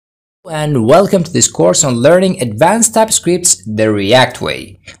And welcome to this course on learning advanced TypeScripts the React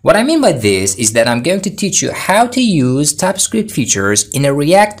way. What I mean by this is that I'm going to teach you how to use TypeScript features in a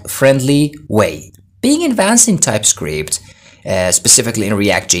React-friendly way. Being advanced in TypeScript, specifically in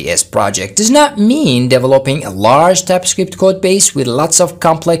React.js project, does not mean developing a large TypeScript codebase with lots of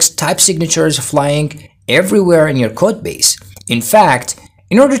complex type signatures flying everywhere in your codebase. In fact,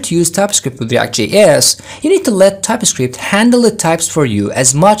 in order to use TypeScript with React.js, you need to let TypeScript handle the types for you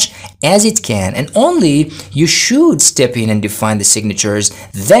as much as it can, and only you should step in and define the signatures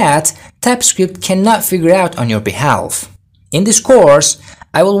that TypeScript cannot figure out on your behalf. In this course,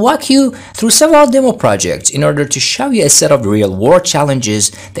 I will walk you through several demo projects in order to show you a set of real-world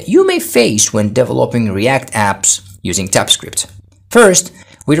challenges that you may face when developing React apps using TypeScript. First,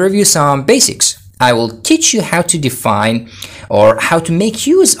 we review some basics. I will teach you how to define or how to make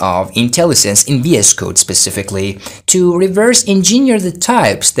use of IntelliSense in VS Code specifically to reverse engineer the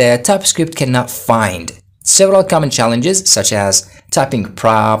types that TypeScript cannot find. Several common challenges such as typing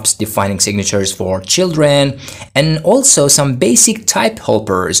props, defining signatures for children, and also some basic type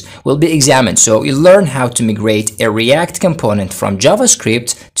helpers will be examined, so you learn how to migrate a React component from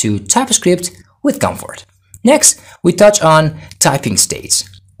JavaScript to TypeScript with comfort. Next, we touch on typing states.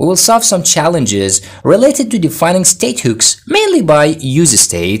 We will solve some challenges related to defining state hooks, mainly by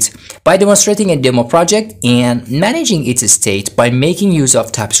useState, by demonstrating a demo project and managing its state by making use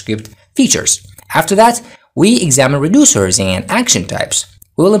of TypeScript features. After that, we examine reducers and action types.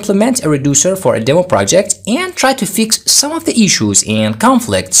 We will implement a reducer for a demo project and try to fix some of the issues and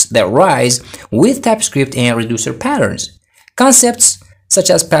conflicts that arise with TypeScript and reducer patterns. Concepts such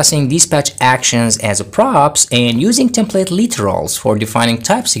as passing dispatch actions as props and using template literals for defining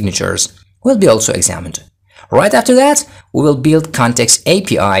type signatures will be also examined. Right after that, we will build Context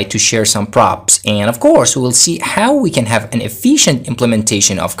API to share some props, and of course, we will see how we can have an efficient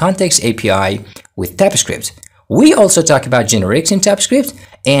implementation of Context API with TypeScript. We also talk about generics in TypeScript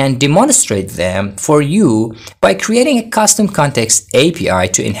and demonstrate them for you by creating a custom Context API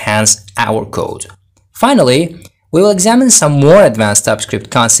to enhance our code. Finally, we will examine some more advanced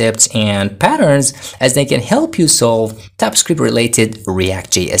TypeScript concepts and patterns as they can help you solve TypeScript-related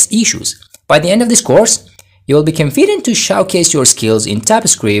React.js issues. By the end of this course, you will be confident to showcase your skills in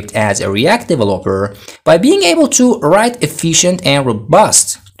TypeScript as a React developer by being able to write efficient and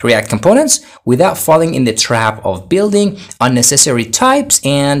robust React components without falling in the trap of building unnecessary types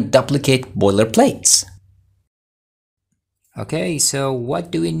and duplicate boilerplates. Okay, so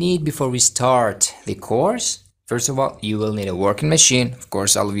what do we need before we start the course? First of all, you will need a working machine. Of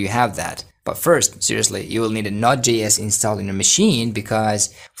course, all of you have that. But first, seriously, you will need a Node.js installed in your machine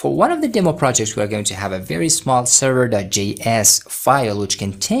because for one of the demo projects, we are going to have a very small server.js file which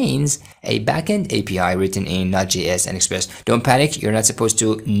contains a backend API written in Node.js and Express. Don't panic, you're not supposed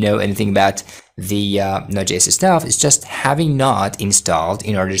to know anything about the Node.js stuff. It's just having Node installed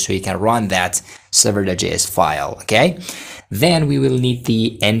in order so you can run that server.js file, okay? Then we will need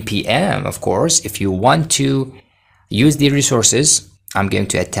the npm, of course, if you want to use the resources I'm going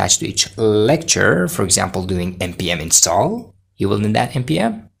to attach to each lecture, for example, doing npm install, you will need that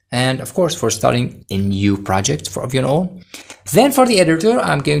npm. And of course, for starting a new project of your own. Then for the editor,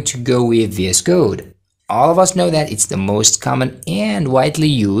 I'm going to go with VS Code. All of us know that it's the most common and widely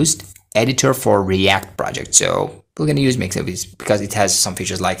used editor for React projects. So we're going to use Mixable because it has some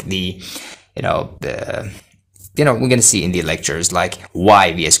features like we're going to see in the lectures like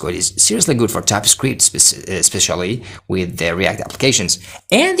why VS Code is seriously good for TypeScript, especially with the React applications.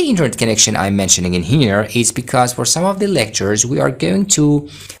 And the internet connection I'm mentioning in here is because for some of the lectures, we are going to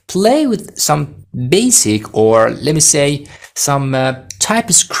play with some basic, or let me say, some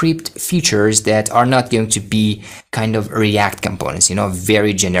TypeScript features that are not going to be kind of React components,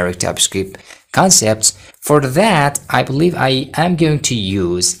 very generic TypeScript concepts. For that, I believe I am going to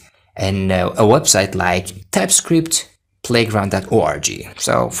use a website like TypeScriptPlayground.org.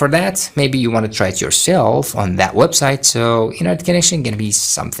 So for that, maybe you want to try it yourself on that website. So internet connection can be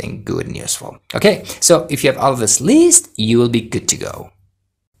something good and useful. Okay, so if you have all of this list, you will be good to go.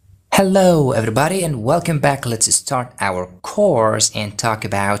 Hello everybody and welcome back. Let's start our course and talk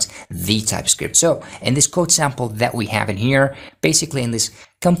about the TypeScript. So in this code sample that we have in here, basically in this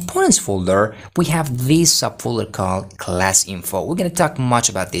components folder, we have this subfolder called class info. We're going to talk much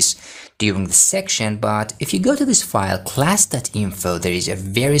about this during the section, but if you go to this file class.info, there is a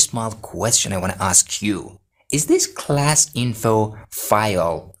very small question I want to ask you. Is this class info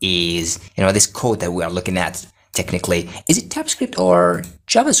file this code that we are looking at technically, is it TypeScript or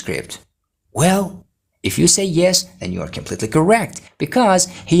JavaScript? Well, if you say yes, then you are completely correct, because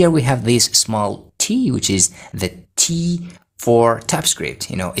here we have this small t, which is the t for TypeScript.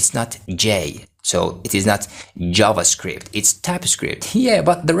 You know, it's not J. So it is not JavaScript, it's TypeScript. Yeah,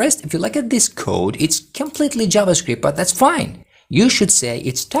 but the rest, if you look at this code, it's completely JavaScript, but that's fine. You should say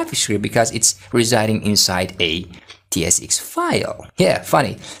it's TypeScript because it's residing inside a TSX file. Yeah,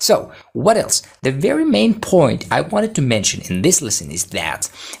 funny. So what else? The very main point I wanted to mention in this lesson is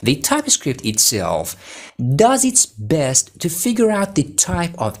that the TypeScript itself does its best to figure out the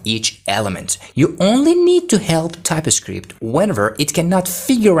type of each element. You only need to help TypeScript whenever it cannot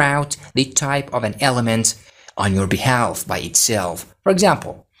figure out the type of an element on your behalf by itself. For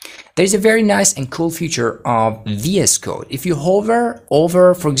example, there's a very nice and cool feature of VS Code. If you hover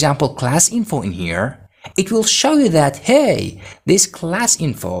over, for example, class info in here, it will show you that, hey, this class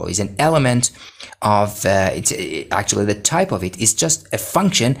info is an element of, actually the type of it is just a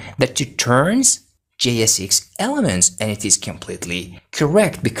function that returns JSX elements, and it is completely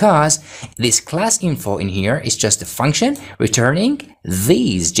correct because this class info in here is just a function returning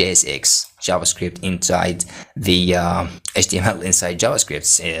these JSX JavaScript inside the HTML inside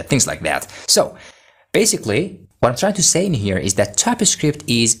JavaScript, things like that. So basically, what I'm trying to say in here is that TypeScript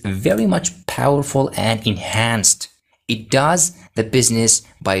is very much powerful and enhanced. It does the business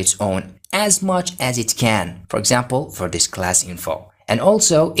by its own as much as it can. For example, for this class info. And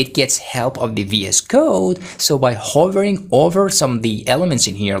also, it gets help of the VS Code. So by hovering over some of the elements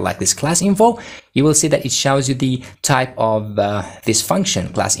in here, like this class info, you will see that it shows you the type of this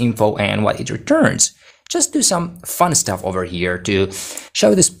function, class info, and what it returns. Just do some fun stuff over here to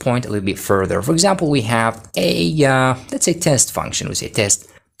show this point a little bit further. For example, we have a, let's say test function. We say test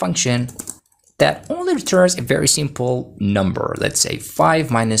function that only returns a very simple number. Let's say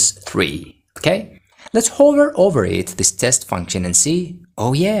 5 minus 3, okay? Let's hover over it, this test function, and see,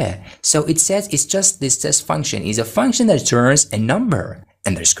 oh yeah. So it says it's just this test function is a function that returns a number,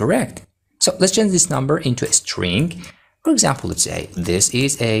 and that's correct. So let's change this number into a string. For example, let's say this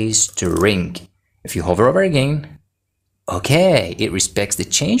is a string. If you hover over again, okay, it respects the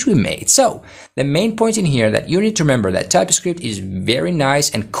change we made. So the main point in here that you need to remember that TypeScript is very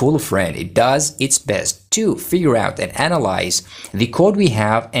nice and cool friend. It does its best to figure out and analyze the code we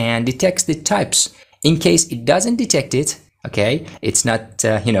have and detects the types. In case it doesn't detect it, okay, it's not,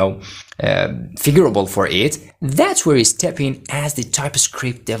 figurable for it, that's where you step in as the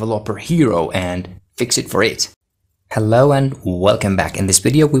TypeScript developer hero and fix it for it. Hello and welcome back. In this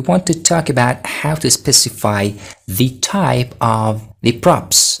video, we want to talk about how to specify the type of the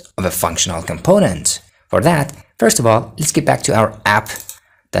props of a functional component. For that, first of all, let's get back to our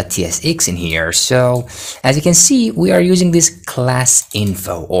app.tsx in here. So as you can see, we are using this class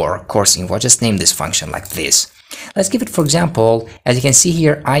info or course info. Just name this function like this. Let's give it, for example, as you can see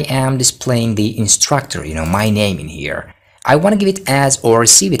here, I am displaying the instructor, my name in here. I want to give it as or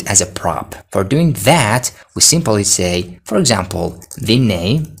receive it as a prop. For doing that, we simply say, for example, the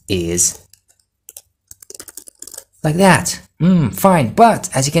name is like that. Fine, but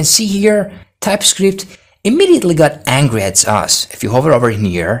as you can see here, TypeScript immediately got angry at us. If you hover over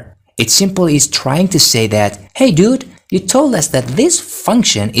here, it simply is trying to say that, hey dude, you told us that this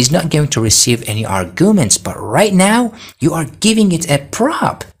function is not going to receive any arguments, but right now you are giving it a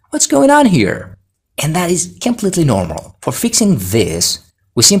prop. What's going on here? And that is completely normal. For fixing this,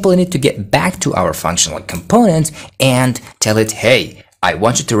 we simply need to get back to our functional component and tell it, hey, I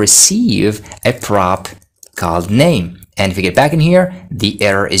want you to receive a prop called name. And if you get back in here, the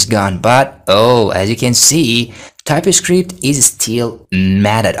error is gone. But, oh, as you can see, TypeScript is still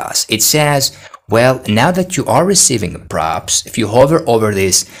mad at us. It says, well, now that you are receiving props, if you hover over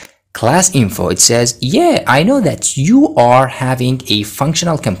this class info, it says, yeah, I know that you are having a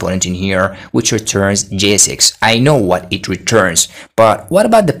functional component in here which returns JSX. I know what it returns, but what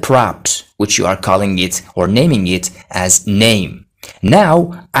about the props, which you are calling it or naming it as name?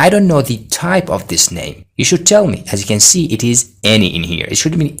 Now, I don't know the type of this name. You should tell me. As you can see, it is any in here. It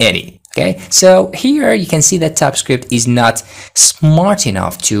should be any. Okay, so here you can see that TypeScript is not smart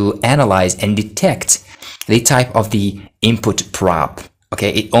enough to analyze and detect the type of the input prop.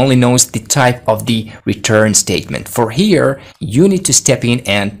 Okay, it only knows the type of the return statement. For here, you need to step in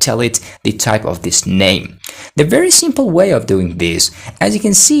and tell it the type of this name. The very simple way of doing this, as you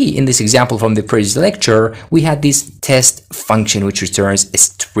can see in this example from the previous lecture, we had this test function which returns a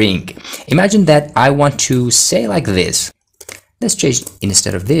string. Imagine that I want to say like this. Let's change,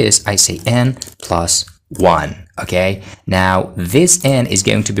 instead of this, I say n plus 1. Okay, now this n is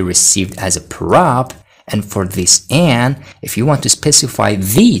going to be received as a prop. And for this n, if you want to specify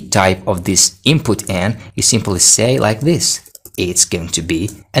the type of this input n, you simply say like this. It's going to be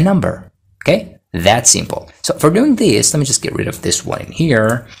a number. Okay, that's simple. So for doing this, let me just get rid of this one in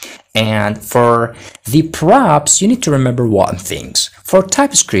here. And for the props, you need to remember one thing. For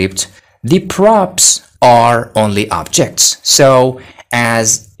TypeScript, the props are only objects. So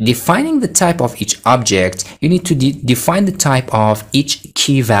as defining the type of each object, you need to define the type of each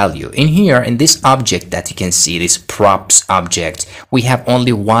key value. In here, in this object that you can see, this props object, we have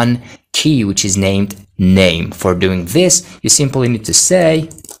only one key, which is named name. For doing this, you simply need to say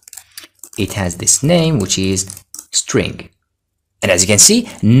it has this name, which is string. And as you can see,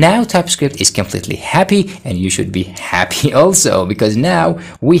 now TypeScript is completely happy, and you should be happy also, because now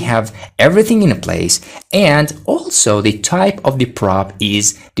we have everything in place, and also the type of the prop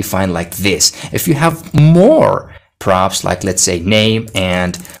is defined like this. If you have more props, like let's say name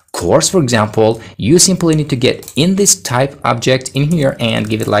and course, for example, you simply need to get in this type object in here and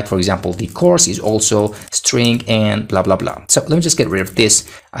give it, like, for example, the course is also string and blah, blah, blah. So let me just get rid of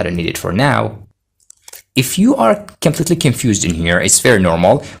this. I don't need it for now. If you are completely confused in here, it's very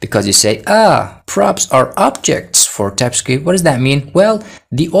normal, because you say, props are objects for TypeScript. What does that mean? Well,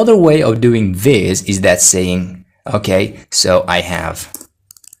 the other way of doing this is that saying, okay, so I have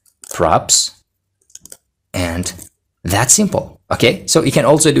props, and that's simple. Okay, so you can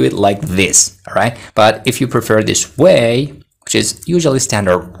also do it like this, all right? But if you prefer this way, which is usually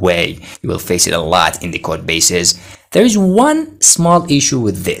standard way, you will face it a lot in the code bases. There is one small issue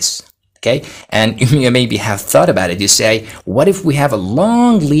with this. Okay, and you maybe have thought about it. You say, what if we have a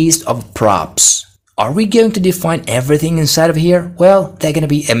long list of props? Are we going to define everything inside of here? Well, they're going to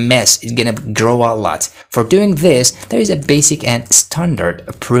be a mess. It's going to grow a lot. For doing this, there is a basic and standard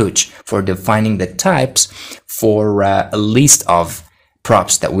approach for defining the types for a list of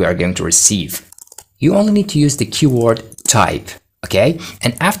props that we are going to receive. You only need to use the keyword type. Okay,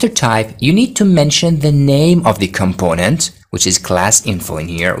 and after type, you need to mention the name of the component, which is class info. In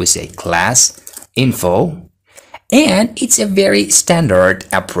here, we say class info, and it's a very standard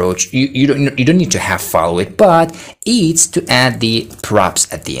approach. You don't need to follow it, but it's to add the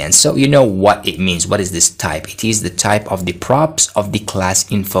props at the end, so you know what it means. What is this type? It is the type of the props of the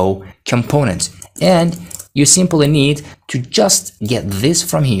class info component, and you simply need to just get this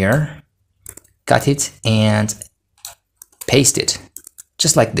from here, cut it, and paste it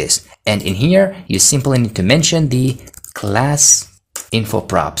just like this. And in here, you simply need to mention the class info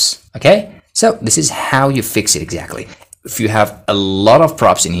props. Okay, so this is how you fix it exactly. If you have a lot of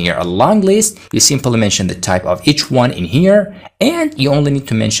props in here, a long list, you simply mention the type of each one in here, and you only need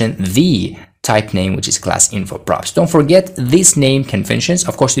to mention the type name, which is class info props. Don't forget these name conventions.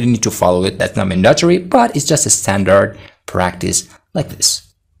 Of course, you don't need to follow it. That's not mandatory, but it's just a standard practice like this.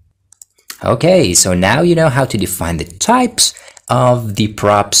 Okay, so now you know how to define the types of the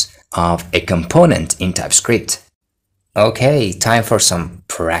props of a component in TypeScript. Okay, time for some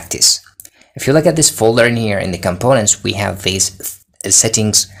practice. If you look at this folder in here in the components, we have this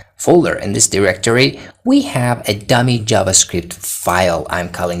settings folder. In this directory, we have a dummy JavaScript file. I'm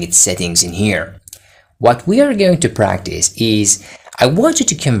calling it settings in here. What we are going to practice is, I want you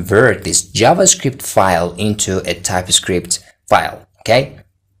to convert this JavaScript file into a TypeScript file. Okay.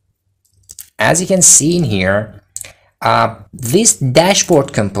 As you can see in here, this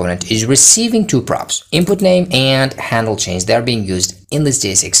dashboard component is receiving two props, input name and handle change. They are being used in this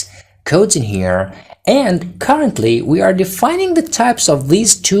JSX codes in here. And currently, we are defining the types of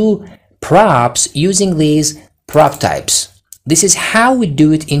these two props using these prop types. This is how we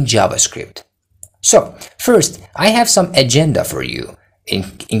do it in JavaScript. So first, I have some agenda for you.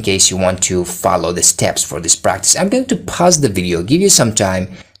 In case you want to follow the steps for this practice, I'm going to pause the video, give you some time,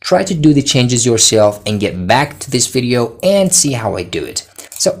 try to do the changes yourself, and get back to this video and see how I do it.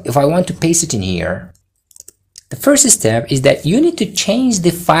 So if I want to paste it in here, the first step is that you need to change the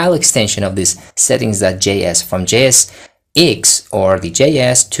file extension of this settings.js from JSX or the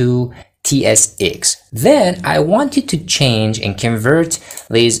JS to TSX. Then I want you to change and convert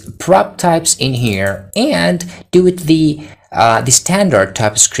these prop types in here and do it the standard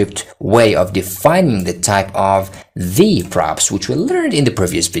TypeScript way of defining the type of the props, which we learned in the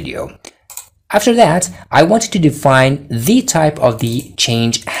previous video. After that, I want you to define the type of the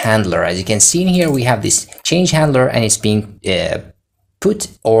change handler. As you can see in here, we have this change handler, and it's being put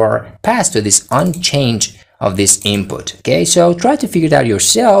or passed to this onChange of this input. Okay, so try to figure it out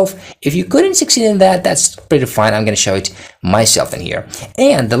yourself. If you couldn't succeed in that, that's pretty fine. I'm going to show it myself in here.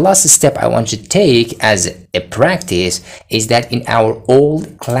 And the last step I want you to take as a practice is that in our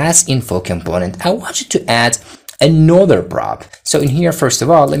old class info component, I want you to add another prop. So in here, first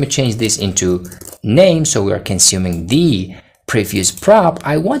of all, let me change this into name, so we are consuming the previous prop.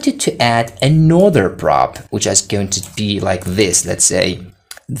 I want you to add another prop, which is going to be like this. Let's say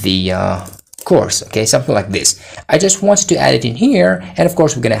the course, okay, something like this. I just wanted to add it in here, and of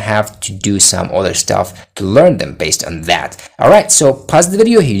course we're gonna have to do some other stuff to learn them based on that. All right, so pause the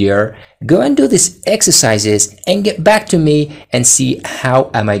video here, go and do these exercises and get back to me and see how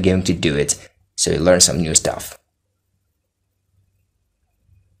am I going to do it, so you learn some new stuff.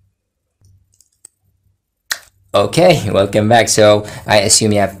 Okay, welcome back. So I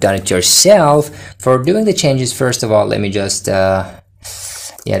assume you have done it yourself. For doing the changes, first of all, let me just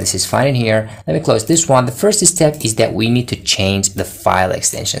yeah, this is fine in here. Let me close this one. The first step is that we need to change the file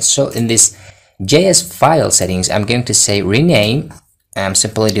extension. So in this JS file settings, I'm going to say rename. I'm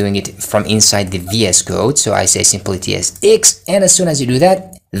simply doing it from inside the VS Code. So I say simply tsx, and as soon as you do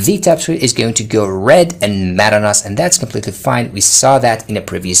that, the TypeScript is going to go red and mad on us, and that's completely fine. We saw that in a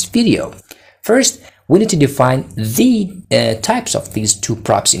previous video. First, we need to define the types of these two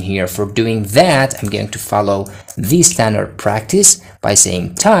props in here. For doing that, I'm going to follow the standard practice by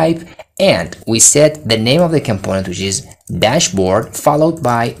saying type, and we set the name of the component, which is dashboard, followed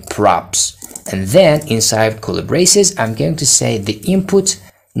by props. And then inside curly braces, I'm going to say the input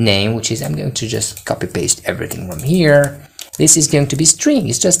name, which is, I'm going to just copy paste everything from here. This is going to be string.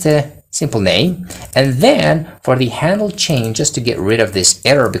 It's just a simple name. And then for the handle change, just to get rid of this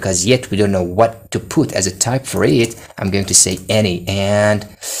error, because yet we don't know what to put as a type for it, I'm going to say any. And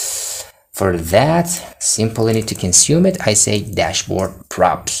for that, simply need to consume it. I say dashboard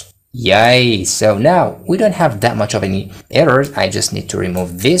props. Yay! So now we don't have that much of any errors. I just need to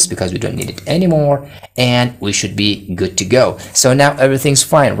remove this because we don't need it anymore, and we should be good to go. So now everything's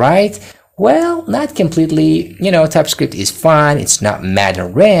fine, right? Well, not completely. You know, TypeScript is fine. It's not mad or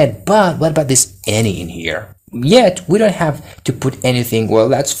red, but what about this any in here? Yet we don't have to put anything. Well,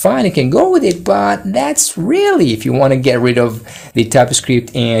 that's fine, you can go with it, but that's really, if you want to get rid of the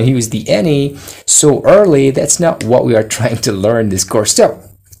TypeScript and use the any so early, that's not what we are trying to learn this course. So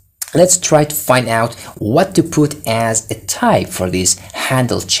let's try to find out what to put as a type for this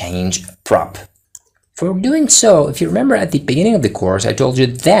handle change prop. For doing so, if you remember at the beginning of the course, I told you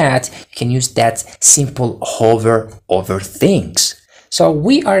that you can use that simple hover over things. So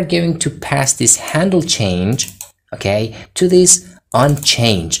we are going to pass this handle change, okay, to this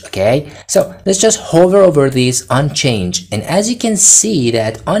unchange, okay. So let's just hover over this unchange, and as you can see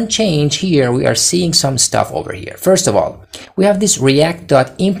that unchange here, we are seeing some stuff over here. First of all, we have this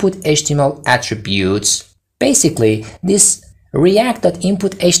react.input.html attributes. Basically, this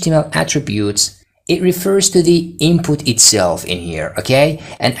react.input.html attributes, it refers to the input itself in here, okay.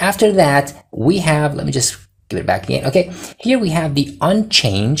 And after that, we have, let me just give it back again. Okay, here we have the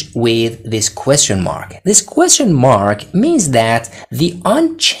unchange with this question mark. This question mark means that the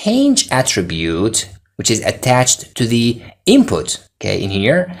unchange attribute, which is attached to the input, okay, in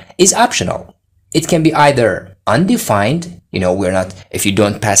here, is optional. It can be either undefined, you know, we're not, if you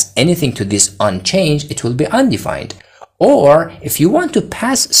don't pass anything to this unchange, it will be undefined. Or if you want to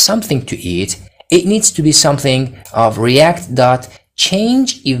pass something to it, it needs to be something of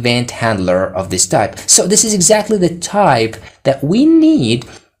React.change event handler of this type. So this is exactly the type that we need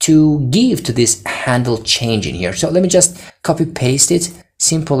to give to this handle change in here. So let me just copy paste it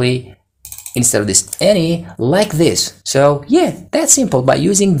simply instead of this any, like this. So yeah, that's simple. By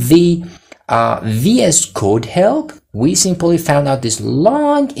using the VS Code help, we simply found out this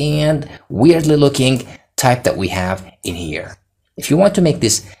long and weirdly looking type that we have in here. If you want to make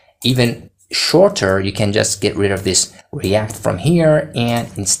this even shorter, you can just get rid of this React from here, and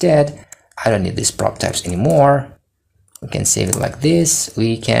instead, I don't need these prop types anymore. We can save it like this.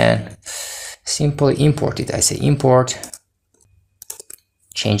 We can simply import it. I say import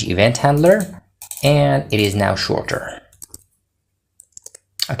change event handler, and it is now shorter.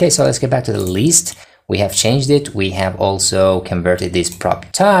 Okay, so let's get back to the list. We have changed it. We have also converted these prop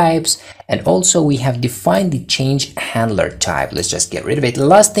types, and also we have defined the change handler type. Let's just get rid of it. The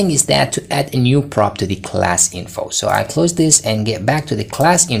last thing is that to add a new prop to the class info. So I close this and get back to the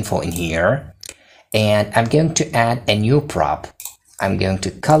class info in here, and I'm going to add a new prop. I'm going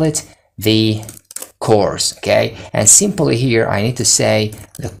to call it the course, okay? And simply here, I need to say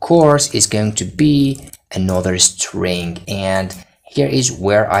the course is going to be another string, and here is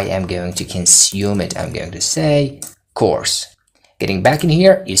where I am going to consume it. I'm going to say course. Getting back in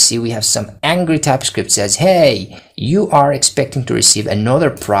here, you see we have some angry TypeScript says, hey, you are expecting to receive another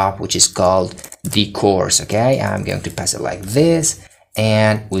prop, which is called the course, okay? I'm going to pass it like this,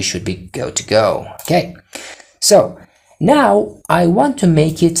 and we should be good to go, okay? So now I want to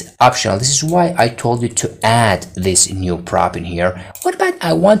make it optional. This is why I told you to add this new prop in here. What about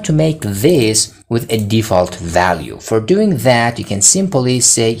I want to make this with a default value? For doing that, you can simply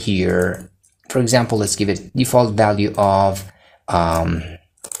say here, for example, let's give it default value of,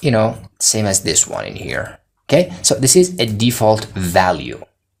 you know, same as this one in here. Okay, so this is a default value.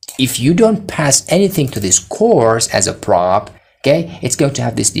 If you don't pass anything to this course as a prop, okay, it's going to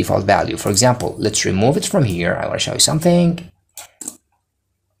have this default value. For example, let's remove it from here. I want to show you something.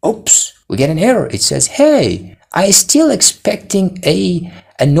 Oops, we get an error. It says, hey, I still expecting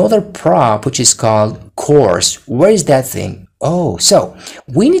another prop which is called course. Where is that thing? Oh, so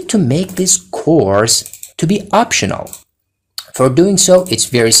we need to make this course to be optional. For doing so, it's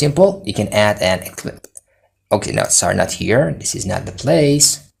very simple. You can add an okay, no, sorry, not here. This is not the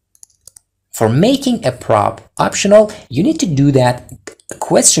place. For making a prop optional, you need to do that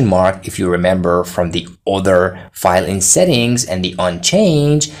question mark. If you remember from the other file in settings and the on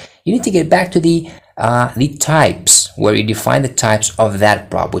change, you need to get back to the types where you define the types of that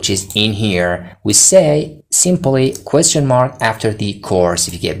prop, which is in here. We say simply question mark after the course.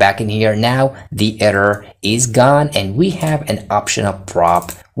 If you get back in here now, the error is gone and we have an optional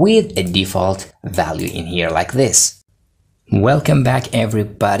prop with a default value in here like this. Welcome back,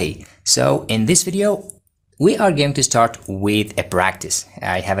 everybody. So in this video, we are going to start with a practice.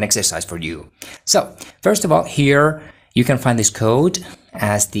 I have an exercise for you. So first of all, here you can find this code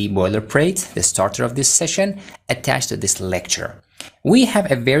as the boilerplate, the starter of this session, attached to this lecture. We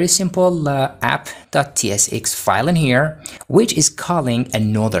have a very simple app.tsx file in here, which is calling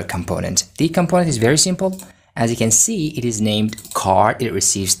another component. The component is very simple. As you can see, it is named card. It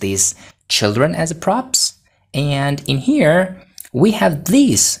receives these children as props. And in here, we have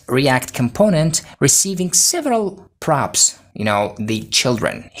this React component receiving several props, you know, the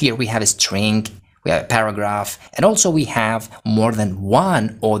children. Here we have a string, we have a paragraph, and also we have more than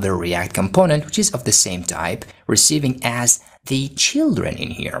one other React component, which is of the same type, receiving as the children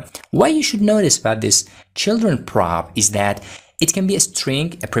in here. What you should notice about this children prop is that it can be a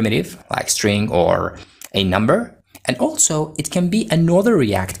string, a primitive, like string or a number, and also it can be another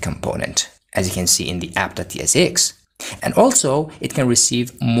React component, as you can see in the app.tsx. And also, it can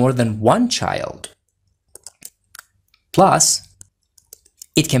receive more than one child. Plus,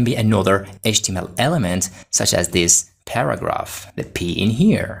 it can be another HTML element, such as this paragraph, the P in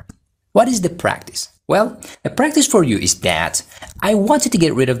here. What is the practice? Well, the practice for you is that I wanted to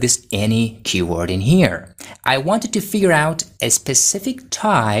get rid of this any keyword in here. I wanted to figure out a specific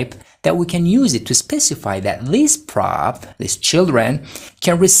type that we can use it to specify that this prop, this children,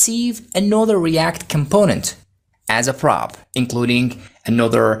 can receive another React component as a prop, including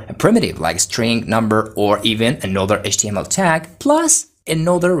another primitive like string, number, or even another HTML tag, plus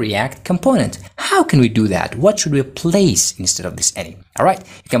another React component. How can we do that? What should we place instead of this any? All right,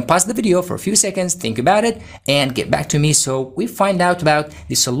 you can pause the video for a few seconds, think about it, and get back to me so we find out about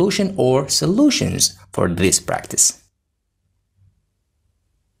the solution or solutions for this practice.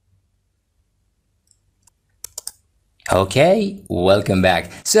 Okay, welcome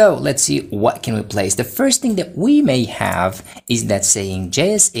back. So let's see what can we place. The first thing that we may have is that saying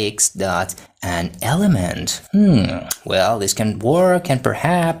JSX dot an element. Well, this can work, and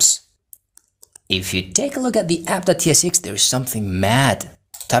perhaps if you take a look at the app.tsx, there's something mad.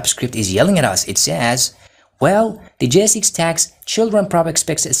 TypeScript is yelling at us. It says, well, the JSX tags children prop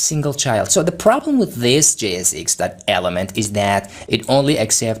expects a single child. So the problem with this JSX.element is that it only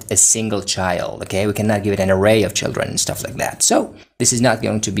accepts a single child. Okay, we cannot give it an array of children and stuff like that. So this is not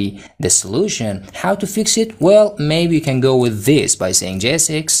going to be the solution. How to fix it? Well, maybe you can go with this by saying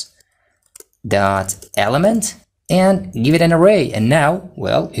JSX.element and give it an array. And now,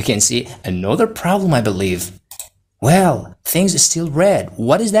 well, you can see another problem, I believe. Well, things are still red.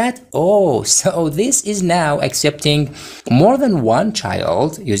 What is that? Oh, so this is now accepting more than one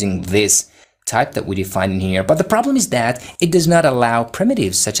child using this type that we defined in here. But the problem is that it does not allow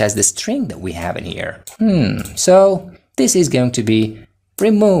primitives such as the string that we have in here. So this is going to be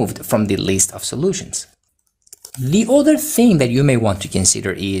removed from the list of solutions. The other thing that you may want to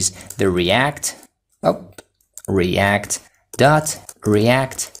consider is the React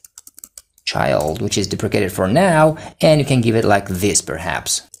child, which is deprecated for now, and you can give it like this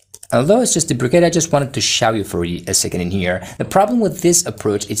perhaps. Although it's just deprecated, I just wanted to show you for a second in here. The problem with this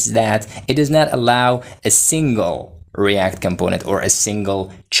approach is that it does not allow a single React component or a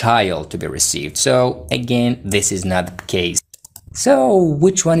single child to be received. So again, this is not the case. So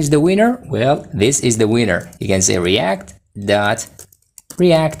which one is the winner? Well, this is the winner. You can say React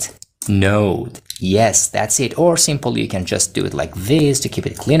node. Yes, that's it. Or simply you can just do it like this to keep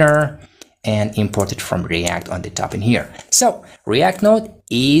it cleaner and import it from React on the top in here. So React node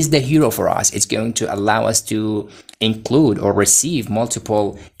is the hero for us. It's going to allow us to include or receive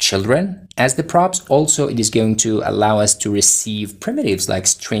multiple children as the props. Also, it is going to allow us to receive primitives like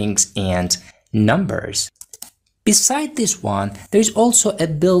strings and numbers. beside this one, there's also a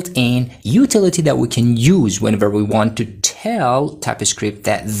built-in utility that we can use whenever we want to tell TypeScript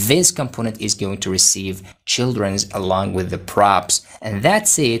that this component is going to receive children's along with the props. And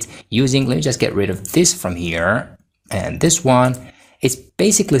that's it using, let me just get rid of this from here. And this one, it's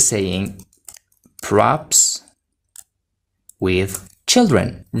basically saying props with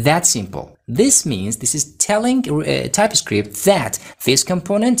children. That's simple. This means this is telling TypeScript that this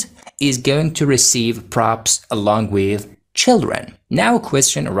component is going to receive props along with children. Now a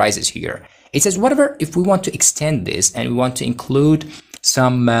question arises here. It says, whatever, if we want to extend this and we want to include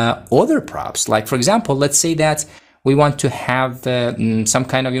some other props, like for example, let's say that we want to have some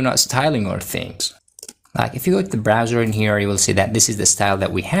kind of, styling or things. Like if you go to the browser in here, you will see that this is the style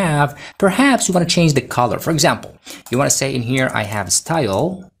that we have. Perhaps you want to change the color. For example, you want to say in here, I have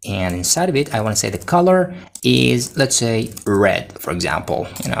style, and inside of it, I want to say the color is, let's say, red, for example.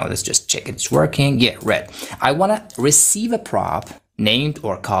 Let's just check it's working. Yeah, red. I want to receive a prop named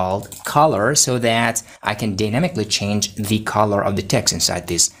or called color so that I can dynamically change the color of the text inside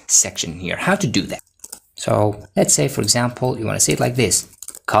this section here. How to do that? So let's say, for example, you want to say it like this,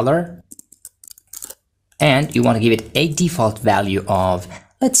 color, and you want to give it a default value of,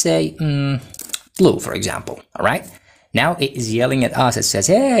 let's say, blue, for example. All right. Now it is yelling at us. It says,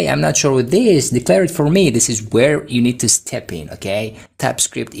 hey, I'm not sure with this. Declare it for me. This is where you need to step in. OK,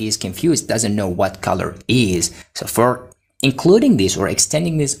 TypeScript is confused, doesn't know what color is. So for including this or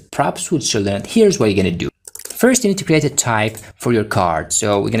extending this props with children, here's what you're going to do. First, you need to create a type for your card.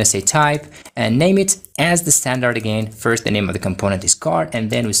 So we're going to say type and name it as the standard again. First, the name of the component is card, and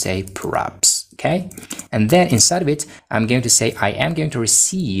then we say props. Okay, and then inside of it, I'm going to say I am going to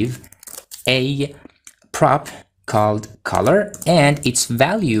receive a prop called color, and its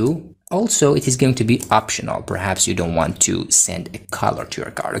value also, it is going to be optional. Perhaps you don't want to send a color to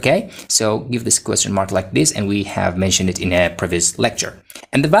your card. Okay, so give this question mark like this, and we have mentioned it in a previous lecture.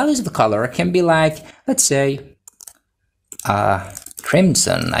 And the values of the color can be like, let's say,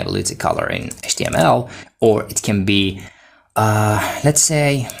 crimson, I believe it's a color in HTML, or it can be, let's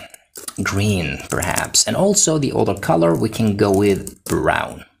say, green perhaps, and also the other color we can go with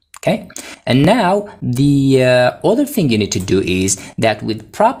brown. Okay, and now the other thing you need to do is that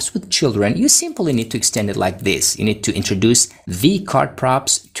with props with children, you simply need to extend it like this. You need to introduce the card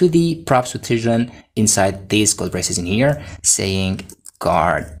props to the props with children inside these code braces in here, saying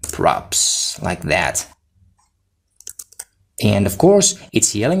card props like that. And of course,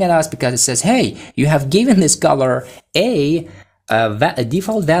 it's yelling at us because it says, hey, you have given this color a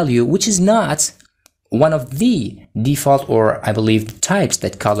default value, which is not one of the default, or I believe, types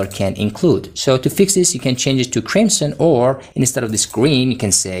that color can include. So to fix this, you can change it to crimson, or instead of this green, you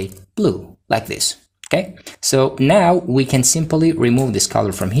can say blue, like this. Okay, so now we can simply remove this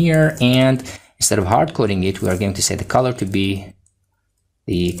color from here, and instead of hard coding it, we are going to say the color to be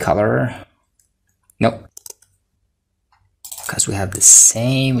the color. Nope. Because we have the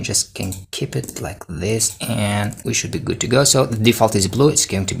same, we just can keep it like this and we should be good to go. So the default is blue. It's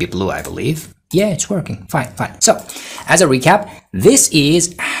going to be blue, I believe. Yeah, it's working. Fine. So as a recap, this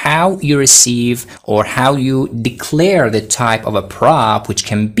is how you receive or how you declare the type of a prop, which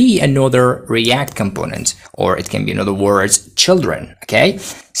can be another React component, or it can be, in other words, children. Okay,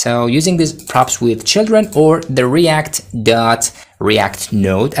 so using these props with children or the React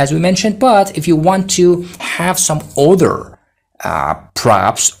node, as we mentioned. But if you want to have some other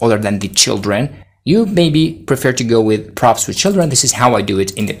props other than the children, you maybe prefer to go with props with children. This is how I do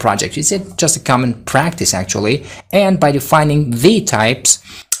it in the project. It's just a common practice actually, and by defining the types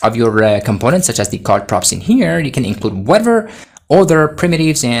of your components, such as the card props in here, you can include whatever other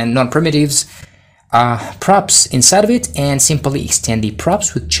primitives and non-primitives props inside of it, and simply extend the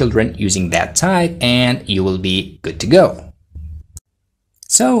props with children using that type, and you will be good to go.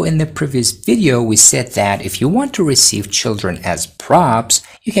 So in the previous video, we said that if you want to receive children as props,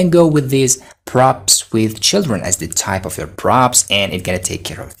 you can go with these props with children as the type of your props, and it's gonna take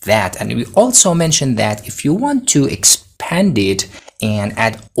care of that. And we also mentioned that if you want to expand it and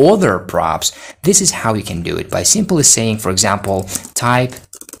add other props, this is how you can do it, by simply saying, for example, type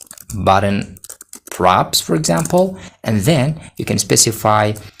button props, for example, and then you can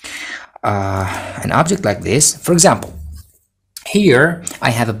specify an object like this. For example, here I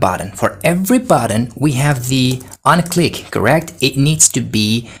have a button. For every button, we have the onClick, correct? It needs to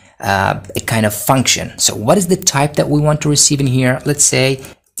be a kind of function. So what is the type that we want to receive in here? Let's say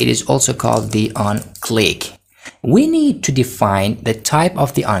it is also called the onClick. We need to define the type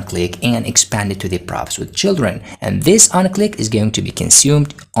of the onClick and expand it to the props with children. And this onClick is going to be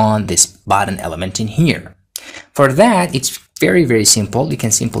consumed on this button element in here. For that, it's very simple. You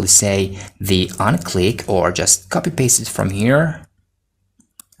can simply say the onClick or just copy paste it from here.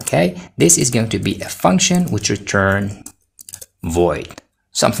 Okay, this is going to be a function which return void,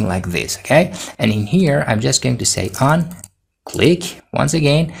 something like this. Okay, and in here I'm just going to say onClick once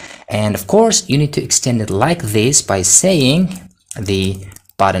again, and of course you need to extend it like this by saying the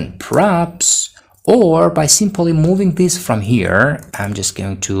button props, or by simply moving this from here. I'm just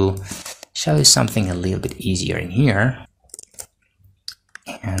going to show you something a little bit easier in here,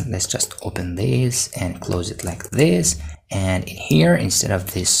 and let's just open this and close it like this. And in here, instead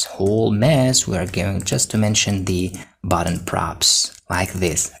of this whole mess, we are going just to mention the button props like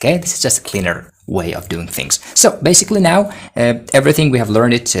this. Okay, this is just a cleaner way of doing things. So basically now everything we have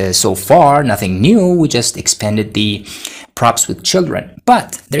learned it so far, nothing new. We just expanded the props with children.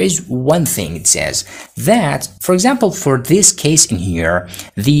 But there is one thing it says that, for example, for this case in here,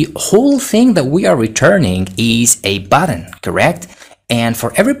 the whole thing that we are returning is a button, correct? And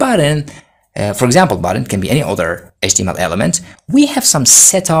for every button, for example, button can be any other HTML element, we have some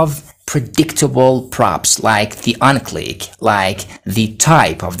set of predictable props like the onClick, like the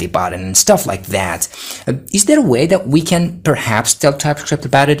type of the button and stuff like that. Is there a way that we can perhaps tell TypeScript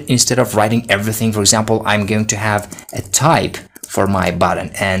about it instead of writing everything? For example, I'm going to have a type for my button,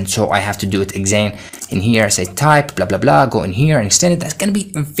 and so I have to do it again in here. I say type blah blah blah, go in here and extend it. That's going to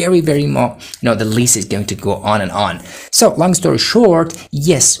be very more, the list is going to go on and on. So long story short,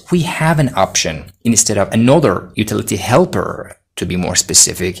 yes, we have an option instead of another utility helper. To be more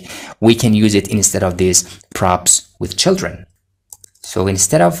specific, we can use it instead of these props with children. So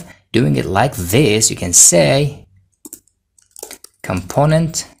instead of doing it like this, you can say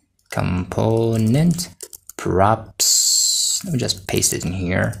component props. Let me just paste it in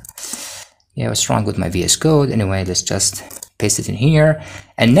here. Yeah, I was wrong with my VS Code. Anyway, let's just paste it in here.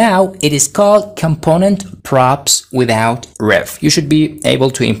 And now it is called component props without ref. You should be able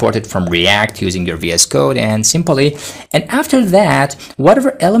to import it from React using your VS Code and simply. And after that,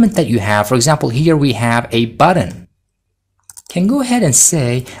 whatever element that you have, for example, here we have a button. Can go ahead and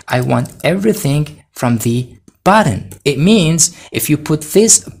say, I want everything from the button. It means if you put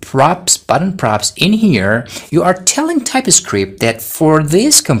this button props in here, you are telling TypeScript that for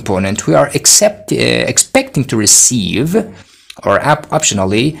this component we are expecting to receive, or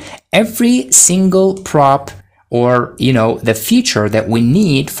optionally, every single prop or the feature that we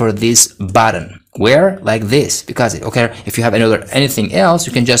need for this button. Where? Like this, because okay, if you have anything else,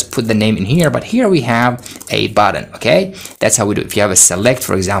 you can just put the name in here, but here we have a button. Okay, that's how we do it. If you have a select,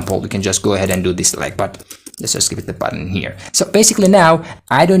 for example, you can just go ahead and do this select, but let's just give it the button here. So basically now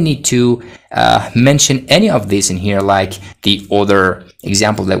I don't need to mention any of this in here like the other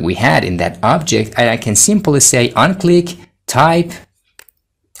example that we had in that object. And I can simply say onClick type,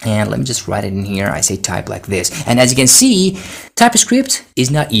 and let me just write it in here. I say type like this, and as you can see, TypeScript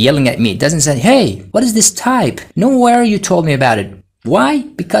is not yelling at me. It doesn't say, hey, what is this type? Nowhere you told me about it. Why?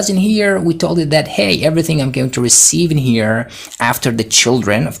 Because in here we told it that, hey, everything I'm going to receive in here after the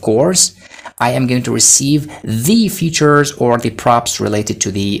children, of course, I am going to receive the features or the props related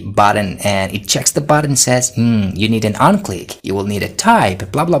to the button, and it checks the button, says, you need an onClick, you will need a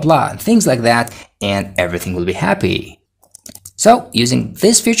type, blah, blah, blah, and things like that, and everything will be happy. So using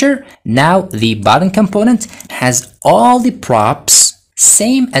this feature, now the button component has all the props,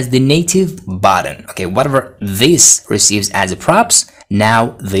 same as the native button. Okay, whatever this receives as a props,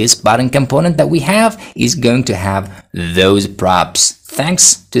 now this button component that we have is going to have those props,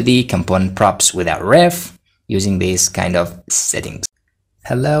 thanks to the component props without ref, using these kind of settings.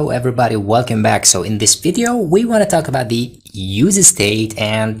 Hello everybody, welcome back. So in this video we want to talk about the use state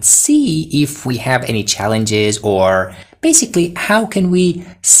and see if we have any challenges, or basically how can we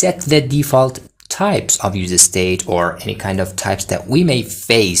set the default types of use state or any kind of types that we may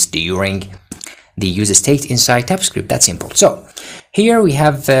face during the use state inside TypeScript. That's simple. So here we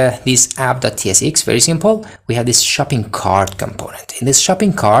have this app.tsx, very simple. We have this shopping cart component. In this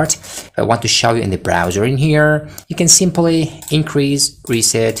shopping cart, if I want to show you in the browser in here, you can simply increase,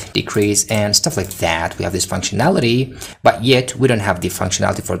 reset, decrease, and stuff like that. We have this functionality, but yet we don't have the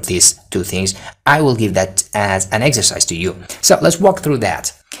functionality for these two things. I will give that as an exercise to you. So let's walk through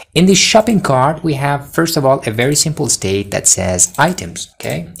that. In the shopping cart, we have, first of all, a very simple state that says items.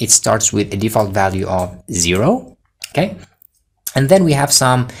 Okay, it starts with a default value of 0. Okay, and then we have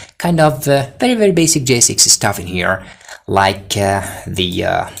some kind of very basic JSX stuff in here, like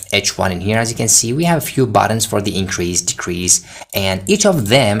the H1 in here. As you can see, we have a few buttons for the increase, decrease, and each of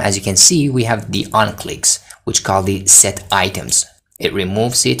them, as you can see, we have the onClicks, which call the set items. It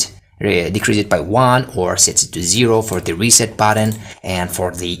removes it decrease it by 1 or sets it to 0 for the reset button. And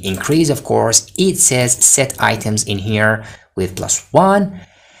for the increase, of course, it says set items in here with +1.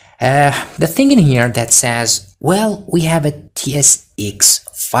 The thing in here that says, well, we have a tsx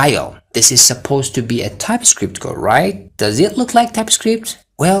file. This is supposed to be a TypeScript code, right? Does it look like TypeScript?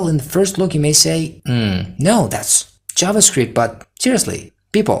 Well, in the first look, you may say, no, that's JavaScript, but seriously,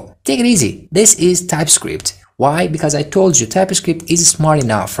 people, take it easy. This is TypeScript. Why? Because I told you TypeScript is smart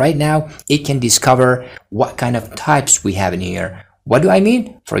enough. Right now, it can discover what kind of types we have in here. What do I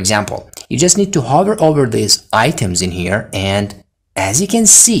mean? For example, you just need to hover over these items in here, and as you can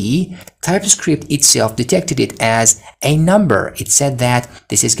see, TypeScript itself detected it as a number. It said that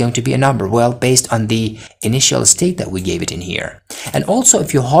this is going to be a number, well, based on the initial state that we gave it in here. And also,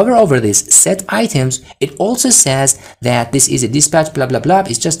 if you hover over this set items, it also says that this is a dispatch blah blah blah.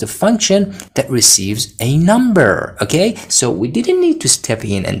 It's just a function that receives a number. Okay, so we didn't need to step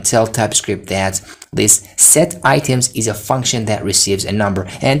in and tell TypeScript that this set items is a function that receives a number.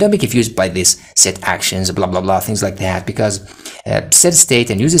 And don't be confused by this set actions blah blah blah, things like that, because set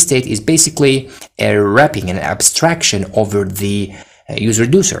state and user state is basically a wrapping, an abstraction over the user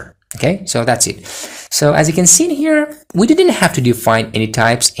reducer. Okay, so that's it. So as you can see in here, we didn't have to define any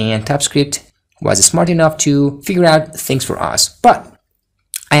types, and TypeScript was smart enough to figure out things for us. But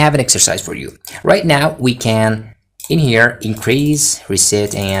I have an exercise for you. Right now, we can in here increase,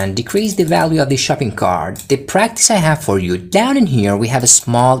 reset, and decrease the value of the shopping cart. The practice I have for you, down in here, we have a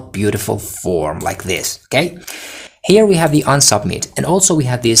small, beautiful form like this. Okay, here we have the onSubmit, and also we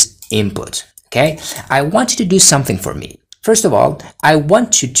have this input. Okay, I want you to do something for me. First of all, I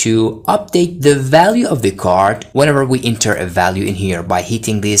want you to update the value of the card whenever we enter a value in here by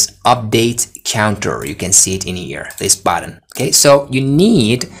hitting this update counter. You can see it in here, this button. Okay, so you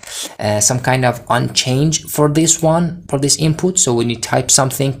need some kind of unchange for this one, for this input. So when you type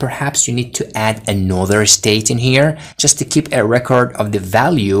something, perhaps you need to add another state in here just to keep a record of the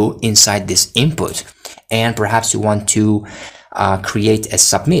value inside this input. And perhaps you want to create a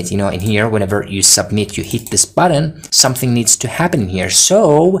submit. You know, in here, whenever you submit, you hit this button, something needs to happen here.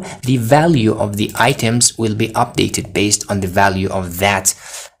 So the value of the items will be updated based on the value of that,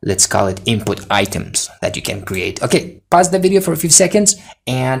 let's call it input items that you can create. Okay, pause the video for a few seconds,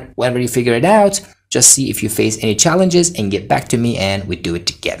 and whenever you figure it out, just see if you face any challenges and get back to me and we do it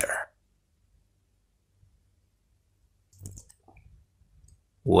together.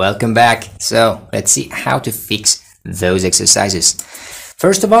 Welcome back. So let's see how to fix those exercises.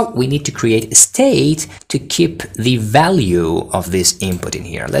 First of all, we need to create a state to keep the value of this input in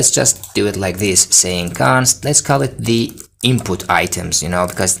here. Let's just do it like this, saying const, let's call it the input items, you know,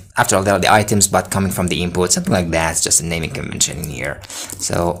 because after all, they are the items, but coming from the input, something like that. It's just a naming convention in here.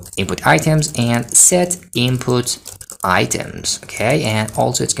 So input items and set input items. Okay, and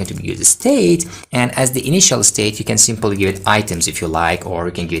also it's going to be user state, and as the initial state you can simply give it items if you like, or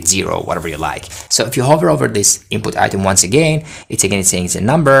you can give it 0, whatever you like. So if you hover over this input item once again, it's saying it's a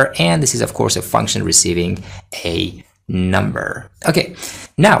number, and this is of course a function receiving a number. Okay,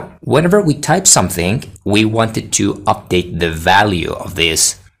 now whenever we type something, we wanted to update the value of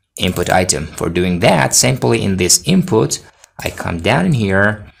this input item. For doing that, simply in this input, I come down in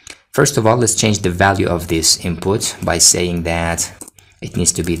here. First of all, let's change the value of this input by saying that it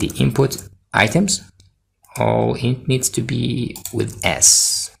needs to be the input items. Oh, it needs to be with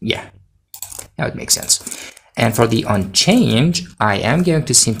S. Yeah, now it makes sense. And for the onChange, I am going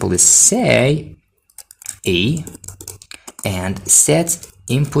to simply say A and set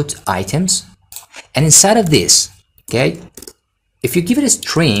input items. And inside of this, okay, if you give it a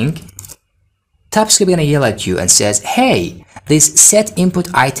string, TypeScript is going to yell at you and says, hey, this set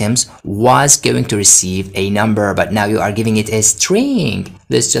input items was going to receive a number, but now you are giving it a string.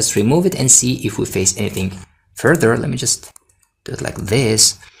 Let's just remove it and see if we face anything further. Let me just do it like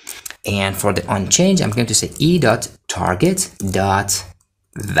this. And for the onChange, I'm going to say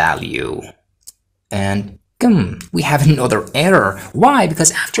e.target.value. And we have another error. Why?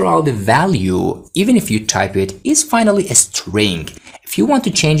 Because after all, the value, even if you type it, is finally a string. If you want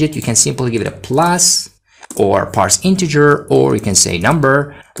to change it, you can simply give it a plus or parse integer, or you can say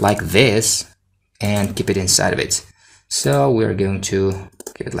number like this and keep it inside of it. So we're going to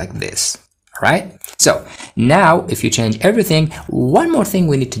give it like this. All right. So now if you change everything, one more thing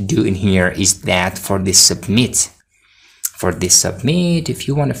we need to do in here is that for this submit, if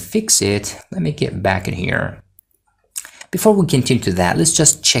you want to fix it, let me get back in here. Before we continue to that, let's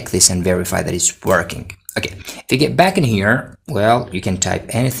just check this and verify that it's working. Okay, if you get back in here, well, you can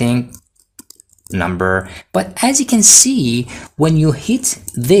type anything number. But as you can see, when you hit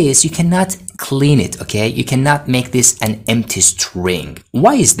this, you cannot clean it, okay? You cannot make this an empty string.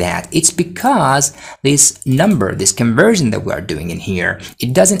 Why is that? It's because this number, this conversion that we are doing in here,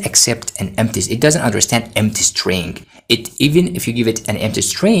 it doesn't accept an empty, it doesn't understand empty string. Even if you give it an empty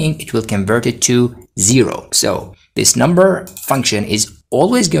string, it will convert it to 0. So this number function is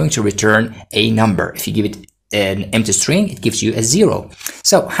always going to return a number. If you give it an empty string, it gives you a 0.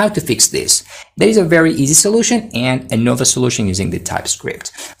 So how to fix this? There is a very easy solution and another solution using the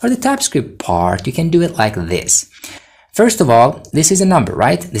TypeScript. For the TypeScript part, you can do it like this. First of all, this is a number,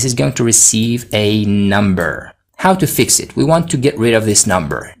 right? This is going to receive a number. How to fix it? We want to get rid of this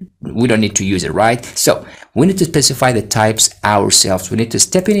number. We don't need to use it, right? So we need to specify the types ourselves. We need to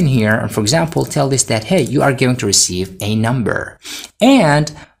step in here and, for example, tell this that, hey, you are going to receive a number.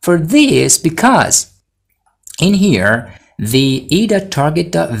 And for this, because in here, the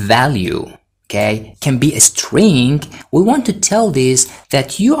e.target.value, okay, can be a string, we want to tell this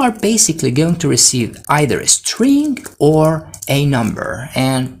that you are basically going to receive either a string or a number.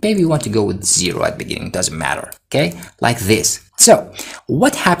 And maybe you want to go with 0 at the beginning, doesn't matter, okay, like this. So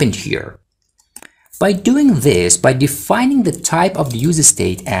what happened here? By doing this, by defining the type of the user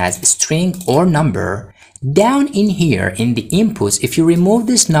state as string or number, down in here in the inputs, if you remove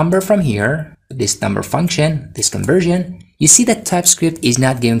this number from here, this number function, this conversion, you see that TypeScript is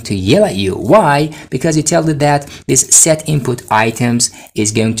not going to yell at you. Why? Because you tell it that this set input items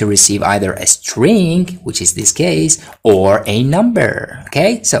is going to receive either a string, which is this case, or a number.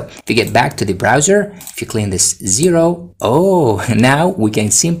 Okay, so if you get back to the browser, if you clean this 0, oh, now we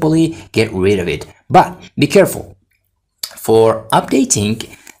can simply get rid of it. But be careful for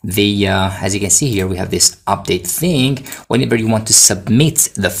updating the as you can see here, we have this update thing. Whenever you want to submit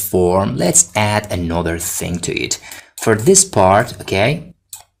the form, let's add another thing to it. For this part, okay,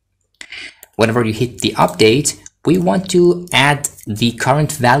 whenever you hit the update, we want to add the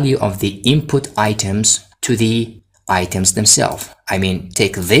current value of the input items to the items themselves. I mean,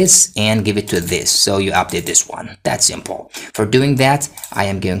 take this and give it to this, so you update this one. That's simple. For doing that, I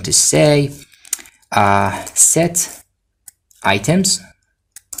am going to say set items.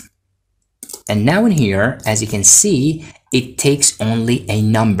 And now in here, as you can see, it takes only a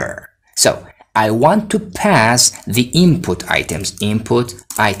number. So I want to pass the input items,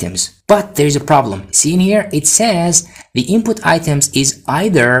 but there's a problem. See in here, it says the input items is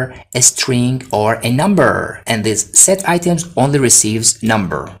either a string or a number, and this set items only receives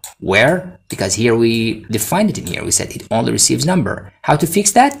number. Where? Because here we defined it in here. We said it only receives number. How to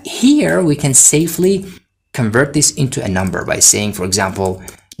fix that? Here we can safely convert this into a number by saying, for example,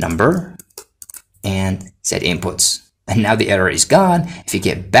 number and set inputs. And now the error is gone. If you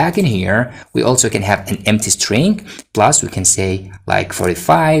get back in here, we also can have an empty string, plus we can say like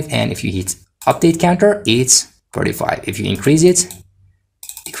 45, and if you hit update counter, it's 45. If you increase it,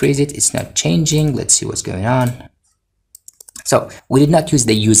 decrease it, it's not changing. Let's see what's going on. So we did not use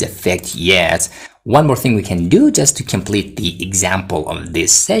the use effect yet. One more thing we can do just to complete the example of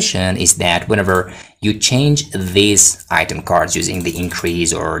this session is that whenever you change these item cards using the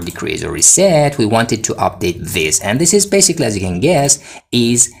increase or decrease or reset, we wanted to update this. And this is basically, as you can guess,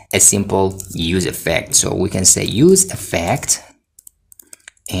 is a simple use effect. So we can say use effect,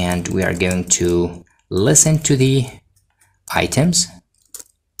 and we are going to listen to the items.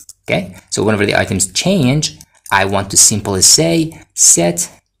 Okay, so whenever the items change, I want to simply say set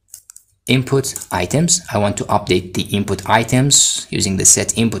input items. I want to update the input items using the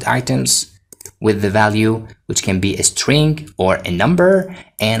set input items with the value, which can be a string or a number,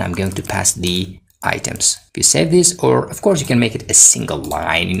 and I'm going to pass the items. If you save this, or of course you can make it a single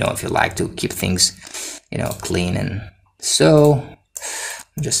line, if you like to keep things, clean. And so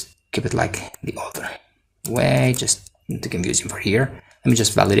just keep it like the other way, just to confuse you for here. Let me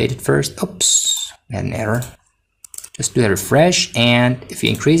just validate it first. Oops, we had an error. Just do a refresh, and if you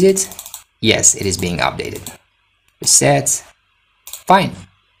increase it, yes, it is being updated. Reset. Fine.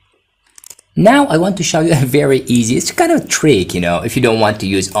 Now I want to show you a very easy, it's kind of a trick, if you don't want to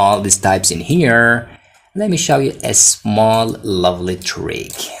use all these types in here. Let me show you a small, lovely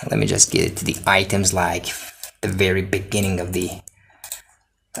trick. Let me just get it to the items, like the very beginning of the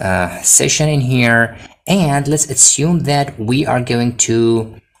session in here. And let's assume that we are going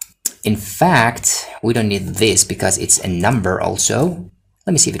to, in fact, we don't need this because it's a number also.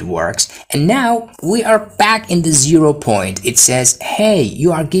 Let me see if it works. And now we are back in the 0 point. It says, hey,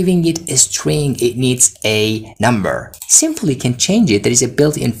 you are giving it a string. It needs a number. Simply can change it. There is a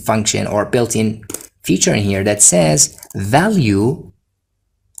built-in function or built-in feature in here that says value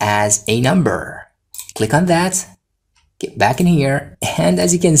as a number. Click on that. get back in here, and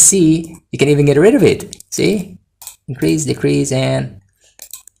as you can see, you can even get rid of it. See, increase, decrease, and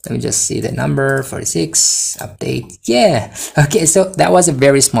let me just see the number 46, update. Yeah, okay, so that was a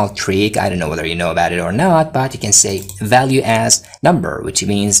very small trick. I don't know whether you know about it or not, but you can say value as number, which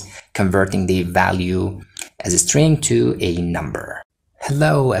means converting the value as a string to a number.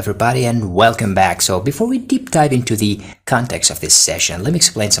 Hello everybody and welcome back. So before we deep dive into the context of this session, let me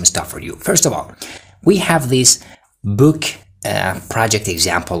explain some stuff for you. First of all, we have this book project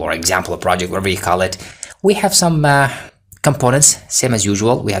example or example project, whatever you call it. We have some components, same as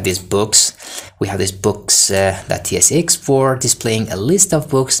usual. We have these books. We have this books.tsx for displaying a list of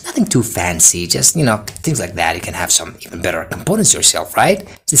books. Nothing too fancy, just, you know, things like that. You can have some even better components yourself, right?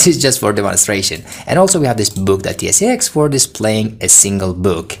 This is just for demonstration. And also we have this book.tsx for displaying a single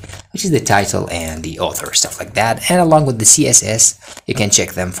book, which is the title and the author, stuff like that. And along with the CSS, you can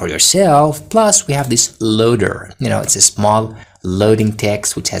check them for yourself. Plus we have this loader. You know, it's a small loading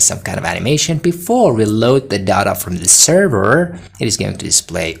text which has some kind of animation. Before we load the data from the server, it is going to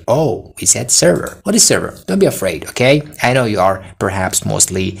display, oh, we said server. What is server? Don't be afraid, okay? I know you are perhaps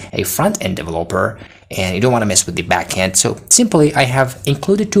mostly a front-end developer and you don't want to mess with the backend, so simply I have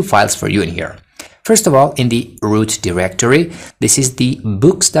included two files for you in here. First of all, in the root directory, this is the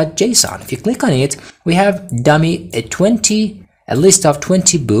books.json. If you click on it, we have dummy a list of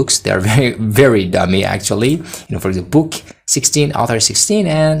 20 books. They are very dummy actually. You know, for example, book 16, author 16,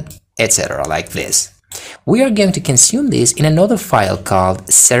 and etc. like this. We are going to consume this in another file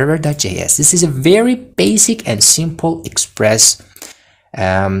called server.js. This is a very basic and simple Express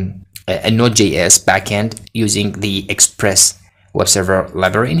a Node.js backend using the Express web server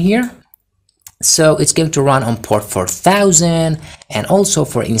library in here. So it's going to run on port 4000, and also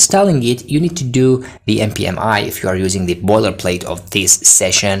for installing it, you need to do the npmi if you are using the boilerplate of this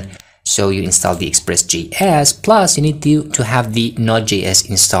session. So you install the Express.js, plus you need to have the Node.js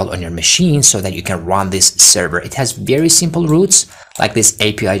installed on your machine so that you can run this server. It has very simple roots like this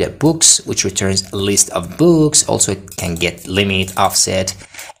API.books, which returns a list of books. Also, it can get limit, offset,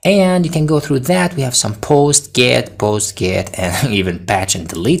 and you can go through that. We have some post, get, and even patch and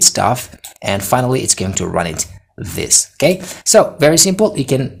delete stuff. And finally, it's going to run it this. Okay, so very simple. You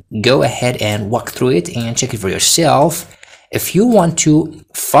can go ahead and walk through it and check it for yourself. If you want to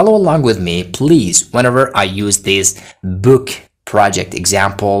follow along with me, please, whenever I use this book project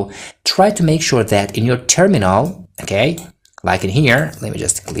example, try to make sure that in your terminal, okay, like in here, let me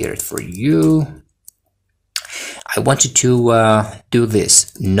just clear it for you. I want you to do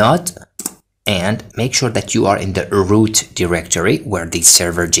this, not, and make sure that you are in the root directory where the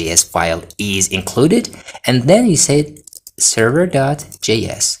server.js file is included, and then you say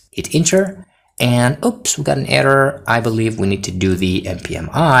server.js, hit enter, and oops, we got an error. I believe we need to do the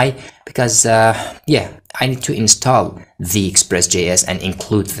npmi because yeah, I need to install the Express.js and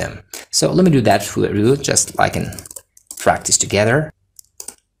include them. So let me do that for you, just like in practice together.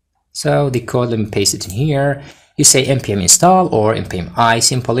 So the code, let me paste it in here. You say npm install or npmi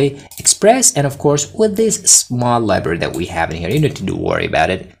simply Express, and of course with this small library that we have in here, you don't need to worry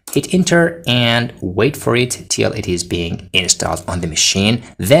about it. Hit enter and wait for it till it is being installed on the machine.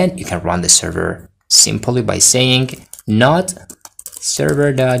 Then you can run the server simply by saying not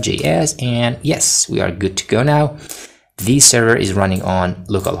server.js, and yes, we are good to go now. The server is running on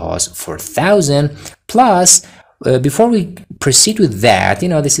localhost 4000. Plus, before we proceed with that, you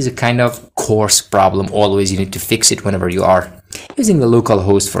know, this is a kind of coarse problem. Always you need to fix it whenever you are using the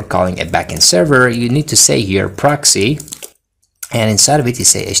localhost for calling a backend server. You need to say here proxy, and inside of it you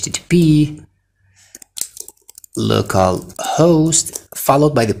say http localhost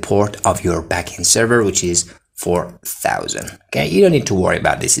followed by the port of your backend server, which is 4000. Okay, you don't need to worry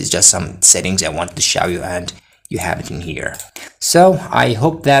about this. It's just some settings I wanted to show you, and you have it in here. So I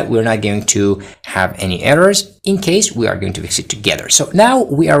hope that we're not going to have any errors. In case, we are going to fix it together. So now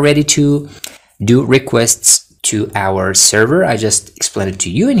we are ready to do requests to our server. I just explained it to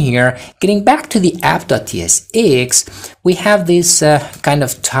you in here. Getting back to the app.tsx, we have this kind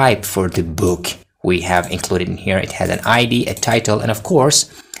of type for the book we have included in here. It has an ID, a title, and of course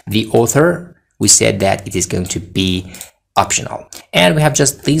the author. We said that it is going to be optional, and we have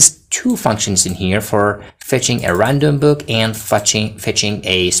just these two functions in here for fetching a random book and fetching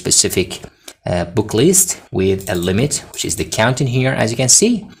a specific book list with a limit, which is the count in here, as you can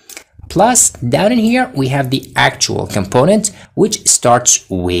see. Plus, down in here, we have the actual component, which starts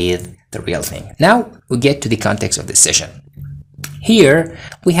with the real thing. Now, we get to the context of this session. Here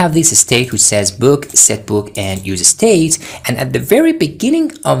we have this state which says book, set book, and use state, and at the very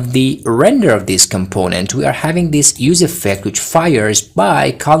beginning of the render of this component we are having this use effect which fires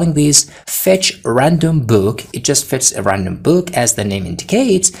by calling this fetch random book. It just fetches a random book as the name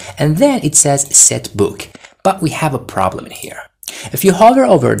indicates, and then it says set book. But we have a problem in here. If you hover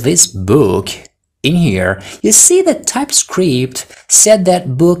over this book in here, you see that TypeScript said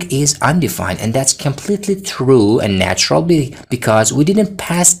that book is undefined, and that's completely true and natural because we didn't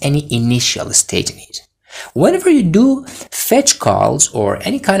pass any initial state in it. Whenever you do fetch calls or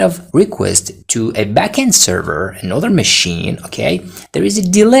any kind of request to a backend server, another machine, okay, there is a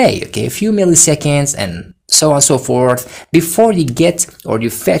delay, okay, a few milliseconds and so on and so forth before you get or you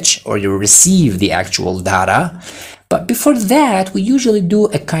fetch or you receive the actual data. But before that, we usually do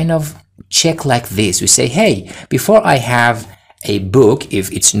a kind of check like this. We say, hey, before I have a book,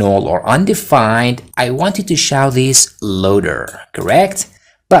 if it's null or undefined, I wanted to show this loader, correct?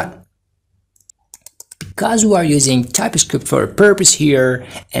 But because we are using TypeScript for a purpose here,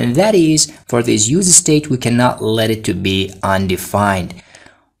 and that is for this use state, we cannot let it to be undefined.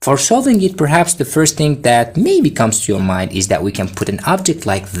 For solving it, perhaps the first thing that maybe comes to your mind is that we can put an object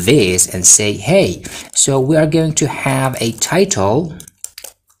like this and say, hey, so we are going to have a title.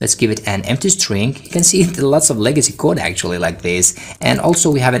 Let's give it an empty string. You can see lots of legacy code actually like this. And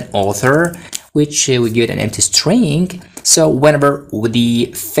also we have an author, which we give it an empty string. So whenever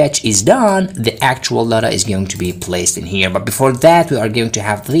the fetch is done, the actual data is going to be placed in here. But before that, we are going to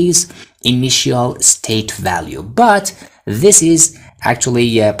have this initial state value. But this is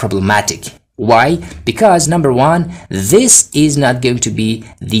actually problematic. Why? Because number one, this is not going to be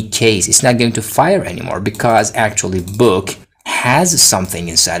the case. It's not going to fire anymore because actually book has something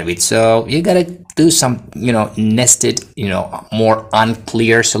inside of it. So you gotta do some, nested, more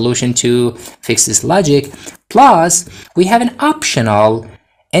unclear solution to fix this logic. Plus, we have an optional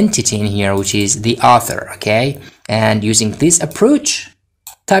entity in here, which is the author, okay? And using this approach,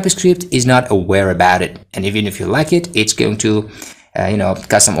 TypeScript is not aware about it. And even if you like it, it's going to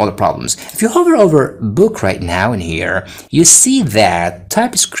cause some other problems. If you hover over book right now in here, you see that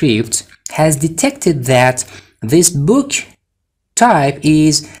TypeScript has detected that this book type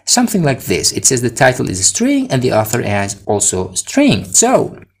is something like this. It says the title is a string and the author is also string.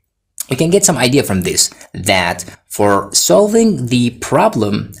 So we can get some idea from this that for solving the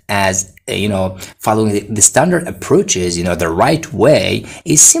problem as following the standard approaches, the right way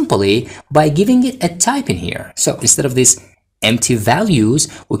is simply by giving it a type in here. So instead of this empty values,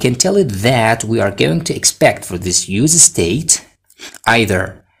 we can tell it that we are going to expect for this use state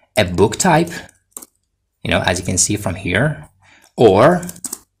either a book type, as you can see from here, or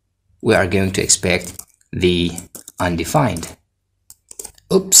we are going to expect the undefined.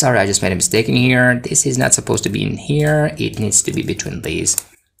 Oops, sorry, I just made a mistake in here. This is not supposed to be in here. It needs to be between these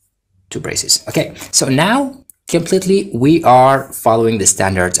two braces. Okay, so now completely we are following the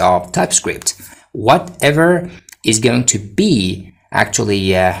standards of TypeScript. Whatever is going to be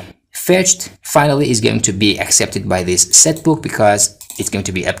actually fetched finally is going to be accepted by this setBook because it's going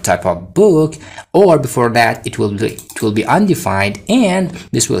to be a type of book, or before that it will be undefined, and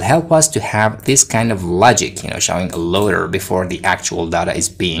this will help us to have this kind of logic, showing a loader before the actual data is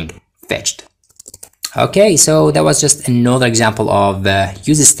being fetched. Okay, so that was just another example of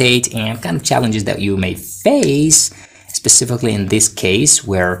use state and kind of challenges that you may face, specifically in this case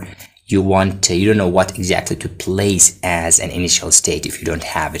where you don't know what exactly to place as an initial state if you don't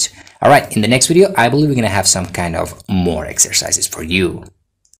have it. All right, in the next video, I believe we're going to have some kind of more exercises for you.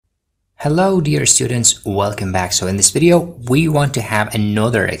 Hello, dear students, welcome back. So in this video, we want to have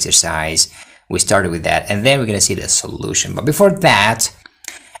another exercise. We started with that, and then we're going to see the solution. But before that,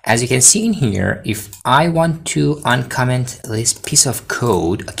 as you can see in here, if I want to uncomment this piece of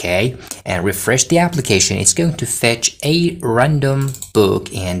code, okay, and refresh the application, it's going to fetch a random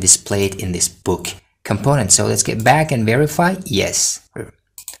book and display it in this book component. So let's get back and verify. Yes,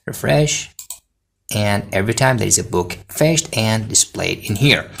 refresh, and every time there is a book fetched and displayed in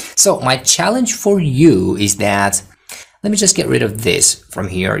here. So my challenge for you is that, let me just get rid of this from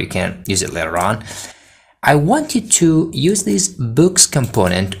here. You can use it later on. I want you to use this books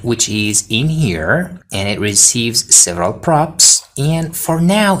component, which is in here, and it receives several props, and for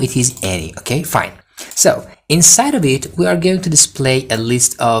now it is any. Okay, fine. So inside of it, we are going to display a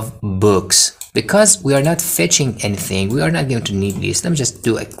list of books. Because we are not fetching anything, we are not going to need this. Let me just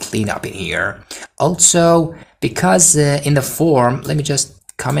do a cleanup in here. Also, because in the form, let me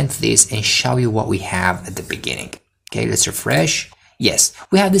just comment this and show you what we have at the beginning. Okay, let's refresh. Yes,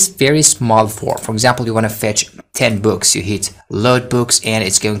 we have this very small form. For example, you want to fetch 10 books. You hit load books and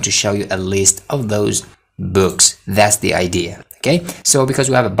it's going to show you a list of those books. That's the idea. Okay, so because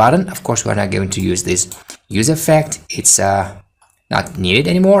we have a button, of course we're not going to use this use effect. It's not needed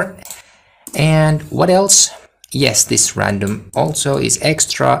anymore. And what else? Yes, this random also is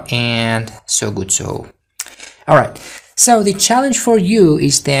extra, and so good. So all right, so the challenge for you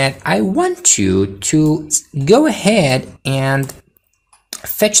is that I want you to go ahead and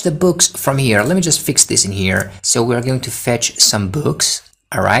fetch the books from here. Let me just fix this in here. So we're going to fetch some books.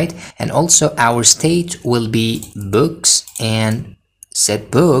 All right, and also our state will be books and set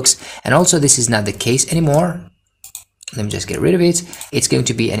books, and also this is not the case anymore. Let me just get rid of it. It's going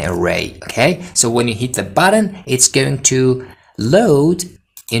to be an array. Okay, so when you hit the button, it's going to load.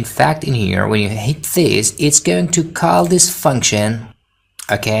 In fact, in here, when you hit this, it's going to call this function,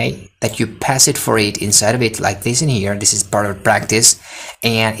 okay, that you pass it for it inside of it like this in here. This is part of practice,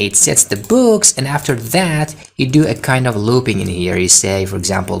 and it sets the books, and after that you do a kind of looping in here. You say, for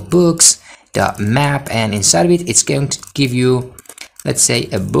example, books.map, and inside of it it's going to give you, let's say,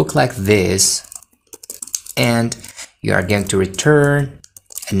 a book like this, and you are going to return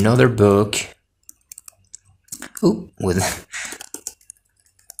another book. Ooh, with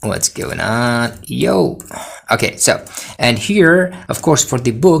what's going on, yo? Okay, so, and here, of course, for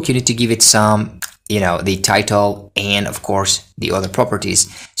the book, you need to give it some, you know, the title and, of course, the other properties.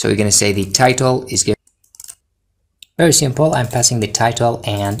 So you're going to say the title is very simple. I'm passing the title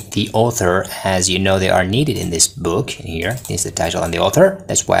and the author, as you know, they are needed in this book. In here is the title and the author.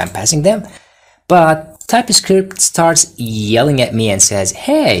 That's why I'm passing them. But TypeScript starts yelling at me and says,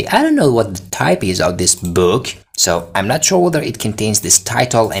 hey, I don't know what the type is of this book. So I'm not sure whether it contains this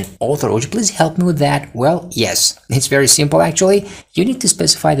title and author. Would you please help me with that? Well, yes, it's very simple actually. You need to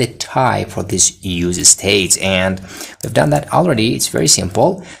specify the type for this use states, and we've done that already. It's very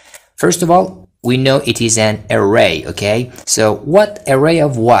simple. First of all, we know it is an array, okay? So what array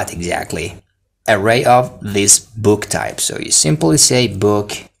of what exactly? Array of this book type. So you simply say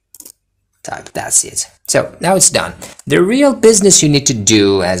book type, that's it. So now it's done. The real business you need to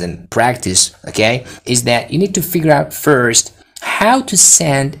do as in practice, okay, is that you need to figure out first how to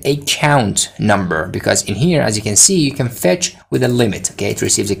send a count number, because in here, as you can see, you can fetch with a limit, okay, it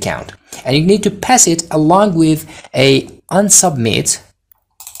receives a count, and you need to pass it along with a unsubmit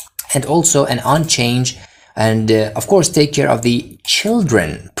and also an unchange, and of course take care of the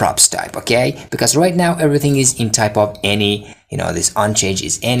children props type, okay, because right now everything is in type of any. You know, this unchange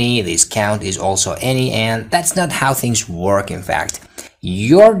is any, this count is also any, and that's not how things work. In fact,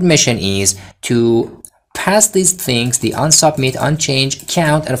 your mission is to pass these things, the unsubmit, unchange,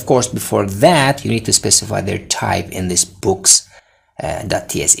 count, and of course before that you need to specify their type in this books.tsx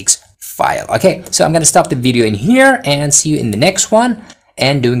file. Okay, so I'm gonna stop the video in here and see you in the next one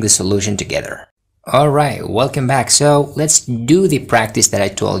and doing the solution together. Alright, welcome back. So let's do the practice that I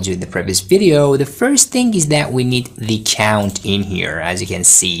told you in the previous video. The first thing is that we need the count in here, as you can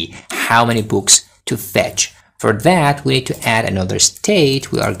see, how many books to fetch. For that, we need to add another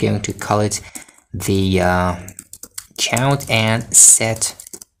state. We are going to call it the count and set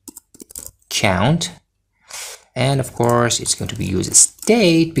count. And of course, it's going to be use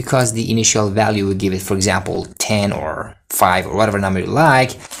state because the initial value we give it, for example, 10 or 5 or whatever number you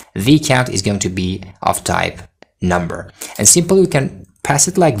like. The count is going to be of type number. And simply we can pass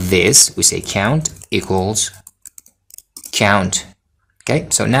it like this. We say count equals count. Okay,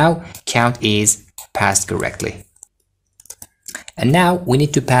 so now count is passed correctly. And now we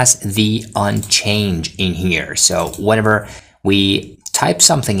need to pass the unchange in here. So whenever we type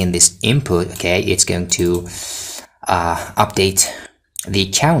something in this input, okay, it's going to update the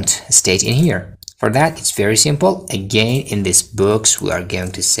count state in here. For that, it's very simple. Again, in this books, we are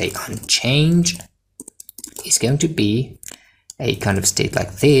going to say unchange is going to be a kind of state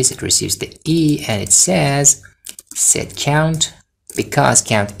like this. It receives the E and it says set count, because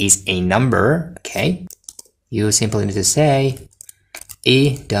count is a number, okay? You simply need to say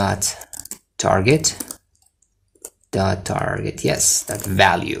e.target, yes, that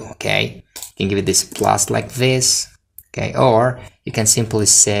value, okay? You can give it this plus like this, okay? Or you can simply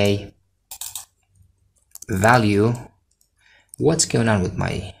say value. What's going on with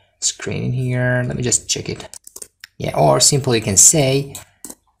my screen in here? Let me just check it. Yeah, or simply you can say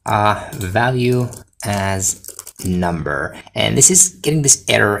value as number. And this is getting this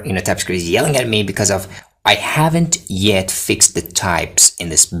error in a TypeScript is yelling at me because of I haven't yet fixed the types in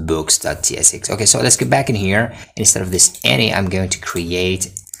this books.tsx. Okay, so let's get back in here. Instead of this any, I'm going to create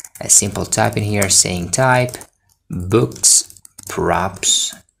a simple type in here saying type books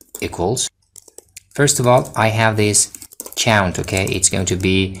props equals. First of all, I have this count, okay? It's going to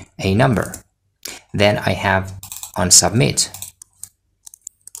be a number. Then I have on submit.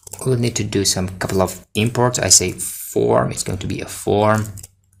 We'll need to do some couple of imports. I say form. It's going to be a form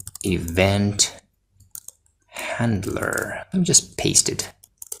event handler. Let me just paste it.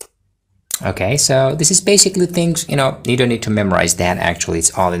 Okay, so this is basically things, you don't need to memorize that. Actually,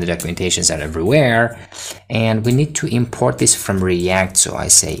 it's all in the documentations and everywhere. And we need to import this from React. So I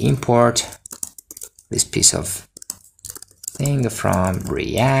say import this piece of thing from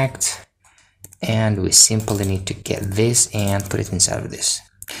React. And we simply need to get this and put it inside of this.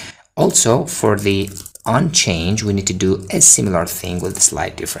 Also, for the onChange, we need to do a similar thing with a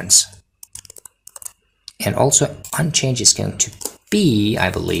slight difference. And also, onChange is going to be, I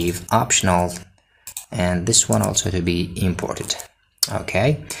believe, optional, and this one also to be imported.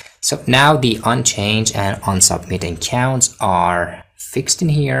 Okay, so now the onChange and onSubmit and counts are fixed in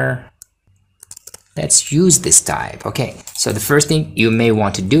here. Let's use this type. Okay, so the first thing you may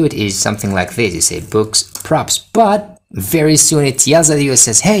want to do it is something like this. You say books props, but very soon it yells at you and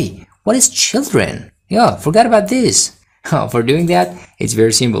says, hey, what is children? Yeah, forgot about this. For doing that, it's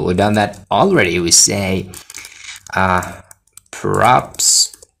very simple. We've done that already. We say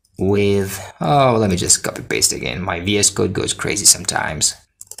props with, let me just copy paste again. My VS Code goes crazy sometimes.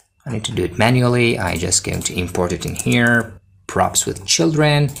 I need to do it manually. I'm just going to import it in here, props with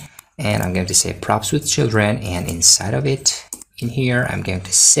children, and I'm going to say props with children, and inside of it in here I'm going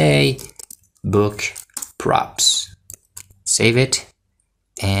to say book props. Save it.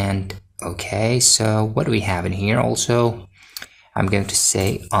 And okay, so what do we have in here? Also, I'm going to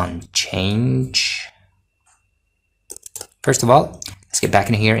say onChange. First of all, let's get back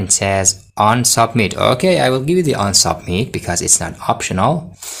in here and it says onSubmit. Okay, I will give you the onSubmit because it's not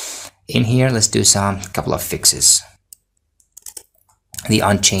optional. In here, let's do couple of fixes. The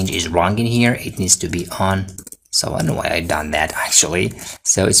onChange is wrong in here. It needs to be on. So I don't know why I've done that actually.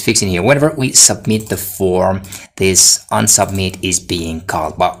 So it's fixed in here. Whenever we submit the form, this onSubmit is being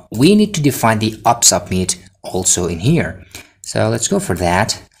called, but we need to define the upSubmit also in here. So let's go for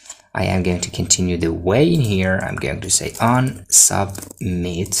that. I am going to continue the way in here. I'm going to say onSubmit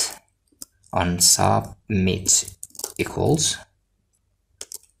equals.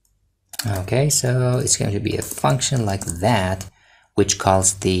 Okay, so it's going to be a function like that, which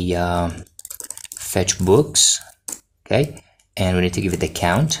calls the fetch books. Okay, and we need to give it the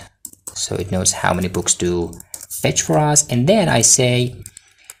count, so it knows how many books to fetch for us. And then I say,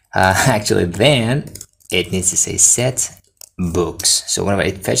 actually, then it needs to say set books. So whenever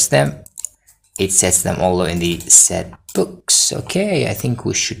it fetches them, it sets them all in the set books. Okay, I think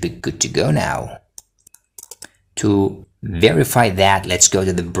we should be good to go now. To verify that, let's go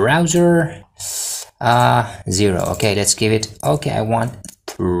to the browser. 0. Okay, let's give it. Okay, I want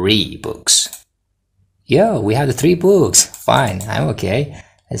 3 books. Yo, we have the 3 books. Fine, I'm okay.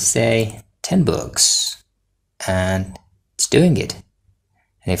 Let's say 10 books, and it's doing it.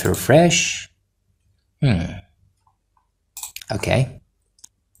 And if you refresh, okay,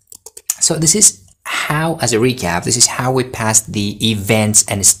 so this is how, as a recap, this is how we pass the events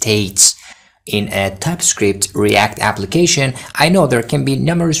and states in a TypeScript React application. I know there can be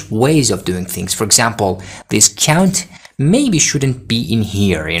numerous ways of doing things. For example, this count maybe shouldn't be in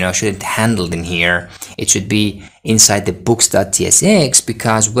here, shouldn't handled in here. It should be inside the books.tsx,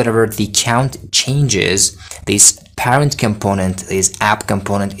 because whatever the count changes, this parent component, this app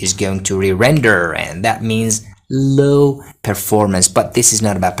component is going to re-render, and that means low performance. But this is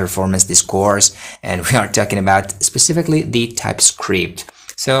not about performance, this course, and we are talking about specifically the TypeScript.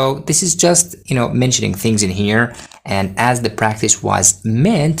 So this is just, mentioning things in here, and as the practice was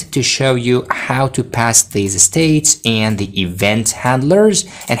meant to show you how to pass these states and the event handlers,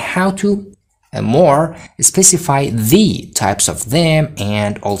 and how to more specify the types of them,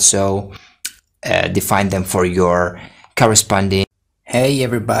 and also define them for your corresponding. Hey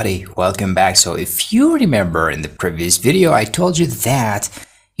everybody, welcome back. So if you remember in the previous video, I told you that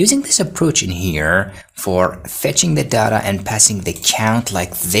using this approach in here for fetching the data and passing the count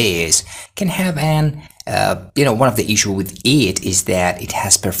like this can have an, one of the issue with it is that it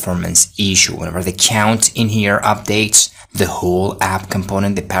has performance issue. Whenever the count in here updates, the whole app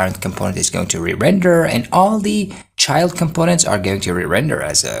component, the parent component is going to re-render, and all the child components are going to re-render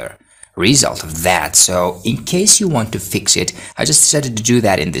as a result of that. So in case you want to fix it, I just decided to do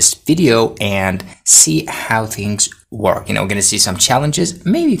that in this video and see how things work. We're going to see some challenges.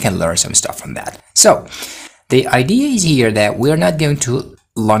 Maybe you can learn some stuff from that. So the idea is here that we're not going to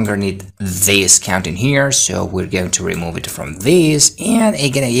longer need this count in here, so we're going to remove it from this, and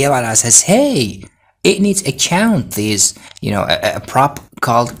it's going to yell at us as, hey, it needs a count. This, a prop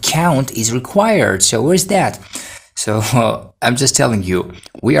called count is required. So where's that? So I'm just telling you,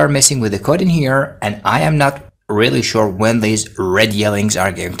 we are messing with the code in here, and I am not really sure when these red yellings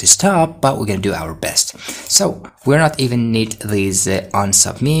are going to stop, but we're going to do our best. So we're not even need these on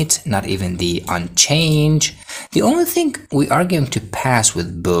submit, not even the on change. The only thing we are going to pass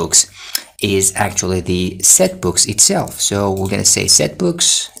with books is actually the set books itself. So we're going to say set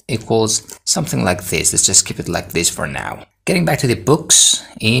books equals something like this. Let's just keep it like this for now. Getting back to the books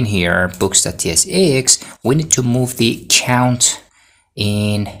in here, books.tsx, we need to move the count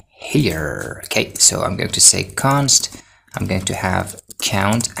in here. Okay, so I'm going to say const, I'm going to have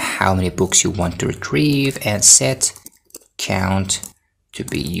count how many books you want to retrieve, and set count to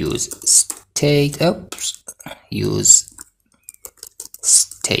be use state, use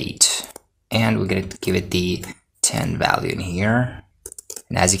state, and we're going to give it the 10 value in here.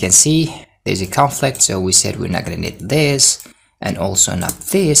 And as you can see, there's a conflict, so we said we're not going to need this and also not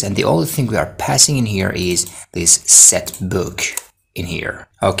this, and the only thing we are passing in here is this set book in here.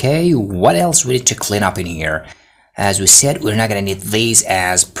 Okay, what else we need to clean up in here? As we said, we're not going to need these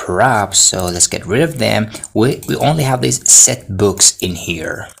as props, so let's get rid of them. We only have these set books in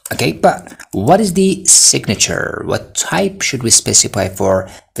here. Okay, but what is the signature? What type should we specify for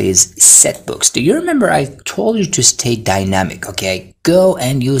these set books? Do you remember I told you to stay dynamic? Okay, go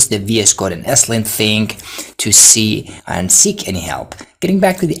and use the VS Code and ESLint thing to see and seek any help. Getting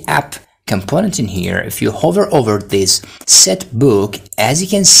back to the app component in here, if you hover over this set book, as you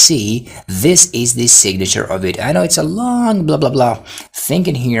can see, this is the signature of it. I know it's a long blah blah blah thing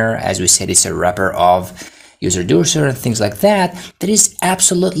in here. As we said, it's a wrapper of user deducer and things like that. There is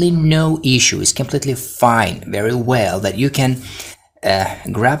absolutely no issue. It's completely fine, very well, that you can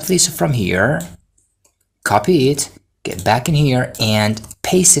grab this from here, copy it, get back in here and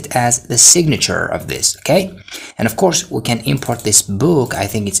paste it as the signature of this. Okay, and of course we can import this book. I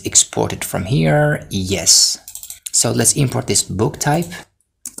think it's exported from here. Yes, so let's import this book type.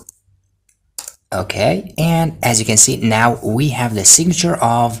 Okay, and as you can see, now we have the signature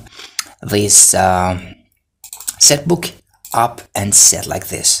of this set book up and set like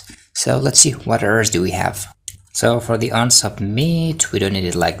this. So let's see what errors do we have. So for the on submit, we don't need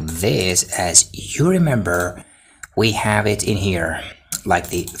it like this. As you remember, we have it in here like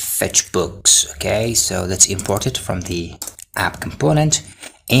the fetch books. Okay, so let's import it from the app component,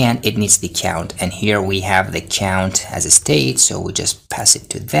 and it needs the count, and here we have the count as a state, so we just pass it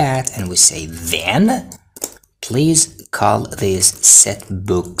to that, and we say then please call this set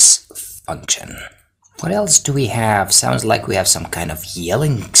books function. What else do we have? Sounds like we have some kind of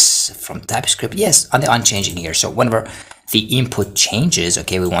yellings from TypeScript. Yes, on the onChange in here. So whenever the input changes,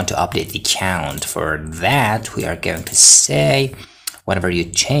 okay, we want to update the count. For that, we are going to say, whenever you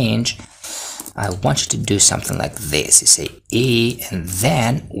change, I want you to do something like this. You say e, and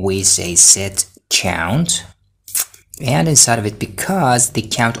then we say set count. And inside of it, because the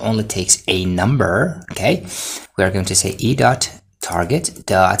count only takes a number, okay, we are going to say e.target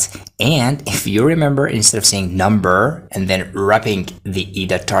dot, and if you remember, instead of saying number and then wrapping the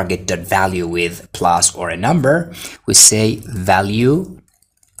e.target dot value with plus or a number, we say value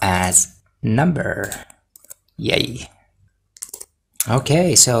as number. Yay.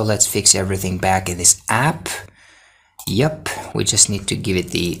 Okay, so let's fix everything back in this app. Yep, we just need to give it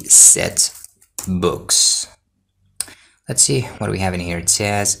the set books. Let's see what we have in here. It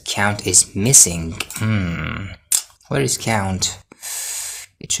says count is missing. Where is count?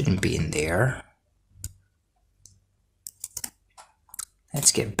 It shouldn't be in there.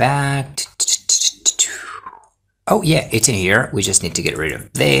 Let's get back. Oh yeah, it's in here. We just need to get rid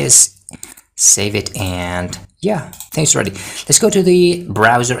of this, save it, and yeah, things ready. Let's go to the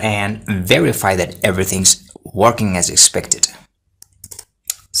browser and verify that everything's working as expected.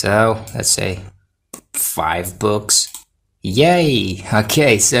 So let's say 5 books. Yay!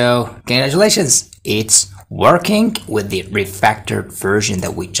 Okay, so congratulations, it's working with the refactored version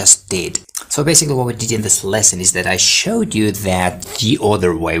that we just did. So basically what we did in this lesson is that I showed you that the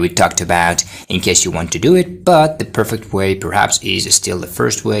other way we talked about in case you want to do it, but the perfect way perhaps is still the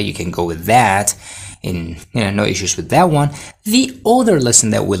first way. You can go with that, and no issues with that one. The other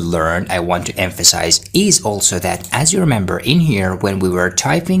lesson that we learned, I want to emphasize, is also that, as you remember in here, when we were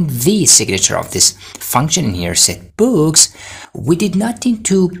typing the signature of this function in here, set books, we did not need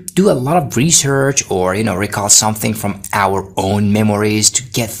to do a lot of research or recall something from our own memories to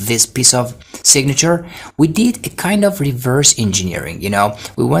get this piece of signature. We did a kind of reverse engineering.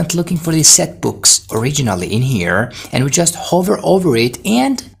 We went looking for the set books originally in here, and we just hover over it,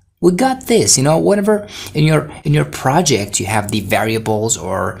 and We got this, whenever in your project you have the variables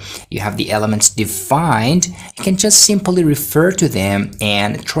or you have the elements defined, you can just simply refer to them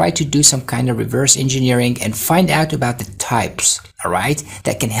and try to do some kind of reverse engineering and find out about the types, all right?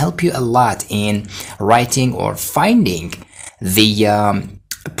 That can help you a lot in writing or finding the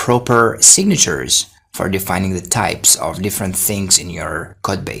proper signatures for defining the types of different things in your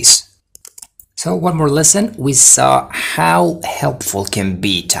code base. So one more lesson, we saw how helpful can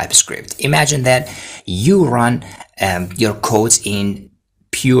be TypeScript. Imagine that you run your codes in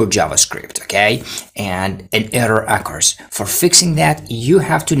pure JavaScript, okay? And an error occurs. For fixing that, you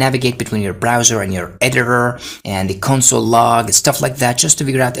have to navigate between your browser and your editor and the console log and stuff like that just to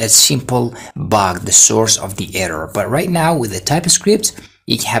figure out a simple bug, the source of the error. But right now with the TypeScript,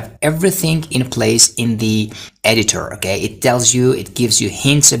 you have everything in place in the editor, okay? It tells you, it gives you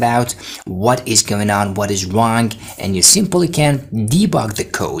hints about what is going on, what is wrong, and you simply can debug the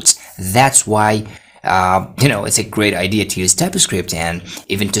codes. That's why it's a great idea to use TypeScript, and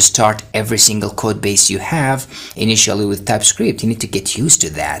even to start every single code base you have initially with TypeScript, you need to get used to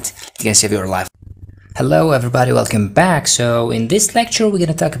that. It can save your life. Hello everybody, welcome back. So in this lecture we're going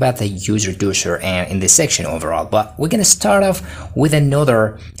to talk about the user reducer and in this section overall, but we're going to start off with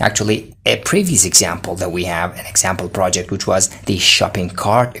a previous example that we have, an example project, which was the shopping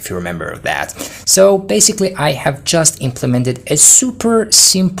cart, if you remember that. So basically I have just implemented a super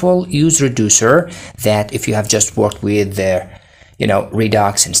simple user reducer that if you have just worked with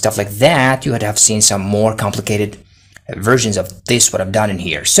Redux and stuff like that, you would have seen some more complicated versions of this, what I've done in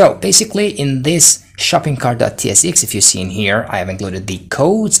here. So basically in this shopping cart.tsx, if you see in here, I have included the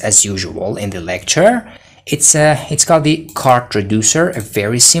codes as usual in the lecture. It's called the cart reducer, a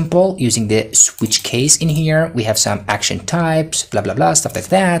very simple, using the switch case in here. We have some action types, blah blah blah, stuff like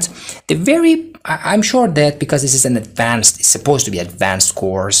that. I'm sure that because this is an advanced, it's supposed to be advanced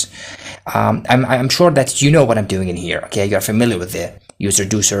course, I'm sure that you know what I'm doing in here, okay? You're familiar with the user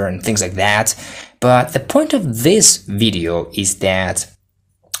reducer and things like that. But the point of this video is that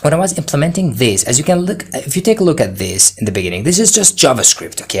when I was implementing this, as you can look, if you take a look at this in the beginning, this is just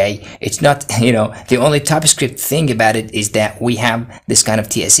JavaScript, okay? It's not, the only TypeScript thing about it is that we have this kind of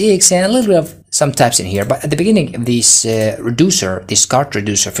TSX and a little bit of some types in here. But at the beginning of this reducer, this cart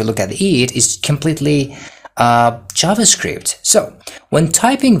reducer, if you look at it, is completely JavaScript. So when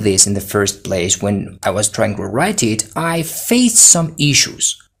typing this in the first place, when I was trying to write it, I faced some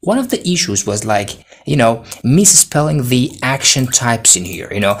issues. One of the issues was misspelling the action types in here.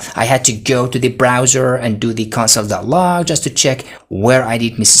 I had to go to the browser and do the console.log just to check where I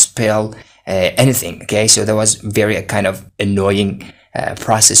did misspell anything, okay? So that was very kind of annoying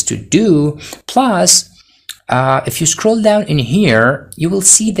process to do. Plus, if you scroll down in here, you will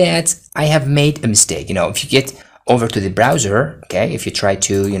see that I have made a mistake. If you get over to the browser, okay, if you try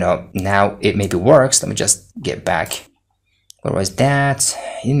to, now it maybe works. Let me just get back. Where was that?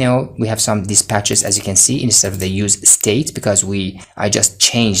 We have some dispatches, as you can see, instead of the use state, because I just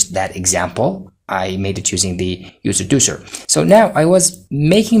changed that example. I made it using the user reducer. So now I was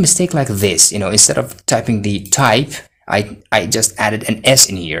making a mistake like this, instead of typing the type, I just added an S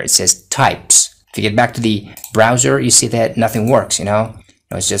in here. It says types. If you get back to the browser, you see that nothing works,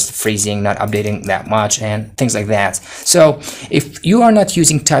 it's just freezing, not updating that much and things like that. So if you are not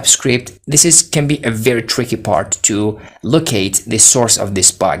using TypeScript, this can be a very tricky part to locate the source of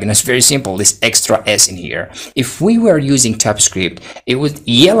this bug. And it's very simple, this extra S in here. If we were using TypeScript, it would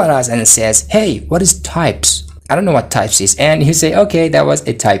yell at us and it says, hey, what is types? I don't know what types is. And you say, okay, that was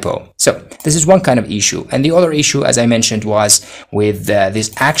a typo. So this is one kind of issue. And the other issue, as I mentioned, was with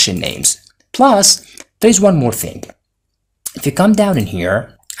these action names. Plus, there's one more thing. If you come down in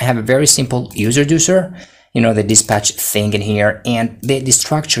here, I have a very simple user reducer, the dispatch thing in here, and the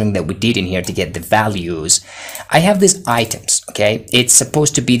structuring that we did in here to get the values. I have these items, okay? It's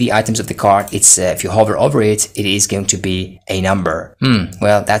supposed to be the items of the cart. It's if you hover over it, it is going to be a number.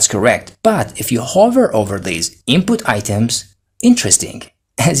 Well, that's correct. But if you hover over these input items, interesting.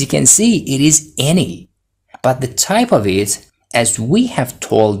 As you can see, it is any. But the type of it, as we have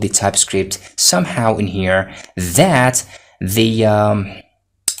told the TypeScript somehow in here, that the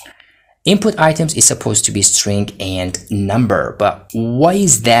input items is supposed to be string and number. But why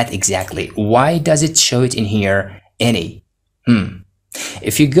is that exactly? Why does it show it in here any?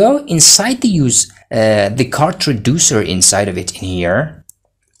 If you go inside the cart reducer inside of it in here,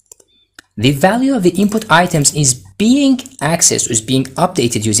 the value of the input items is being accessed, is being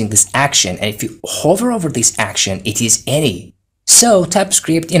updated using this action. And if you hover over this action, it is any. So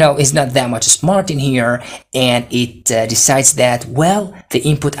TypeScript, is not that much smart in here, and it decides that, well, the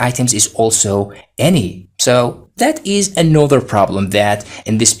input items is also any. So that is another problem that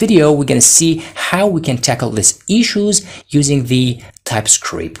in this video we're going to see how we can tackle these issues using the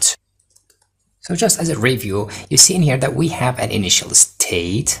TypeScript. So just as a review, you see in here that we have an initial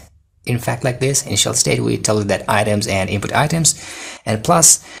state. In fact, like this initial state, we tell it that items and input items, and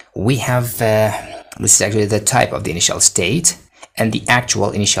plus we have this is actually the type of the initial state and the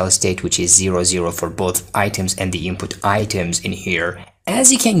actual initial state, which is 0, 0 for both items and the input items in here.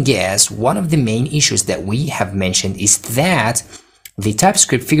 As you can guess, one of the main issues that we have mentioned is that the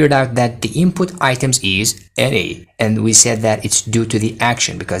TypeScript figured out that the input items is any, and we said that it's due to the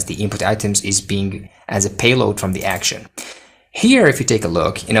action because the input items is being as a payload from the action. Here, if you take a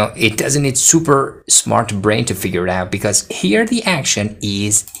look, it doesn't need super smart brain to figure it out, because here the action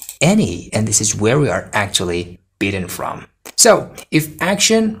is any, and this is where we are actually beaten from. So if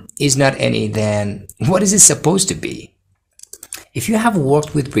action is not any, then what is it supposed to be? If you have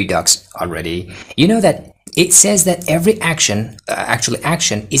worked with Redux already, you know that it says that every action,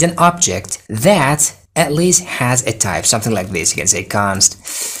 action is an object that at least has a type, something like this. You can say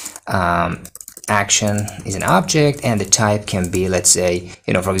const action is an object, and the type can be, let's say,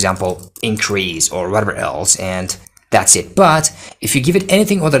 for example, increase or whatever else, and that's it. But if you give it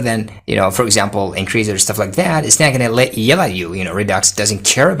anything other than, for example, increase or stuff like that, it's not gonna yell at you. Redux doesn't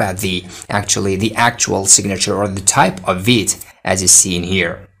care about the actual signature or the type of it, as you see in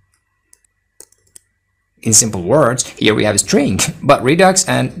here. In simple words, here we have a string, but Redux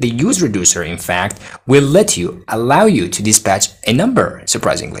and the use reducer, in fact, will allow you to dispatch a number,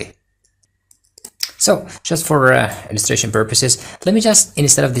 surprisingly. So just for illustration purposes, let me just,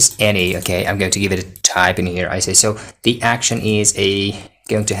 instead of this any, okay, I'm going to give it a type in here. I say, so the action is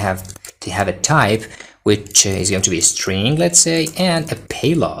going to have a type, which is going to be a string, let's say, and a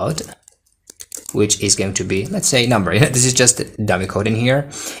payload, which is going to be, let's say, number. This is just a dummy code in here.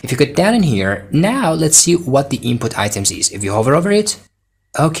 If you go down in here, now let's see what the input items is. If you hover over it,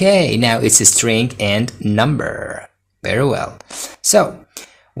 okay, now it's a string and number. Very well. So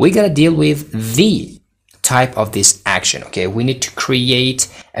we gotta deal with the type of this action. Okay, we need to create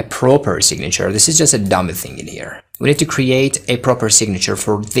a proper signature. This is just a dummy thing in here. We need to create a proper signature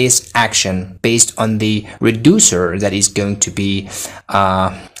for this action based on the reducer that is going to be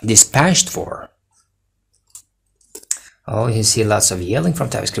dispatched for. Oh, you see lots of yelling from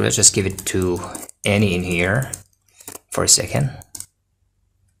TypeScript. Let's just give it to any in here for a second.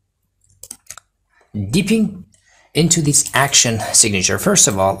 Dipping into this action signature, first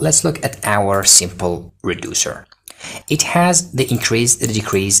of all, let's look at our simple reducer. It has the increase, the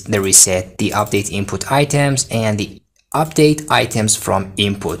decrease, the reset, the update input items, and the update items from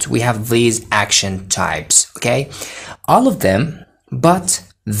input. We have these action types, okay? All of them, but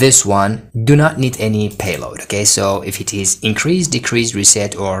this one, do not need any payload, okay? So if it is increase, decrease,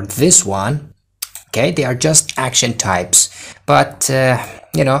 reset, or this one, okay, they are just action types, but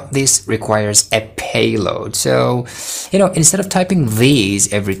this requires a payload. So instead of typing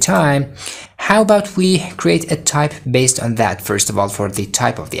these every time, how about we create a type based on that, first of all, for the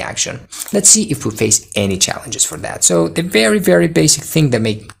type of the action. Let's see if we face any challenges for that. So the very, very basic thing that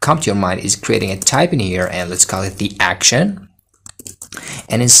may come to your mind is creating a type in here, and let's call it the action.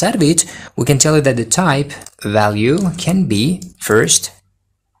 And inside of it, we can tell it that the type value can be first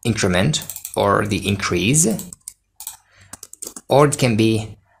increment or the increase, or it can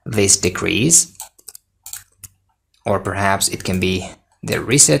be this decrease, or perhaps it can be the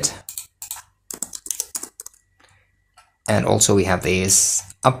reset. And also we have this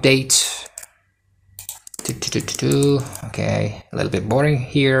update. Okay, a little bit boring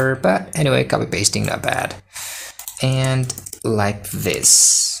here, but anyway, copy pasting, not bad. And like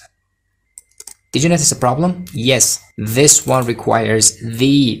this. Did you notice a problem? Yes, this one requires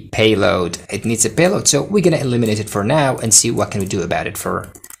the payload. It needs a payload, so we're gonna eliminate it for now and see what can we do about it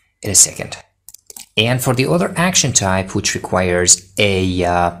in a second. And for the other action type, which requires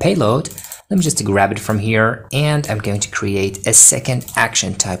a payload, let me just grab it from here, and I'm going to create a second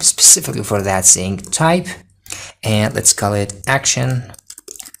action type specifically for that, saying type, and let's call it action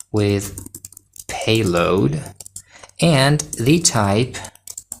with payload, and the type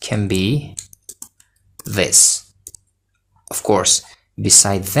can be this. Of course,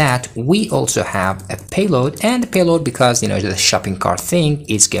 beside that, we also have a payload, and the payload, because the shopping cart thing,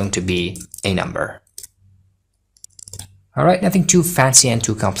 is going to be a number. All right, nothing too fancy and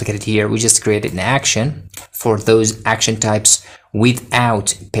too complicated here. We just created an action for those action types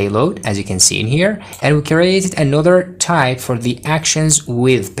without payload, as you can see in here, and we created another type for the actions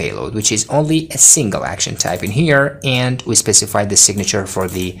with payload, which is only a single action type in here, and we specified the signature for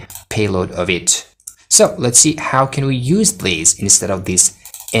the payload of it. So let's see how can we use these instead of this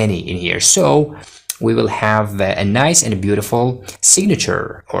any in here. So we will have a nice and beautiful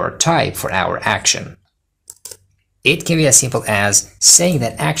signature or type for our action. It can be as simple as saying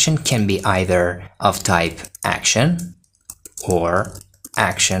that action can be either of type action or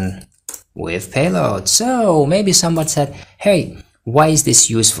action with payload. So maybe someone said, hey, why is this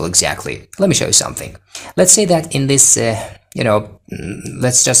useful exactly? Let me show you something. Let's say that in this,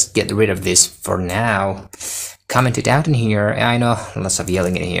 let's just get rid of this for now. Comment it out in here. I know lots of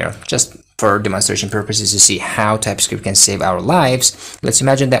yelling in here. Just for demonstration purposes to see how TypeScript can save our lives. Let's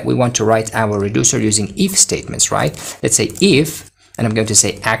imagine that we want to write our reducer using if statements, right? Let's say if, and I'm going to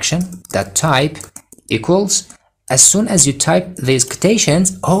say action.type equals. As soon as you type these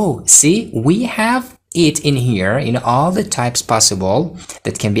quotations, oh, see, we have it in here in all the types possible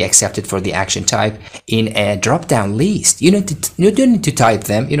that can be accepted for the action type in a drop-down list. You don't need to type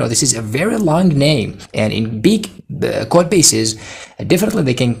them. This is a very long name, and in big code bases, definitely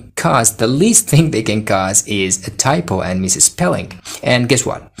they can cause, the least thing they can cause is a typo and misspelling. And guess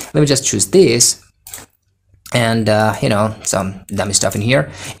what? Let me just choose this. And some dummy stuff in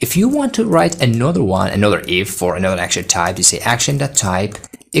here. If you want to write another if for another action type, you say action.type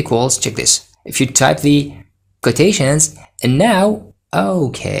equals, check this. If you type the quotations, and now,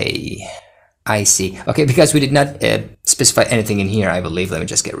 okay, I see. Okay, because we did not specify anything in here, I believe. Let me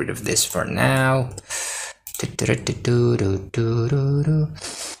just get rid of this for now.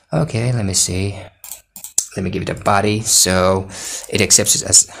 Okay, let me see. Let me give it a body so it accepts it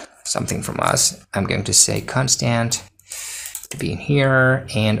as something from us. I'm going to say constant to be in here,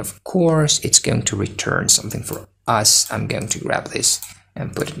 and of course it's going to return something for us. I'm going to grab this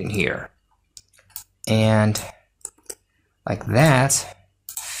and put it in here, and like that.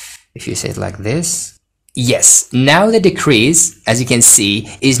 If you say it like this, yes, now the decrease, as you can see,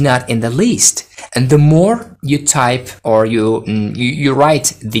 is not in the list. And the more you type or you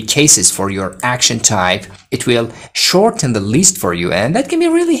write the cases for your action type, it will shorten the list for you, and that can be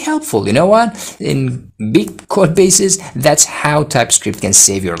really helpful. You know what? In big code bases, that's how TypeScript can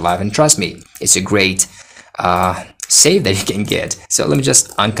save your life, and trust me, it's a great save that you can get. So let me just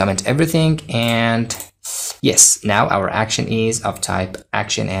uncomment everything, and yes, now our action is of type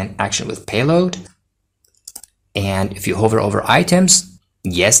action and action with payload. And if you hover over items,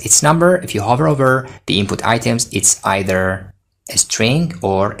 yes, it's number. If you hover over the input items, it's either a string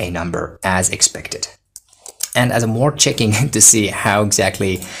or a number as expected. And as a more checking to see how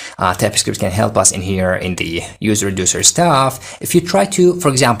exactly TypeScript can help us in here in the user reducer stuff, if you try to, for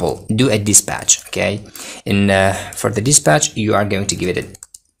example, do a dispatch, okay? For the dispatch, you are going to give it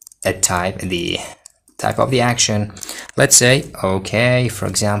a type, the type of the action. Let's say, okay, for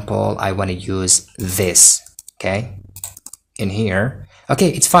example, I want to use this, okay, in here. Okay,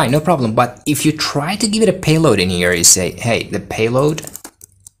 it's fine, no problem. But if you try to give it a payload in here, you say, hey, the payload,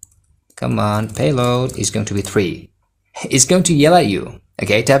 come on, payload is going to be 3. It's going to yell at you.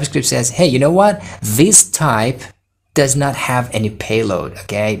 Okay, TypeScript says, hey, you know what? This type does not have any payload,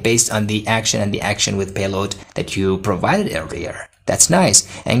 okay, based on the action and the action with payload that you provided earlier. That's nice.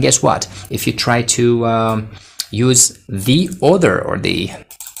 And guess what? If you try to use the other or the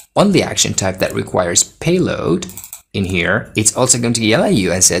only action type that requires payload in here, it's also going to yell at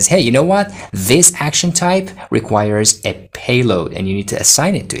you and says, hey, you know what? This action type requires a payload and you need to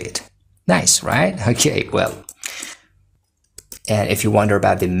assign it to it. Nice, right? Okay, well, and if you wonder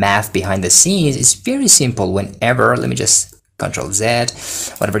about the math behind the scenes, it's very simple. Whenever, let me just Control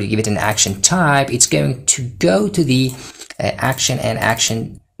Z, whenever you give it an action type, it's going to go to the action and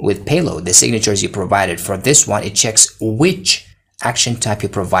action with payload, the signatures you provided. For this one, it checks which action type you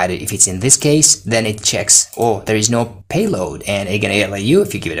provided. If it's in this case, then it checks, oh, there is no payload, and it's gonna yell at you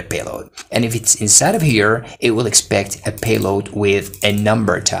if you give it a payload. And if it's inside of here, it will expect a payload with a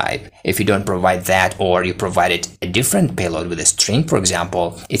number type. If you don't provide that, or you provided a different payload with a string, for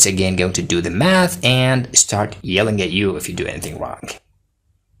example, it's again going to do the math and start yelling at you if you do anything wrong.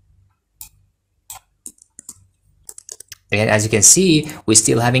 And as you can see, we're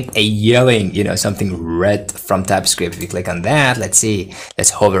still having a yelling, something red from TypeScript. If you click on that, let's see, let's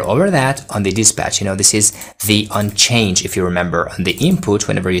hover over that on the dispatch. This is the unchange, if you remember, on the input.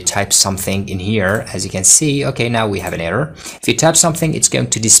 Whenever you type something in here, as you can see, okay, now we have an error. If you type something, it's going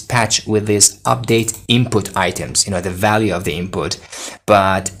to dispatch with this update input items, the value of the input,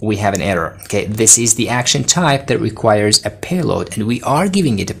 but we have an error. Okay, this is the action type that requires a payload, and we are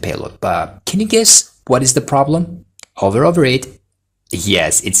giving it a payload, but can you guess what is the problem? Hover over it.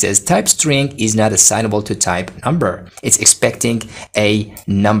 Yes, it says type string is not assignable to type number. It's expecting a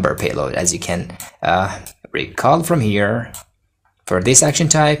number payload. As you can recall from here, for this action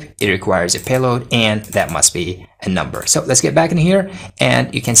type, it requires a payload, and that must be a number. So let's get back in here,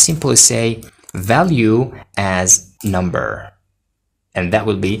 and you can simply say value as number, and that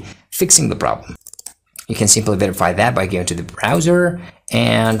will be fixing the problem. You can simply verify that by going to the browser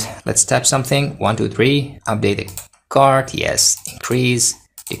and let's type something. 1, 2, 3, update the cart. Yes, increase,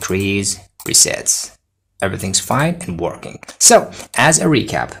 decrease, resets. Everything's fine and working. So as a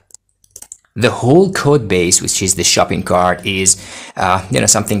recap, the whole code base, which is the shopping cart, is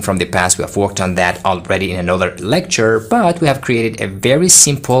something from the past. We have worked on that already in another lecture, but we have created a very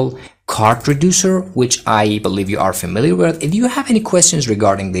simple cart reducer, which I believe you are familiar with. If you have any questions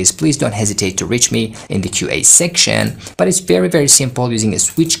regarding this, please don't hesitate to reach me in the QA section. But it's very, very simple, using a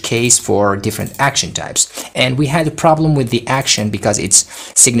switch case for different action types. And we had a problem with the action because its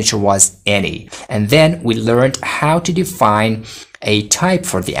signature was any. And then we learned how to define a type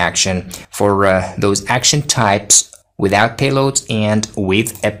for the action for those action types without payloads and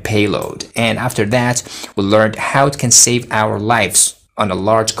with a payload. And after that, we learned how it can save our lives on a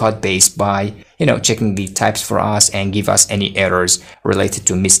large code base by checking the types for us and give us any errors related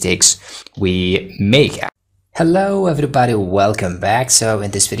to mistakes we make. Hello everybody, welcome back. So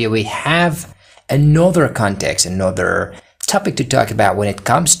in this video we have another context, another topic to talk about when it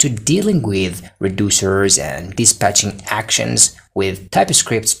comes to dealing with reducers and dispatching actions with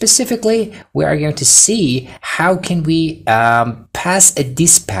TypeScript. Specifically, we are going to see how can we pass a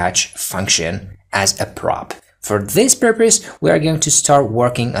dispatch function as a prop. For this purpose, we are going to start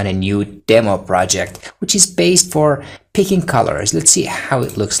working on a new demo project, which is based for picking colors. Let's see how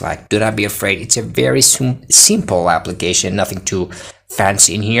it looks like. Do not be afraid. It's a very simple application, nothing too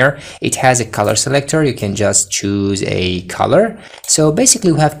fancy in here. It has a color selector. You can just choose a color. So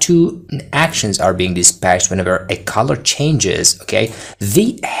basically, we have two actions are being dispatched whenever a color changes. Okay,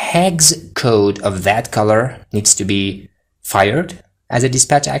 the hex code of that color needs to be fired as a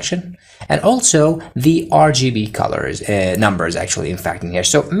dispatch action, and also the RGB colors, numbers actually, in fact, in here.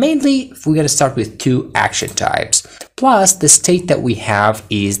 So mainly we're going to start with two action types, plus the state that we have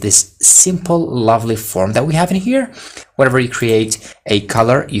is this simple, lovely form that we have in here. Whenever you create a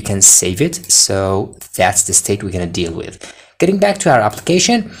color, you can save it. So that's the state we're going to deal with. Getting back to our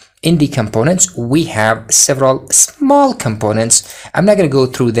application, in the components, we have several small components. I'm not going to go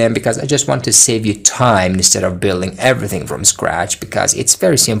through them because I just want to save you time instead of building everything from scratch, because it's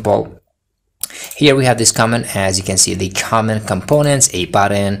very simple. Here we have this common, as you can see, the common components, a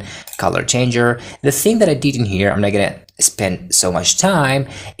button, color changer. The thing that I did in here, I'm not going to spend so much time,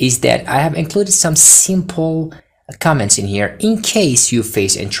 is that I have included some simple comments in here in case you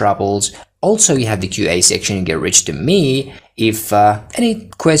face any troubles. Also, you have the QA section. You can reach to me if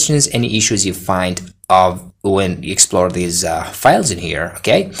any questions, any issues you find of when you explore these files in here.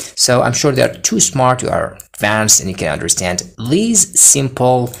 Okay, so I'm sure they're too smart, you are advanced, and you can understand these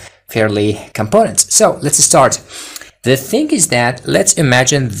simple, fairly components. So let's start. The thing is that let's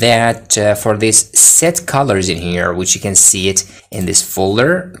imagine that for this set colors in here, which you can see it in this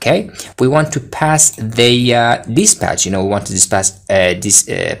folder, okay, we want to pass the dispatch. We want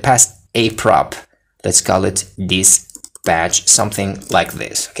to pass a prop. Let's call it dispatch, something like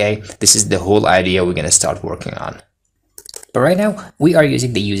this. Okay, this is the whole idea we're going to start working on. But right now we are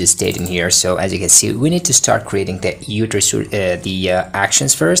using the user state in here. So as you can see, we need to start creating the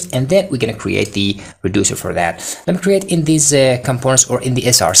actions first, and then we're going to create the reducer for that. Let me create in these components, or in the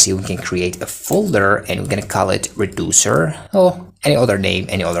src, we can create a folder and we're going to call it reducer, or any other name,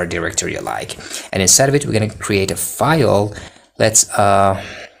 any other directory you like. And inside of it, we're going to create a file. Let's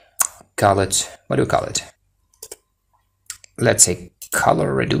call it, what do we call it? Let's say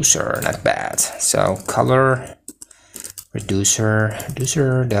color reducer, not bad. So color reducer.ts.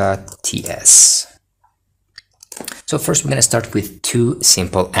 So first we're going to start with two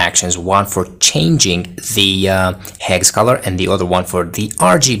simple actions, one for changing the hex color and the other one for the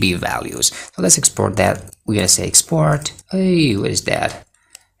RGB values. So let's export that. We're going to say export. Hey, what is that?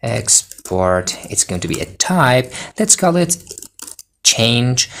 Export. It's going to be a type. Let's call it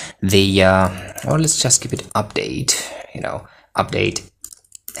change the or let's just keep it update, update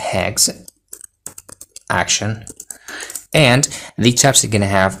hex action. And the types are going to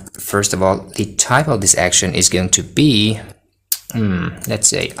have, first of all, the type of this action is going to be let's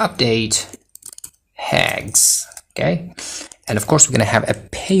say update hex. Okay, and of course we're going to have a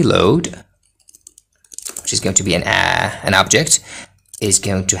payload, which is going to be an object, is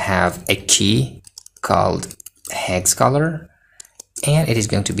going to have a key called hex color, and it is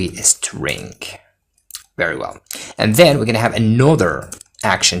going to be a string. Very well. And then we're going to have another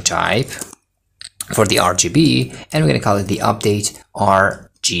action type for the RGB, and we're going to call it the update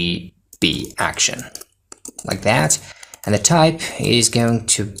RGB action, like that. And the type is going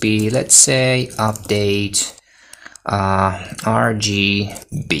to be, let's say, update RGB.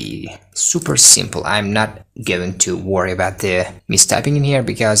 Super simple. I'm not going to worry about the mistyping in here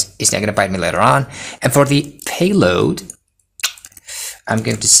because it's not going to bite me later on. And for the payload, I'm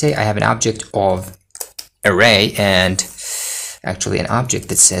going to say I have an object of array, and actually an object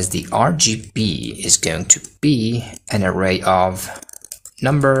that says the RGB is going to be an array of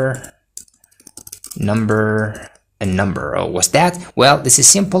number, and number. Oh, what's that? Well, this is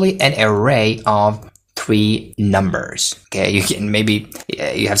simply an array of 3 numbers. Okay, you can maybe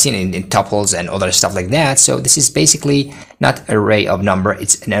you have seen it in tuples and other stuff like that. So this is basically not array of number,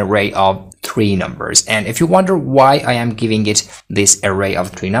 it's an array of 3 numbers. And if you wonder why I am giving it this array of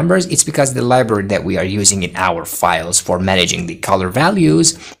 3 numbers, it's because the library that we are using in our files for managing the color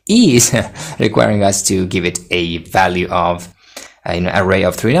values is requiring us to give it a value of an array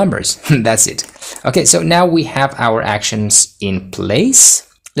of 3 numbers. That's it. Okay, so now we have our actions in place.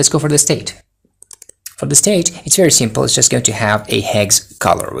 Let's go for the state. For the state, it's very simple. It's just going to have a hex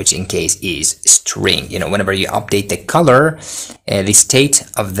color, which in case is string. You know, whenever you update the color, the state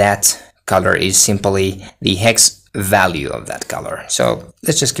of that color is simply the hex value of that color. So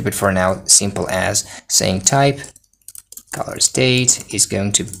let's just keep it for now simple as saying type color state is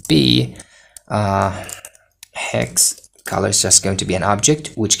going to be hex color is just going to be an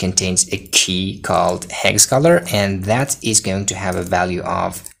object which contains a key called hex color, and that is going to have a value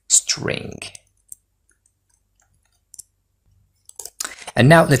of string. And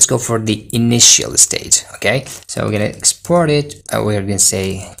now let's go for the initial state. Okay, so we're going to export it. We're going to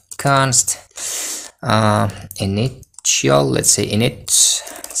say const initial, let's say init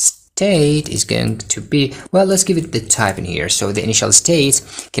state is going to be, well, let's give it the type in here. So the initial state,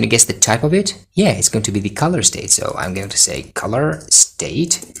 can you guess the type of it? Yeah, it's going to be the color state. So I'm going to say color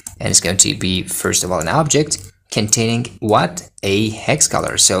state, and it's going to be first of all an object containing what? A hex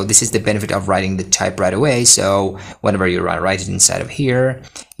color. So this is the benefit of writing the type right away. So whenever you write it inside of here,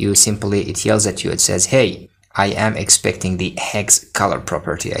 you simply, it yells at you, it says, hey, I am expecting the hex color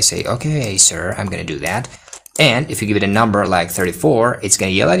property. I say, okay, sir, I'm going to do that. And if you give it a number like 34, it's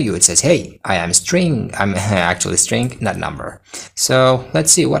going to yell at you. It says, hey, I am string. I'm actually string, not number. So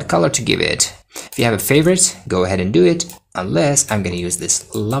let's see what color to give it. If you have a favorite, go ahead and do it, unless I'm going to use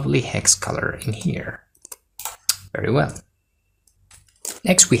this lovely hex color in here. Very well.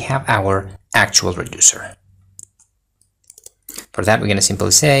 Next, we have our actual reducer. For that, we're going to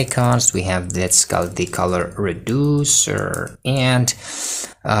simply say const, we have that's called the color reducer, and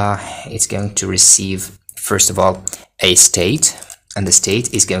it's going to receive, first of all, a state, and the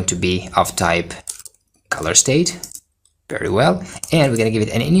state is going to be of type color state. Very well. And we're going to give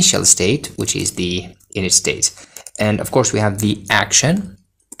it an initial state, which is the init state. And of course, we have the action,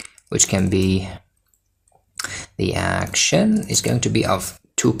 which can be, the action is going to be of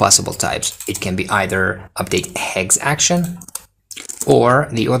 2 possible types. It can be either update hex action, or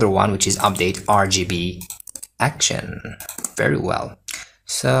the other one, which is update RGB action. Very well.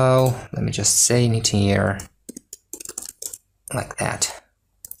 So let me just say it here like that.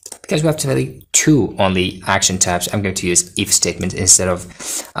 Because we have really 2 only action types, I'm going to use if statement instead of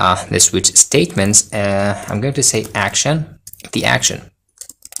the switch statements. I'm going to say action, the action,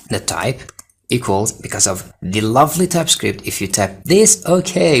 the type equals, because of the lovely TypeScript, if you type this,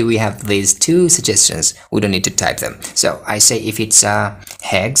 okay, we have these 2 suggestions. We don't need to type them. So I say if it's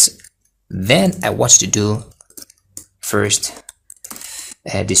hex, then I want to do first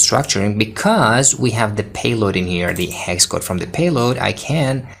destructuring, because we have the payload in here, the hex code from the payload. I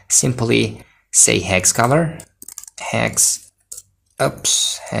can simply say hex color, hex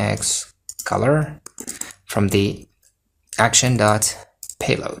color from the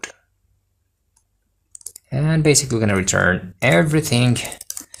action.payload. And basically we're going to return everything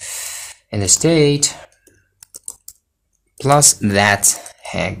in the state plus that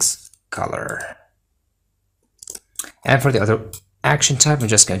hex color. And for the other action type, I'm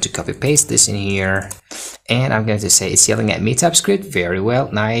just going to copy paste this in here, and I'm going to say it's yelling at me TypeScript. Very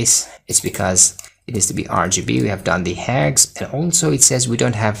well, nice. It's because it needs to be RGB. We have done the hex, and also it says we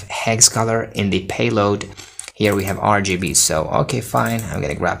don't have hex color in the payload. Here we have RGB, so okay, fine. I'm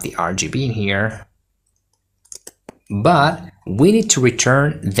going to grab the RGB in here. But we need to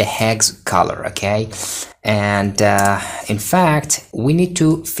return the hex color, okay? And in fact, we need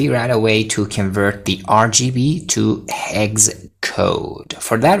to figure out a way to convert the RGB to hex code.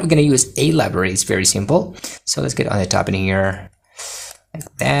 For that, we're going to use a library. It's very simple. So let's get on the top in here,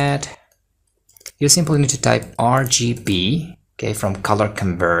 like that. You simply need to type RGB, okay, from color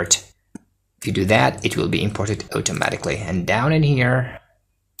convert. If you do that, it will be imported automatically. And down in here,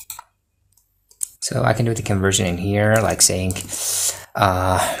 so I can do the conversion in here, like saying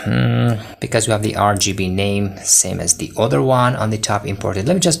because we have the RGB name, same as the other one on the top imported.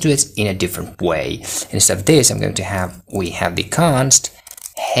 Let me just do it in a different way. Instead of this, I'm going to have, we have the const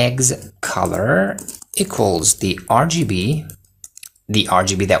hex color equals the RGB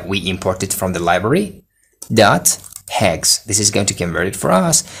that we imported from the library, dot hex. This is going to convert it for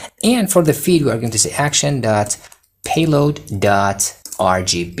us. And for the feed, we are going to say action dot payload dot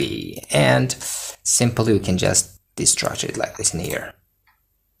RGB. And simply, we can just destructure it like this in here.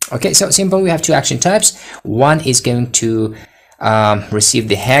 Okay, so simply we have two action types. One is going to receive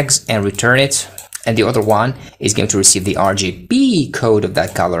the hex and return it, and the other one is going to receive the RGB code of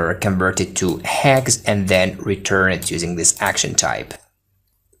that color, convert it to hex, and then return it using this action type.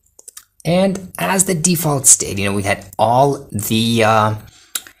 And as the default state, we had all the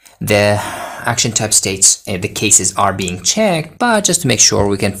action type states, the cases are being checked, but just to make sure,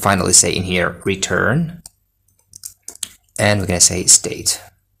 we can finally say in here return, and we're going to say state,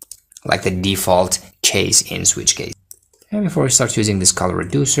 like the default case in switch case. And before we start using this color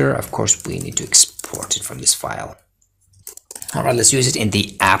reducer, of course, we need to export it from this file. All right, let's use it in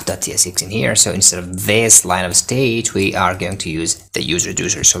the app.tsx in here. So instead of this line of state, we are going to use the use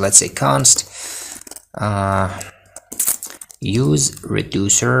reducer. So let's say const use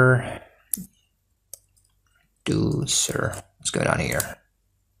reducer. What's going on here?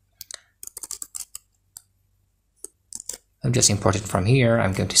 I'm just imported from here.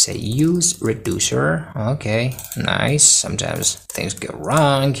 I'm going to say use reducer. Okay, nice. Sometimes things go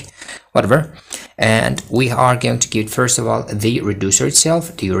wrong, whatever. And we are going to give, first of all, the reducer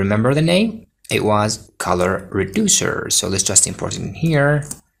itself. Do you remember the name? It was color reducer. So let's just import it in here.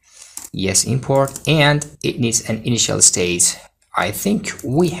 Yes, import. And it needs an initial state. I think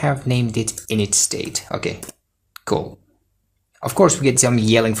we have named it init state. Okay, cool. Of course, we get some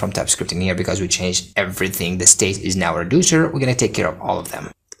yelling from TypeScript in here because we changed everything. The state is now a reducer. We're going to take care of all of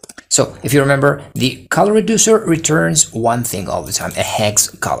them. So if you remember, the color reducer returns one thing all the time, a hex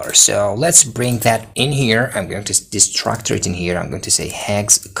color. So let's bring that in here. I'm going to destructure it in here. I'm going to say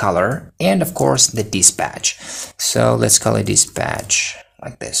hex color, and of course the dispatch. So let's call it dispatch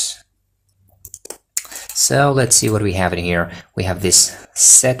like this. So let's see what we have in here. We have this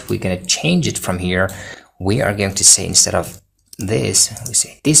set. We're going to change it from here. We are going to say, instead of this, we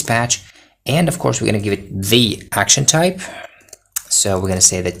say dispatch, and of course we're going to give it the action type. So we're going to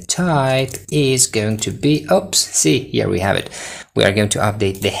say the type is going to be, oops, see, here we have it. We are going to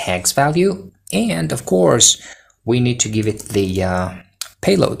update the hex value, and of course we need to give it the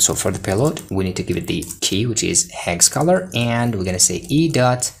payload. So for the payload, we need to give it the key, which is hex color, and we're going to say e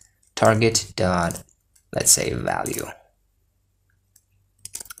dot target dot, let's say, value.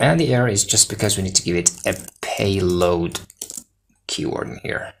 And the error is just because we need to give it a payload keyword in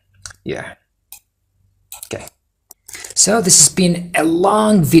here. Yeah. Okay. So this has been a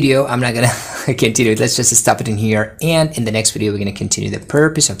long video. I'm not gonna continue it. Let's just stop it in here. And in the next video, we're gonna continue the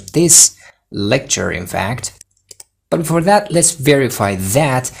purpose of this lecture, in fact. But before that, let's verify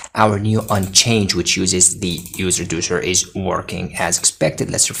that our new unchange, which uses the use reducer, is working as expected.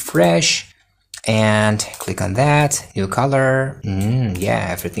 Let's refresh and click on that. New color. Yeah,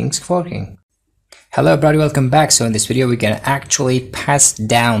 everything's working. Hello everybody, welcome back. So in this video, we're going to actually pass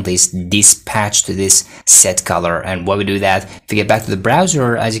down this dispatch to this set color. And why we do that, if you get back to the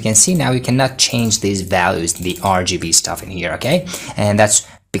browser, as you can see now, you cannot change these values, the RGB stuff in here, okay? And that's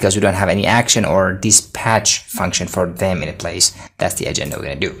because we don't have any action or dispatch function for them in a place. That's the agenda we're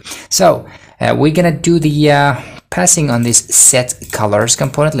going to do. So we're going to do the passing on this set colors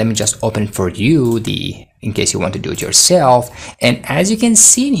component. Let me just open it for you, in case you want to do it yourself. And as you can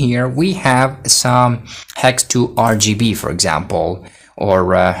see in here, we have some hex to RGB, for example,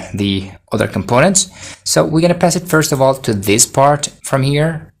 or the other components. So we're going to pass it first of all to this part from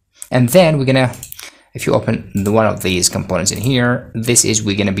here. And then we're going to, if you open one of these components in here,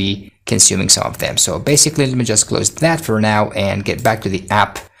 we're going to be consuming some of them. So basically, let me just close that for now and get back to the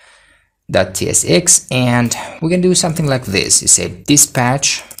app.tsx. And we're going to do something like this. You say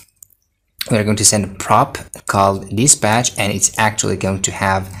dispatch. We're going to send a prop called dispatch, and it's actually going to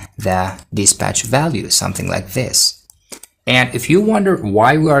have the dispatch value, something like this. And if you wonder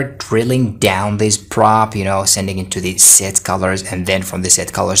why we are drilling down this prop, sending it to the set colors and then from the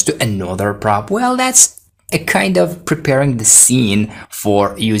set colors to another prop, well, that's a kind of preparing the scene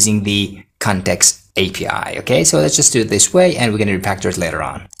for using the context API. Okay, so let's just do it this way, and we're going to refactor it later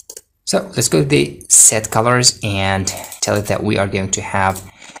on. So let's go to the set colors and tell it that we are going to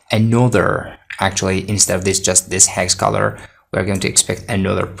have another, actually, instead of just this hex color, we're going to expect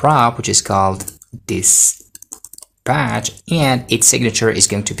another prop, which is called dispatch, and its signature is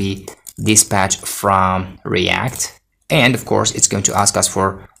going to be dispatch from React, And of course, it's going to ask us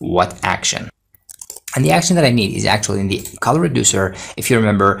for what action. And the action that I need is actually in the color reducer. If you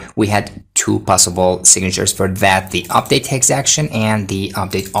remember, we had two possible signatures for that, the update text action and the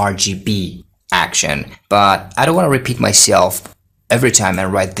update RGB action. But I don't want to repeat myself every time I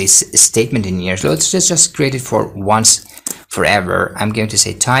write this statement in here. So let's just create it for once forever. I'm going to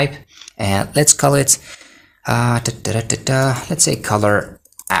say type, and let's call it, let's say color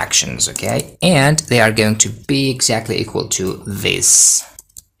actions, okay? And they are going to be exactly equal to this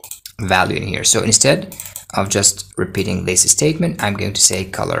value in here. So instead of just repeating this statement, I'm going to say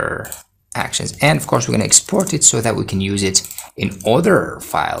color actions. And of course, we're going to export it so that we can use it in other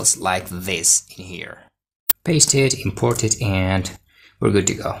files like this in here. Paste it, import it, and we're good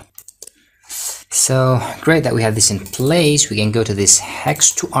to go. So great that we have this in place. We can go to this hex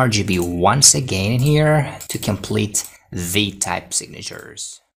to RGB once again in here to complete the type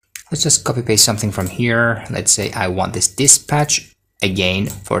signatures. Let's just copy paste something from here. Let's say I want this dispatch again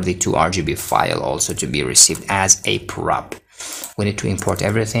for the to RGB file also to be received as a prop. We need to import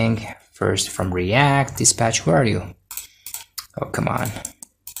everything first from React. Dispatch, where are you? Oh, come on.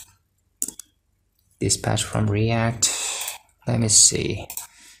 Dispatch from React. Let me see.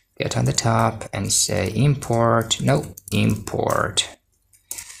 Get on the top and say import. No, import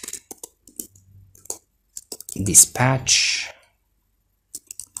dispatch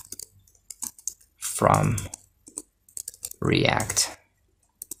from React.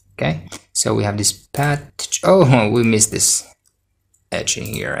 Okay, so we have this patch. Oh, we missed this edge in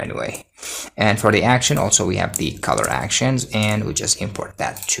here anyway. And for the action also we have the color actions, and we just import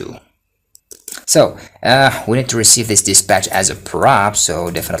that too. So we need to receive this dispatch as a prop,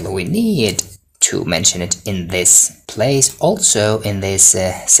 so definitely we need to mention it in this place. Also in this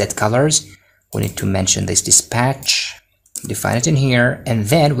set colors, we need to mention this dispatch, define it in here, and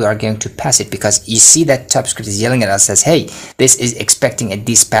then we are going to pass it, because you see that TypeScript is yelling at us, says, hey, this is expecting a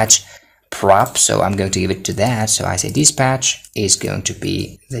dispatch prop, so I'm going to give it to that. So I say dispatch is going to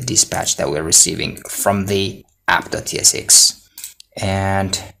be the dispatch that we're receiving from the app.tsx,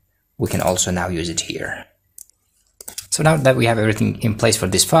 and we can also now use it here. So now that we have everything in place for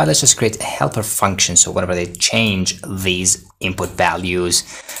this file, let's just create a helper function. So whenever they change these input values,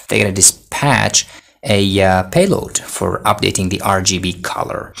 they're going to dispatch a payload for updating the RGB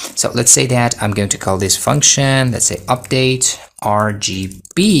color. So let's say that I'm going to call this function, let's say update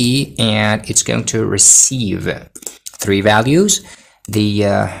RGB, and it's going to receive three values.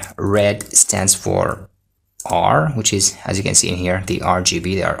 The red stands for R, which is, as you can see in here, the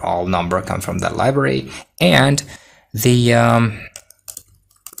RGB. They are all number, come from that library. And the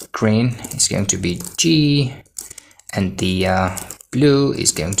green is going to be G, and the blue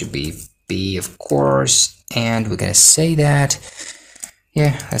is going to be B, of course. And we're going to say that,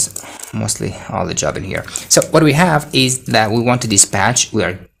 yeah, that's mostly all the job in here. So what we have is that we want to dispatch. We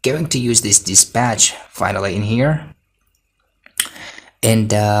are going to use this dispatch finally in here.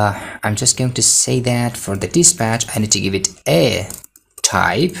 And I'm just going to say that for the dispatch, I need to give it a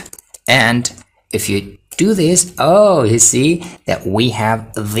type. And if you do this, oh, you see that we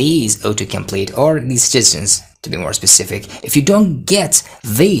have these autocomplete, or these suggestions to be more specific. If you don't get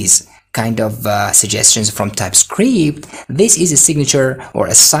these kind of suggestions from TypeScript, this is a signature or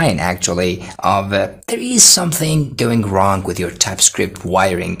a sign actually of there is something going wrong with your TypeScript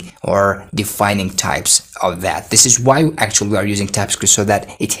wiring or defining types of that. This is why actually we are using TypeScript, so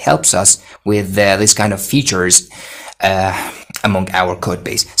that it helps us with this kind of features among our code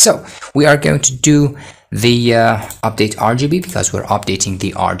base. So we are going to do the update RGB because we're updating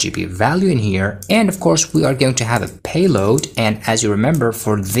the RGB value in here, and of course we are going to have a payload. And as you remember,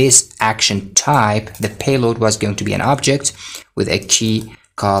 for this action type, the payload was going to be an object with a key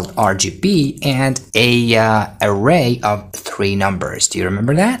called RGB and a array of 3 numbers. Do you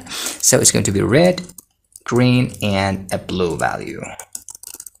remember that? So it's going to be red, green, and a blue value.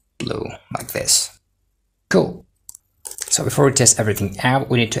 Blue, like this. Cool. So before we test everything out,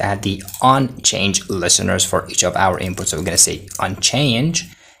 we need to add the onChange listeners for each of our inputs. So we're going to say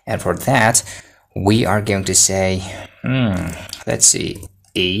onChange, and for that we are going to say let's see,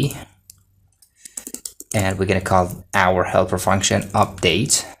 E, and we're going to call our helper function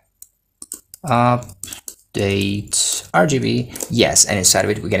update RGB. Yes, and inside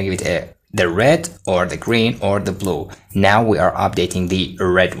of it we're going to give it the red or the green or the blue. Now we are updating the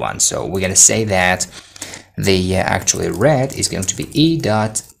red one, so we're going to say that the actually red is going to be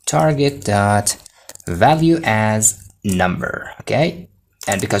e.target.value as number. Okay,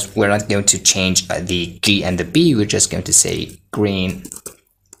 and because we're not going to change the G and the B, we're just going to say green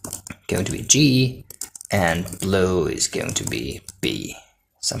going to be G and blue is going to be B,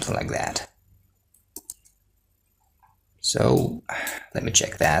 something like that. So let me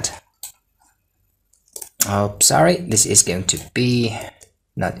check that. Oh, sorry, this is going to be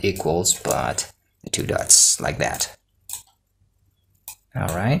not equals, but the two dots like that.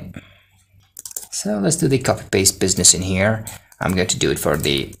 All right. So let's do the copy paste business in here. I'm going to do it for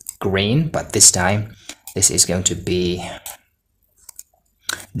the green, but this time this is going to be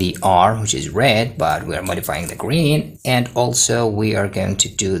the R, which is red, but we are modifying the green. And also we are going to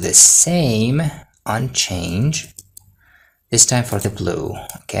do the same on change, this time for the blue.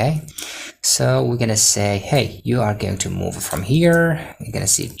 Okay, so we're gonna say, hey, you are going to move from here. You're gonna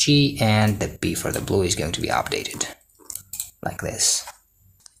see G, and the B for the blue is going to be updated like this.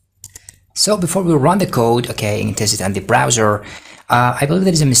 So before we run the code, okay, and test it on the browser, I believe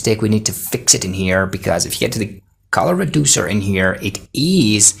there is a mistake. We need to fix it in here, because if you get to the color reducer in here, it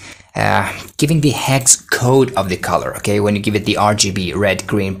is giving the hex code of the color. Okay, when you give it the RGB, red,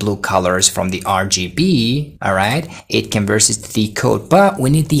 green, blue colors from the RGB, all right, it converts it to the code, but we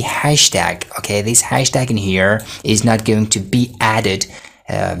need the hashtag. Okay, this hashtag in here is not going to be added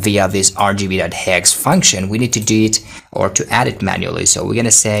via this rgb.hex function. We need to do it, or to add it manually. So we're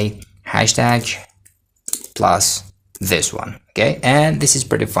gonna say hashtag plus this one. Okay, and this is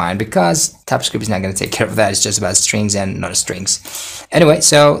pretty fine because TypeScript is not going to take care of that. It's just about strings and not strings. Anyway,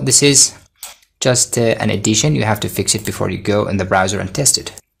 so this is just an addition. You have to fix it before you go in the browser and test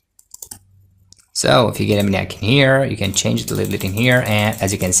it. So if you get a minute in here, you can change it a little bit in here, and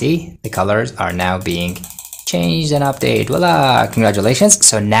as you can see, the colors are now being changed and updated. Voila! Congratulations!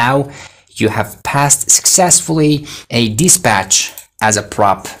 So now you have passed successfully a dispatch as a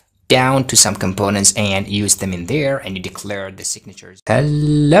prop down to some components and use them in there, and you declare the signatures.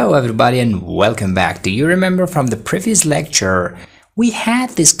 Hello everybody and welcome back. Do you remember from the previous lecture we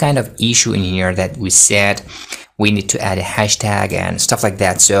had this kind of issue in here that we said we need to add a hashtag and stuff like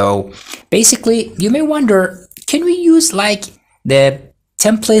that? So basically you may wonder, can we use like the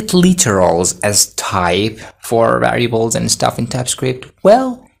template literals as type for variables and stuff in TypeScript?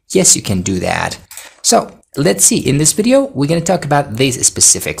 Well, yes, you can do that. So let's see, in this video we're going to talk about this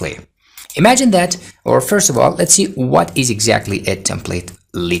specifically. Imagine that, or first of all, let's see what is exactly a template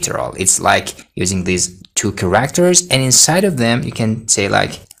literal. It's like using these two characters, and inside of them you can say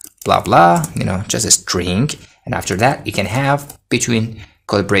like blah blah, you know, just a string, and after that you can have between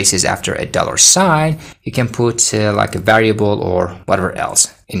code braces after a $sign, you can put like a variable or whatever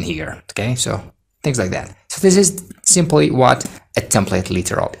else in here. Okay, so things like that. So this is simply what a template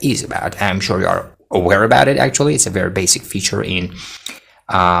literal is about. I'm sure you are aware about it. Actually, it's a very basic feature in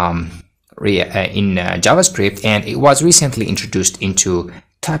JavaScript, and it was recently introduced into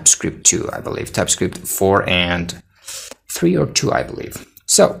TypeScript 2, I believe, TypeScript 4 and 3 or 2, I believe.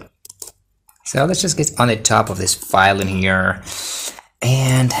 So let's just get on the top of this file in here,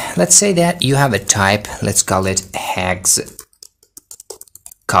 and let's say that you have a type. Let's call it hex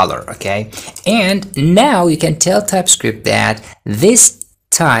color. Okay, and now you can tell TypeScript that this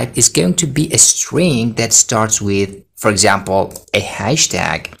type is going to be a string that starts with, for example, a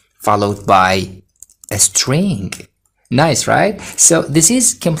hashtag followed by a string. Nice, right? So this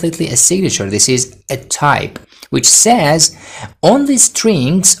is completely a signature. This is a type which says only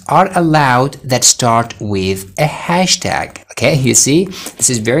strings are allowed that start with a hashtag. Okay, you see, this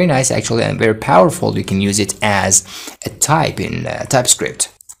is very nice actually and very powerful. You can use it as a type in TypeScript.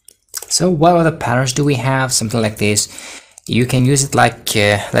 So what other patterns do we have? Something like this. You can use it like,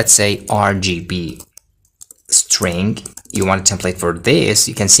 let's say, RGB string. You want a template for this,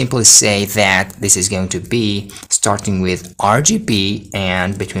 you can simply say that this is going to be starting with RGB,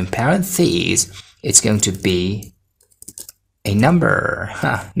 and between parentheses, it's going to be a number.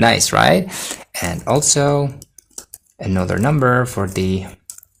 Huh, nice, right? And also another number for the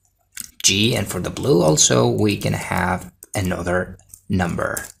G, and for the blue also, we can have another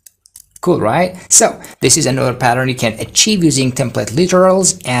number. Cool, right? So this is another pattern you can achieve using template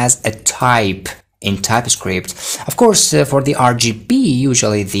literals as a type in TypeScript. Of course, for the RGB,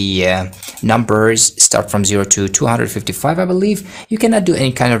 usually the numbers start from 0 to 255, I believe. You cannot do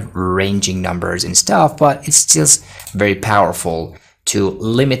any kind of ranging numbers and stuff, but it's still very powerful to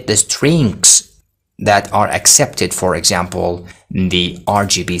limit the strings that are accepted. For example, the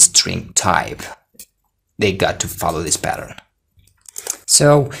RGB string type, they got to follow this pattern.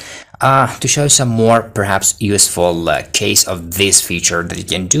 So to show some more perhaps useful case of this feature that you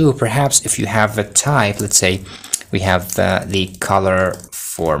can do, perhaps if you have a type, let's say we have the color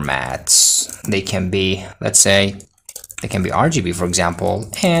formats, they can be, let's say they can be RGB, for example,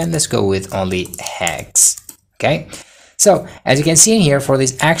 and let's go with only hex. Okay, so as you can see in here, for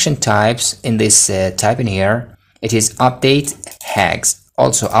these action types in this type in here, it is update hex,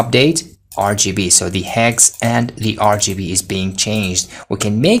 also update RGB. So the hex and the RGB is being changed. We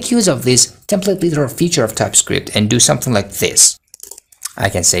can make use of this template literal feature of TypeScript and do something like this. I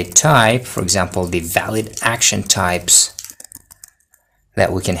can say type, for example, the valid action types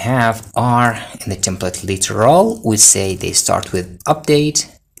that we can have are in the template literal. We say they start with update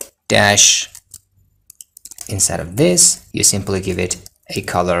dash. Inside of this, you simply give it a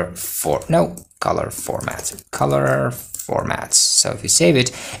color formats. So if you save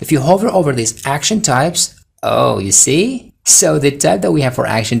it, if you hover over these action types, oh, you see? So the type that we have for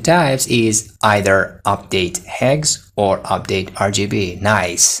action types is either update hex or update RGB.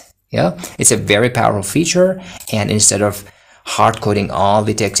 Nice. Yeah, it's a very powerful feature, and instead of hard coding all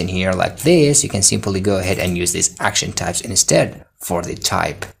the text in here like this, you can simply go ahead and use these action types instead for the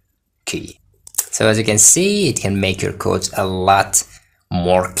type key. So as you can see, it can make your codes a lot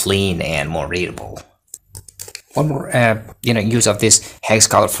more clean and more readable. One more use of this hex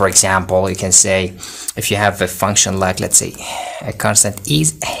color, for example, you can say if you have a function like, let's say, a constant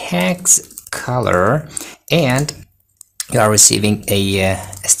is hex color, and you are receiving a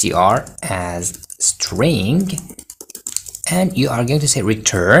str as string, and you are going to say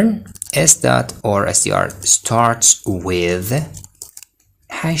return s dot or str starts with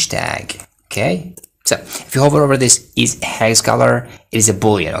hashtag. Okay, so if you hover over this is hex color, it is a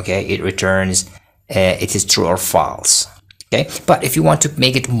boolean. Okay, it returns it is true or false. Okay, but if you want to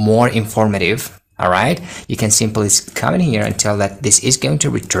make it more informative, all right, you can simply come in here and tell that this is going to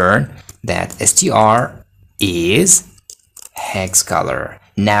return that str is hex color.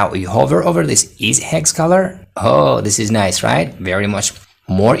 Now you hover over this is hex color. Oh, this is nice, right? Very much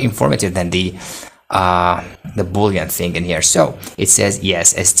more informative than the boolean thing in here. So it says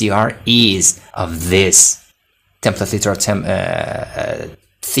yes, str is of this template literal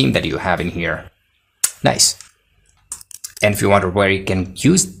theme that you have in here. Nice. And if you wonder where you can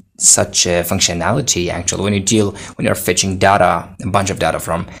use such functionality, actually, when you're fetching data, a bunch of data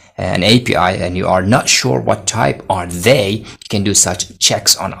from an API, and you are not sure what type are they, you can do such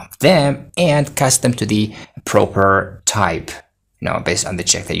checks on them and cast them to the proper type, based on the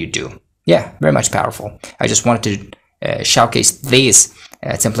check that you do. Yeah, very much powerful. I just wanted to showcase this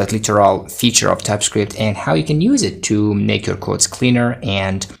template literal feature of TypeScript and how you can use it to make your codes cleaner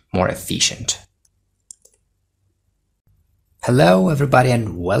and more efficient. Hello everybody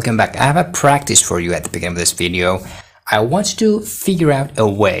and welcome back. I have a practice for you at the beginning of this video. I want you to figure out a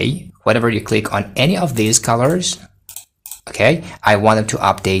way, whenever you click on any of these colors, okay, I want them to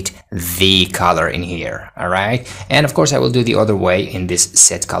update the color in here, all right? And of course I will do the other way in this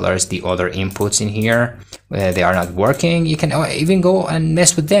set colors, the other inputs in here, where they are not working. You can even go and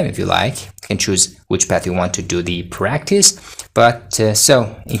mess with them if you like. You can choose which path you want to do the practice. But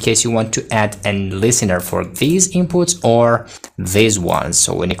so in case you want to add a listener for these inputs or these ones,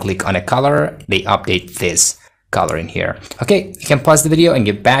 so when you click on a color, they update this color in here. Okay, you can pause the video and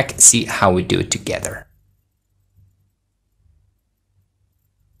get back, see how we do it together.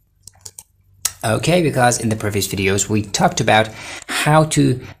 Okay, because in the previous videos we talked about how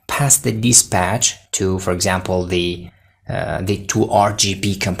to pass the dispatch to, for example, the two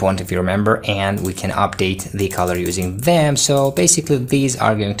RGB component, if you remember, and we can update the color using them. So basically these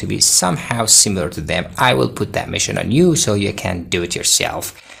are going to be somehow similar to them. I will put that mission on you so you can do it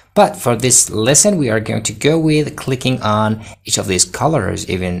yourself. But for this lesson, we are going to go with clicking on each of these colors,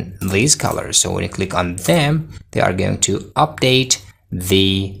 even these colors. So when you click on them, they are going to update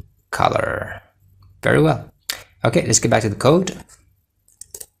the color. Very well. Okay, let's get back to the code.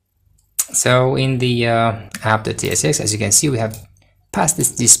 So in the app.tsx, as you can see, we have passed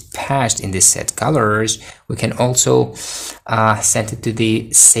this dispatched in this set colors. We can also send it to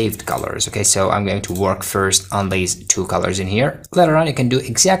the saved colors. Okay, so I'm going to work first on these two colors in here. Later on, you can do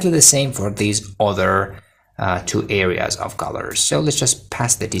exactly the same for these other two areas of colors. So let's just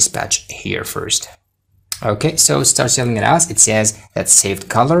pass the dispatch here first. Okay, so start telling it out. It says that saved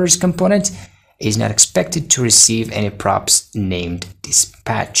colors component is not expected to receive any props named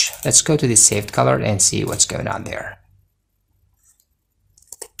dispatch. Let's go to the saved color and see what's going on there.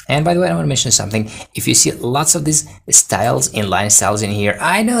 And by the way, I want to mention something. If you see lots of these styles, inline styles in here,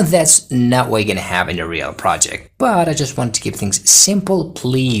 I know that's not what you're going to have in a real project, but I just want to keep things simple.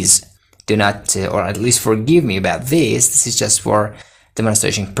 Please do not, or at least forgive me about this. This is just for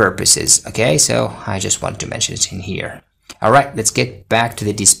demonstration purposes. Okay, so I just want to mention it in here. All right, let's get back to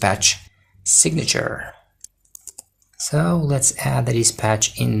the dispatch signature. So let's add the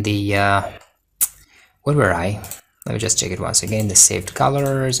dispatch in the where were I? Let me just check it once again. The saved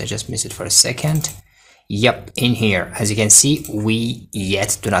colors, I just missed it for a second. Yep, in here. As you can see, we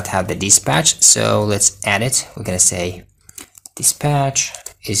yet do not have the dispatch, so let's add it. We're gonna say dispatch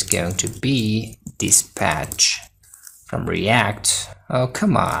is going to be dispatch from React. Oh,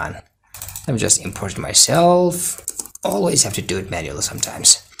 come on. Let me just import it myself. Always have to do it manually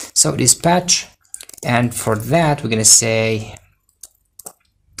sometimes. So dispatch, and for that we're gonna say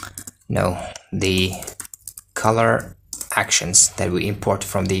no, the color actions that we import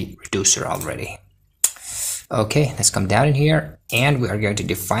from the reducer already. Okay, let's come down in here and we are going to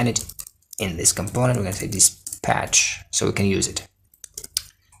define it in this component. We're going to say dispatch so we can use it.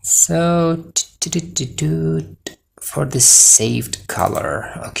 So for the saved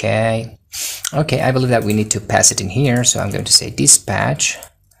color, okay, I believe that we need to pass it in here, so I'm going to say dispatch.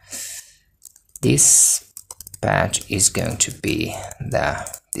 Dispatch is going to be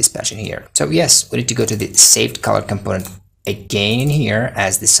the dispatch in here. So yes, we need to go to the saved color component again in here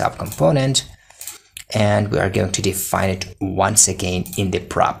as the subcomponent, and we are going to define it once again in the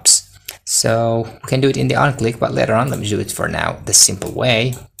props. So we can do it in the onClick, but later on, let me do it for now the simple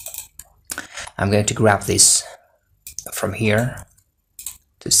way. I'm going to grab this from here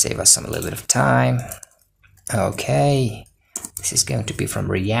to save us a little bit of time. Okay, this is going to be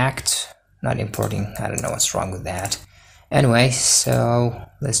from React, not importing. I don't know what's wrong with that. Anyway, so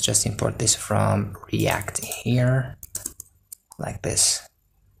let's just import this from React here, like this.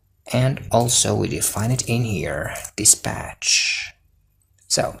 And also we define it in here, dispatch.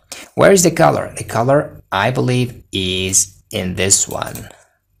 So where is the color? The color, I believe, is in this one.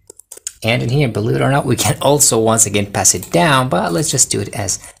 And in here, believe it or not, we can also once again pass it down, but let's just do it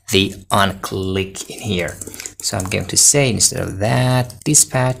as the onClick in here. So I'm going to say, instead of that,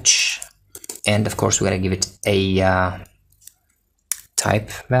 dispatch, and of course we're going to give it a type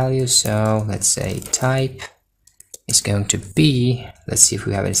value. So let's say type is going to be, let's see if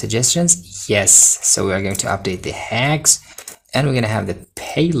we have any suggestions. Yes, so we are going to update the hex, and we're going to have the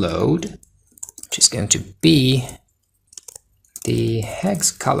payload, which is going to be the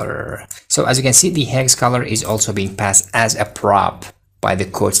hex color. So as you can see, the hex color is also being passed as a prop by the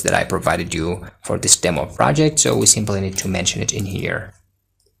codes that I provided you for this demo project. So we simply need to mention it in here.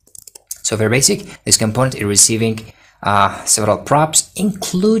 So very basic, this component is receiving several props,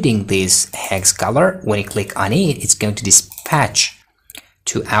 including this hex color. When you click on it, it's going to dispatch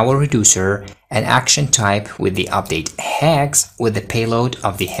to our reducer an action type with the update hex with the payload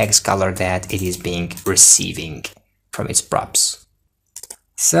of the hex color that it is being receiving from its props.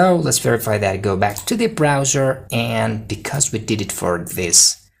 So let's verify that. Go back to the browser, and because we did it for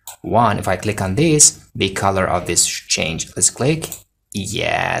this one, if I click on this, the color of this should change. Let's click.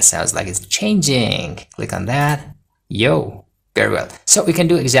 Yeah, sounds like it's changing. Click on that. Yo, very well. So we can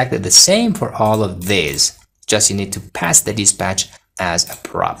do exactly the same for all of these. Just you need to pass the dispatch as a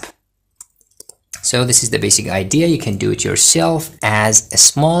prop. So this is the basic idea. You can do it yourself as a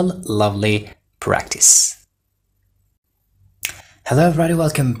small, lovely practice. Hello everybody,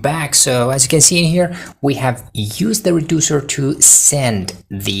 welcome back. So as you can see in here, we have used the reducer to send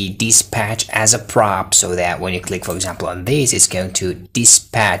the dispatch as a prop, so that when you click, for example, on this, it's going to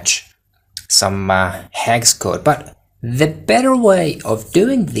dispatch some hex code. But the better way of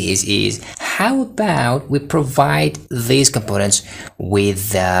doing this is, how about we provide these components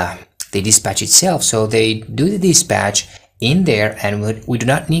with the dispatch itself, so they do the dispatch in there, and we do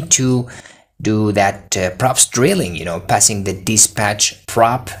not need to do that props drilling, passing the dispatch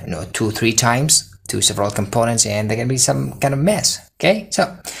prop 2-3 times to several components, and there can be some kind of mess. Okay,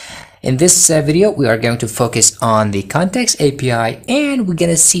 so in this video we are going to focus on the context API, and we're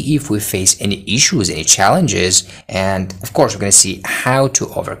gonna see if we face any issues, any challenges, and of course we're gonna see how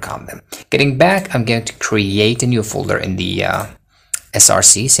to overcome them. Getting back, I'm going to create a new folder in the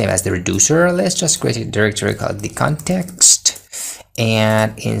src, same as the reducer. Let's just create a directory called the context,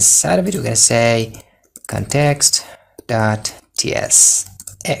 and inside of it we're going to say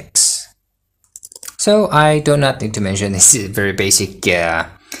context.tsx. So I do not need to mention, this is a very basic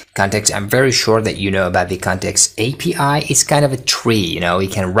context. I'm very sure that you know about the context API. It's kind of a tree, you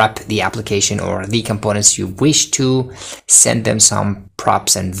can wrap the application or the components you wish to, send them some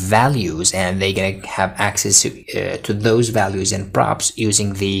props and values, and they're going to have access to those values and props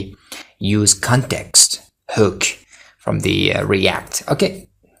using the use context hook from the React. Okay,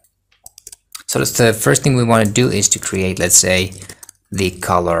 so that's the first thing we want to do, is to create, let's say, the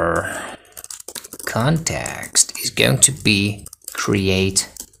color context is going to be create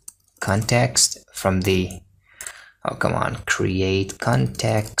context from the, oh come on, create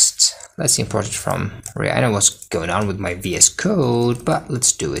context. Let's import it from React. I know what's going on with my VS Code, but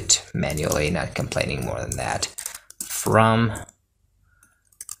let's do it manually, not complaining more than that. From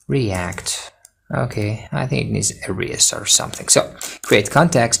React. Okay, I think it needs areas or something. So create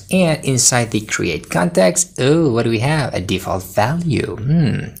context, and inside the create context, oh, what do we have? A default value.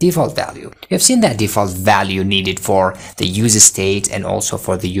 Default value. We have seen that default value needed for the user state and also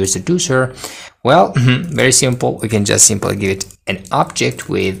for the user deducer. Well, very simple. We can just simply give it an object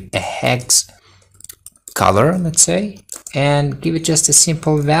with a hex color, let's say, and give it just a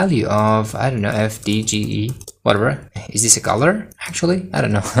simple value of, I don't know, FDGE, whatever. Is this a color? Actually, I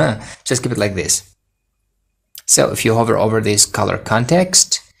don't know. Just keep it like this. So if you hover over this color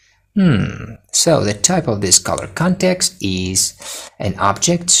context, so the type of this color context is an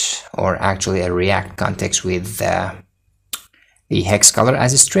object, or actually a React context with the hex color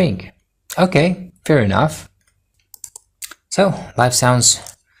as a string. Okay, fair enough. So life sounds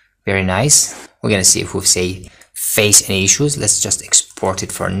very nice. We're gonna see if we face any issues. Let's just export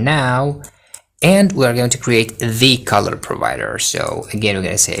it for now, and we're going to create the color provider. So again, we're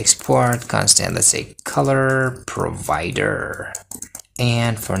gonna say export constant, let's say color provider,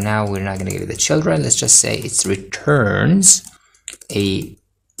 and for now we're not gonna give it the children. Let's just say it returns a,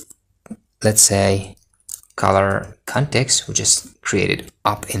 let's say, color context, we just created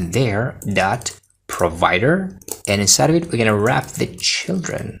up in there, dot provider, and inside of it we're gonna wrap the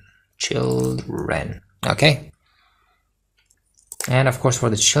children. Okay, and of course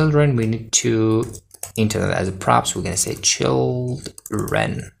for the children we need to enter that as a props. We're gonna say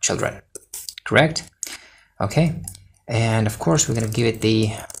children, correct? Okay, and of course we're gonna give it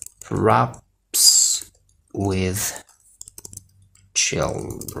the props with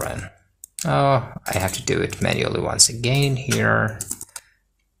children. Oh, I have to do it manually once again here.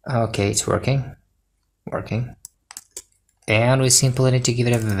 Okay, it's working. And we simply need to give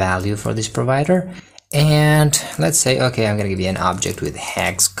it a value for this provider, and let's say, okay, I'm gonna give you an object with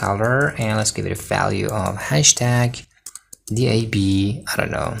hex color, and let's give it a value of hashtag DAB, I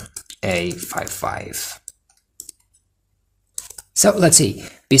don't know, A55. So let's see,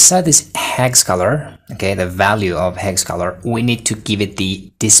 beside this hex color, okay, the value of hex color, we need to give it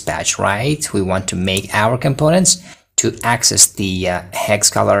the dispatch, right? We want to make our components to access the hex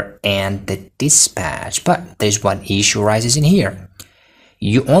color and the dispatch, but there's one issue arises in here.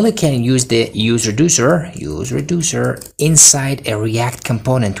 You only can use the use reducer inside a React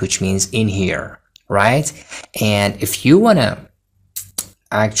component, which means in here, right? And if you want to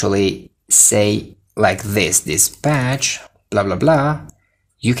actually say like this, dispatch blah blah blah,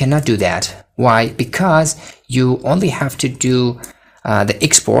 you cannot do that. Why? Because you only have to do the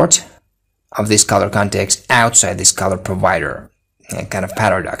export of this color context outside this color provider. Kind of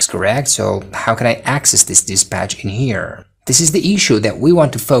paradox, correct? So how can I access this dispatch in here? This is the issue that we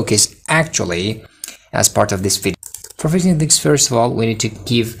want to focus actually as part of this video. For fixing things, first of all, we need to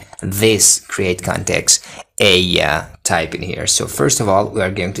give this create context a type in here. So first of all, we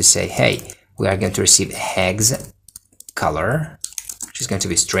are going to say, hey, we are going to receive a hex color, which is going to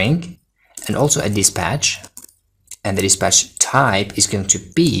be string, and also a dispatch, and the dispatch type is going to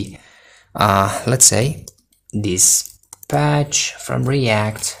be let's say dispatch from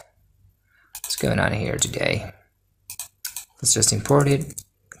React. What's going on here today? Let's just import it.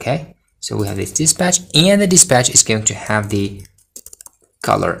 Okay, so we have this dispatch, and the dispatch is going to have the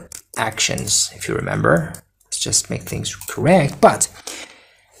color actions, if you remember. Let's just make things correct. But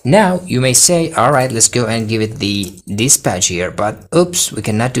now you may say, all right, let's go and give it the dispatch here, but oops, we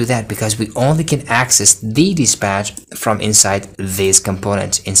cannot do that because we only can access the dispatch from inside this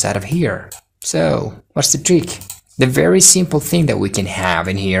component inside of here. So what's the trick? The very simple thing that we can have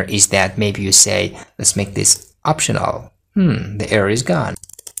in here is that maybe you say, let's make this optional. The error is gone.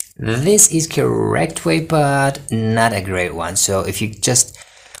 This is correct way, but not a great one. So if you just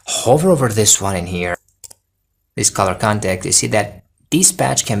hover over this one in here, this color context, you see that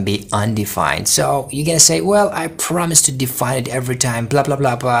dispatch can be undefined. So you're gonna say, well, I promise to define it every time, blah blah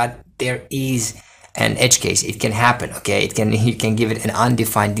blah, but there is an edge case. It can happen. Okay, you can give it an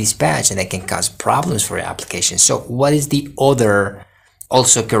undefined dispatch, and that can cause problems for your application. So what is the other,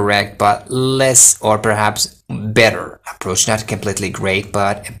 also correct but less, or perhaps better approach? Not completely great,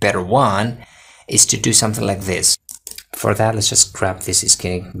 but a better one is to do something like this. For that, let's just grab this. It's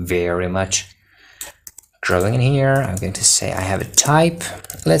getting very much growing in here. I'm going to say I have a type.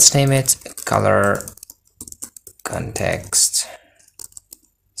 Let's name it color context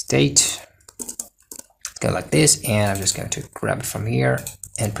state. Go like this, and I'm just going to grab it from here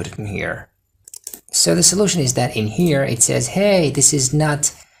and put it in here. So the solution is that in here it says, hey, this is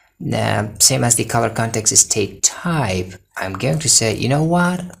not same as the color context state type. I'm going to say, you know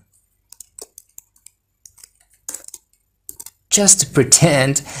what? just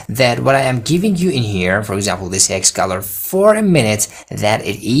pretend that what I am giving you in here, for example, this hex color for a minute, that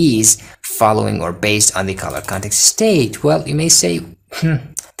it is following or based on the color context state. Well, you may say,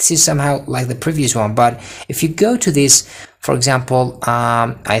 this is somehow like the previous one, but if you go to this, for example,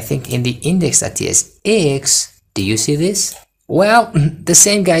 I think in the index.tsx, do you see this? Well, the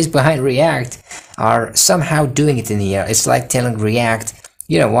same guys behind React are somehow doing it in here. It's like telling React,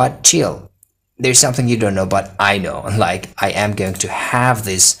 you know what, chill. There's something you don't know, but I know. Like, I am going to have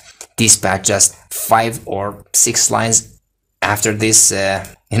this dispatch just 5 or 6 lines after this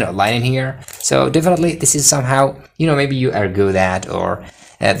line in here. So definitely this is somehow, maybe you are good at, or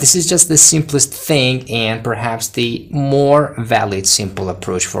this is just the simplest thing and perhaps the more valid simple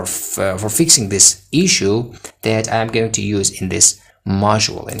approach for fixing this issue that I'm going to use in this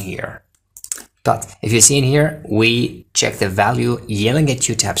module in here. But if you see in here, we check the value yelling at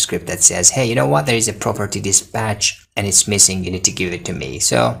you TypeScript that says, hey, you know what, there is a property dispatch and it's missing, you need to give it to me.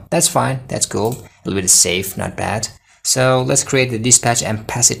 So that's fine, that's cool, a little bit safe, not bad. So let's create the dispatch and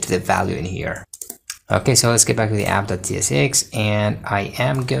pass it to the value in here. Okay, so let's get back to the app.tsx, and I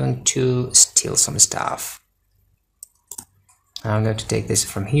am going to steal some stuff. I'm going to take this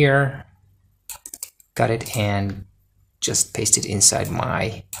from here, cut it, and just paste it inside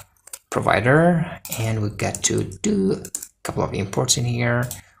my provider, and we got to do a couple of imports in here.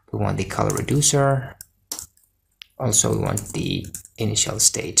 We want the color reducer. Also, we want the initial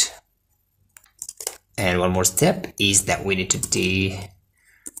state. And one more step is that we need to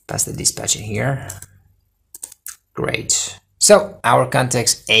pass the dispatch in here. Great. So our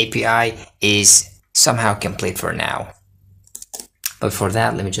context API is somehow complete for now. But for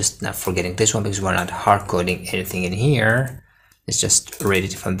that, let me just not forgetting this one because we're not hard coding anything in here. Let's just read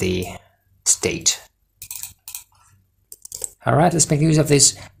it from the state. All right, let's make use of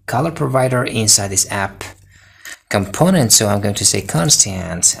this color provider inside this app component. So I'm going to say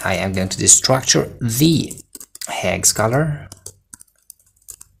constant. I am going to destructure the hex color,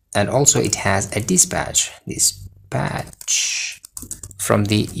 and also it has a dispatch from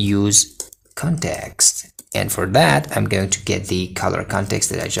the use context. And for that, I'm going to get the color context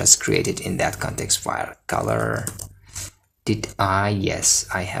that I just created in that context file. Color. Yes,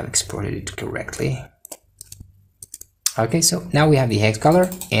 I have exported it correctly. Okay, so now we have the hex color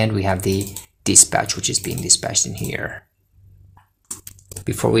and we have the dispatch, which is being dispatched in here.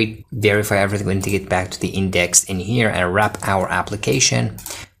 Before we verify everything, we need to get back to the index in here and wrap our application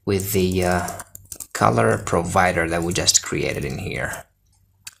with the color provider that we just created in here.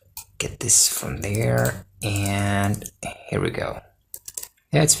 Get this from there, and here we go.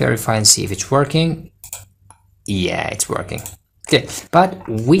 Let's verify and see if it's working. Yeah, it's working. Okay, but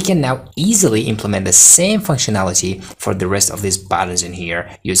we can now easily implement the same functionality for the rest of these buttons in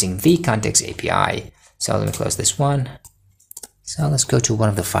here using the context API. So let me close this one. So let's go to one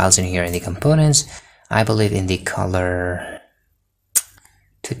of the files in here in the components. I believe in the color.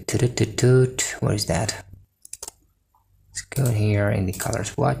 Where is that? Let's go here in the color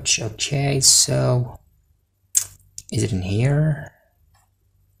swatch. Okay, so is it in here?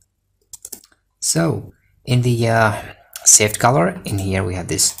 So in the saved color in here, we have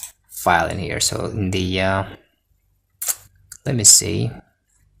this file in here. So in the let me see,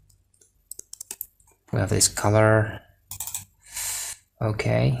 we have this color.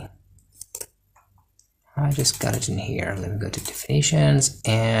 Okay, I just got it in here. Let me go to definitions,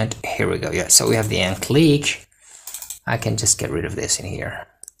 and here we go. Yeah, so we have the end click. I can just get rid of this in here.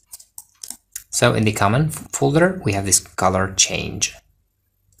 So in the common folder, we have this color change.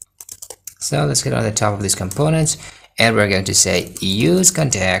 So let's get on the top of these components, and we're going to say use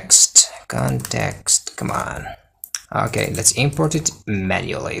context, come on. Okay, let's import it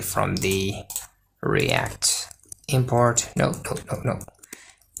manually from the React. Import, no.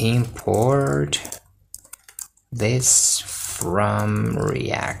 Import this from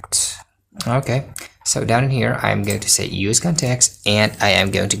React. Okay, so down in here, I'm going to say use context, and I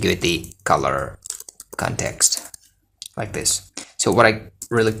am going to give it the color context like this. So what I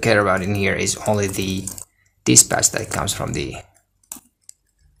really care about in here is only the dispatch that comes from the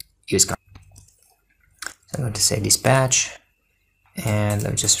use context. So I'm going to say dispatch, and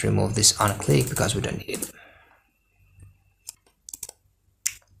let me just remove this on click because we don't need it.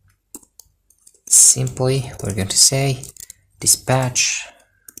 Simply, we're going to say dispatch,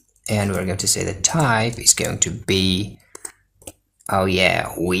 and we're going to say the type is going to be, oh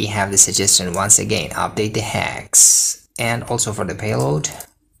yeah, we have the suggestion once again, update the hex. And also for the payload,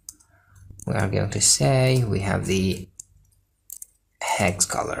 we are going to say we have the hex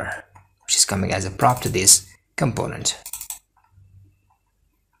color, which is coming as a prop to this component.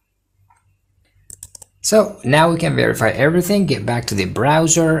 So now we can verify everything, get back to the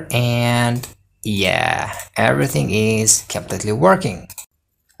browser, and yeah, everything is completely working.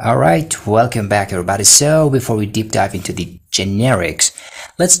 All right, welcome back everybody. So before we deep dive into the generics,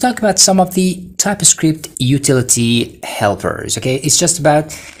 let's talk about some of the TypeScript utility helpers. Okay, it's just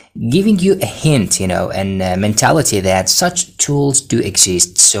about giving you a hint, and a mentality that such tools do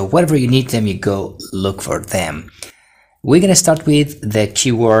exist. So whenever you need them, you go look for them. We're gonna start with the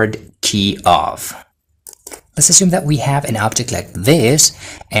keyword key of. Let's assume that we have an object like this,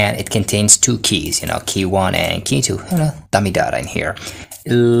 and it contains two keys, key 1 and key 2, dummy data in here.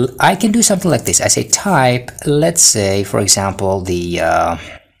 I can do something like this. I say type, let's say, for example,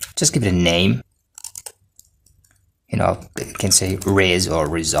 just give it a name. It can say res or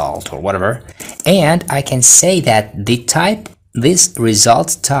result or whatever. And I can say that the type, this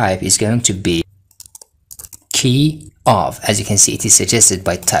result type is going to be key of. As you can see, it is suggested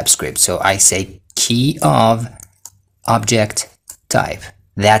by TypeScript. So I say key of object type.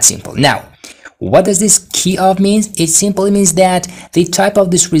 That's simple. Now, what does this key of mean? It simply means that the type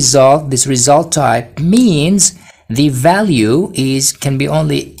of this result type means the value can be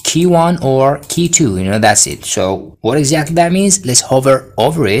only key 1 or key 2, that's it. So what exactly that means? Let's hover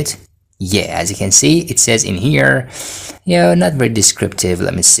over it. Yeah, as you can see, it says in here, not very descriptive.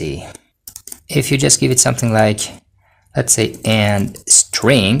 Let me see. If you just give it something like, let's say, and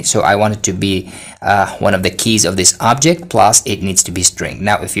string, so I want it to be one of the keys of this object, plus it needs to be string.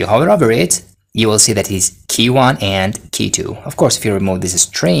 Now, if you hover over it, you will see that it's key 1 and key 2. Of course, if you remove this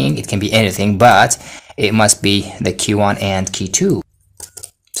string, it can be anything, but it must be the key 1 and key 2.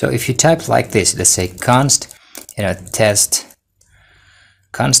 So if you type like this, let's say const, test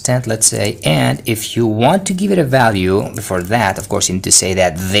constant, let's say, and if you want to give it a value before that, of course, you need to say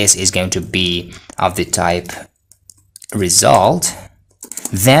that this is going to be of the type result.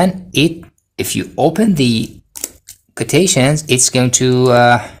 Then if you open the quotations, it's going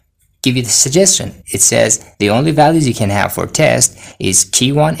to give you the suggestion. It says the only values you can have for test is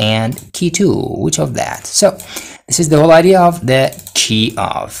key 1 and key 2. Which of that? So this is the whole idea of the key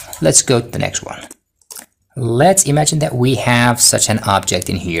of. Let's go to the next one. Let's imagine that we have such an object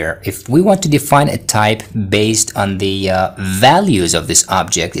in here. If we want to define a type based on the values of this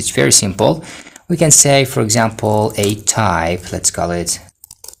object, it's very simple. We can say, for example, a type, let's call it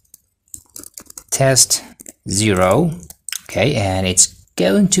test 0. Okay, and it's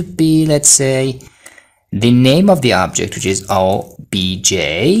going to be, let's say, the name of the object, which is obj,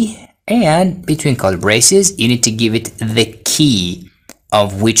 and between curly braces, you need to give it the key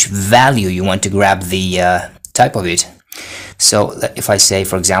of which value you want to grab the type of it. So if I say,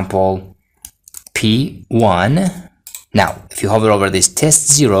 for example, p1, now if you hover over this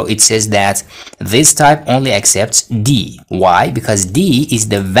test 0, it says that this type only accepts d. Why? Because d is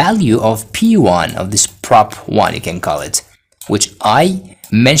the value of p1, of this prop 1, you can call it, which I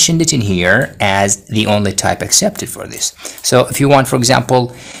mentioned it in here as the only type accepted for this. So if you want, for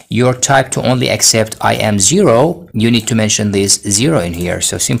example, your type to only accept IM0, you need to mention this 0 in here.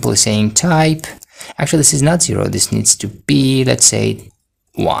 So simply saying type, actually this is not 0, this needs to be, let's say,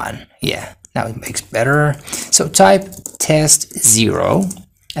 1. Yeah, now it makes better. So type test 0,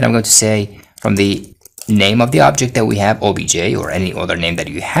 and I'm going to say from the name of the object that we have, obj, or any other name that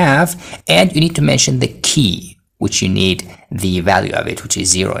you have, and you need to mention the key, which you need the value of it, which is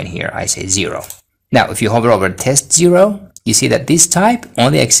 0 in here. I say 0. Now, if you hover over test 0, you see that this type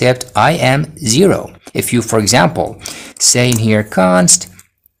only accepts IM0. If you, for example, say in here const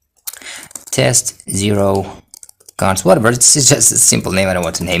test 0 const whatever, this is just a simple name, I don't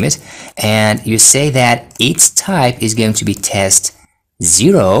want to name it, and you say that its type is going to be test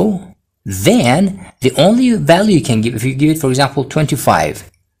 0, then the only value you can give, if you give it, for example, 25,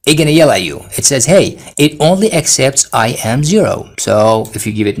 it's gonna yell at you. It says, hey, it only accepts IM0. So if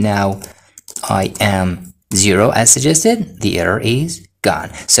you give it now IM0 as suggested, the error is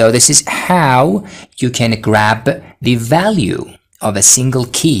gone. So this is how you can grab the value of a single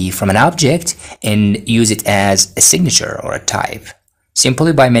key from an object and use it as a signature or a type,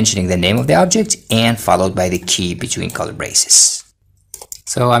 simply by mentioning the name of the object and followed by the key between curly braces.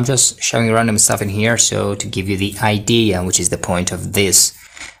 So I'm just showing random stuff in here, so to give you the idea, which is the point of this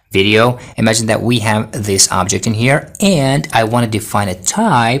video. Imagine that we have this object in here, and I want to define a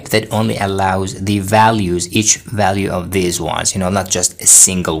type that only allows the values, each value of these ones, not just a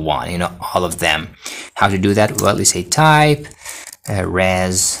single one, all of them. How to do that? Well, you say type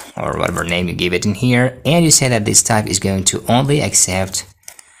res, or whatever name you give it in here, and you say that this type is going to only accept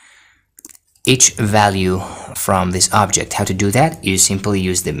each value from this object. How to do that? You simply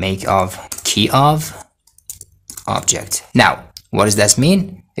use the make of key of object. Now, what does that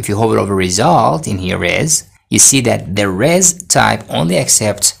mean? if you hover over result in here res, you see that the res type only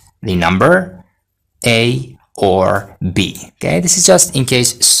accepts the number A or B. Okay, this is just in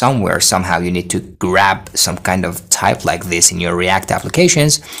case somewhere somehow you need to grab some kind of type like this in your React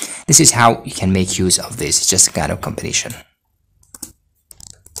applications. This is how you can make use of this. It's just a kind of combination.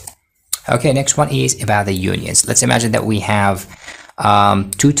 Okay, next one is about the unions. Let's imagine that we have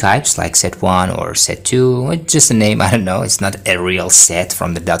two types like set1 or set2. It's just a name, I don't know. It's not a real set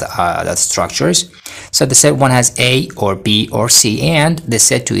from the data structures. So the set1 has A or B or C, and the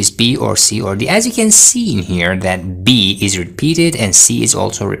set2 is B or C or D. As you can see in here that B is repeated and C is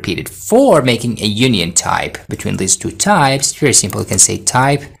also repeated. For making a union type between these two types, very simple. You can say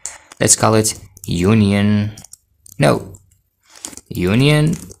type, let's call it union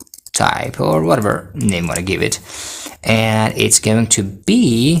type or whatever name you want to give it. And it's going to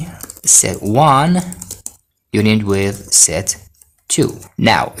be set1 union with set2.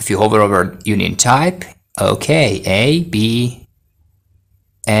 Now, if you hover over union type, okay, A, B,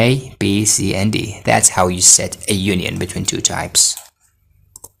 C, and D. That's how you set a union between two types.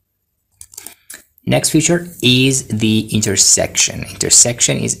 Next feature is the intersection.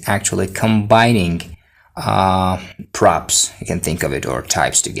 Intersection is actually combining props, you can think of it, or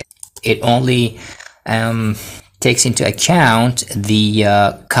types together. It only takes into account the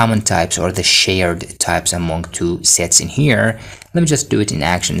common types or the shared types among two sets in here. Let me just do it in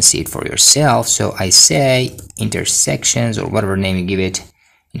action and see it for yourself. So I say intersections or whatever name you give it,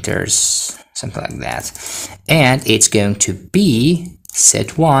 something like that. And it's going to be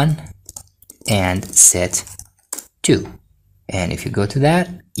set1 and set2. And if you go to that,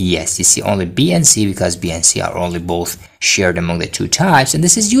 yes, you see only B and C because B and C are only both shared among the two types. And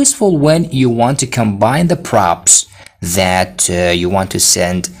this is useful when you want to combine the props that you want to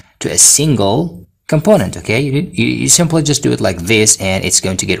send to a single component. Okay, you simply just do it like this, and it's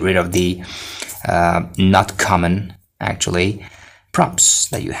going to get rid of the not common actually props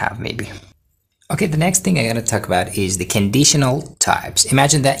that you have maybe. Okay, the next thing I'm going to talk about is the conditional types.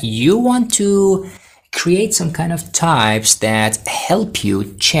 Imagine that you want to create some kind of types that help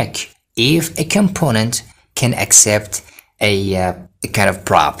you check if a component can accept a kind of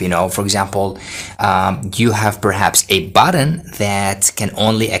prop. You know, for example, you have perhaps a button that can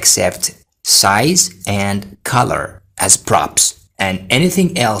only accept size and color as props, and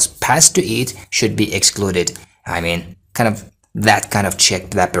anything else passed to it should be excluded. I mean, kind of that kind of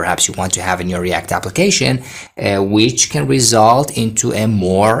check that perhaps you want to have in your React application, which can result into a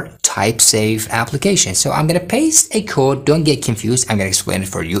more type-safe application. So I'm going to paste a code. Don't get confused. I'm going to explain it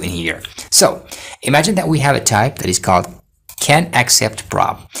for you in here. So imagine that we have a type that is called can accept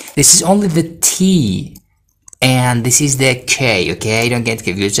prop. This is only the T and this is the K. Okay, don't get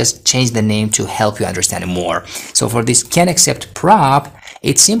confused. Just change the name to help you understand it more. So for this can accept prop,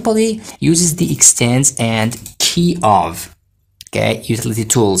 it simply uses the extends and key of, okay, utility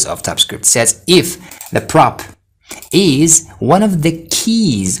tools of TypeScript. Says if the prop is one of the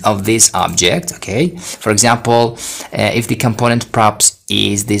keys of this object. Okay, for example, if the component props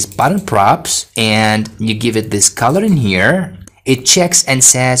is this button props and you give it this color in here, it checks and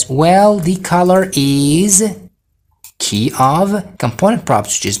says, well, the color is key of component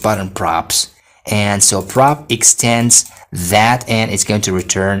props, which is button props, and so prop extends that and it's going to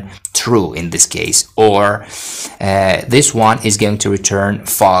return true in this case, or this one is going to return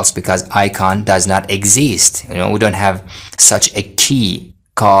false because icon does not exist. You know, we don't have such a key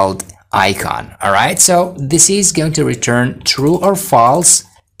called icon. All right, so this is going to return true or false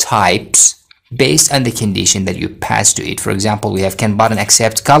types based on the condition that you pass to it. For example, we have can button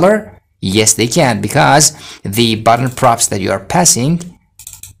accept color? Yes, they can, because the button props that you are passing,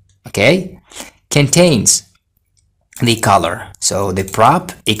 okay, contains the color. So the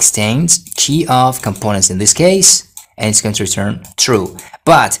prop extends key of components in this case, and it's going to return true.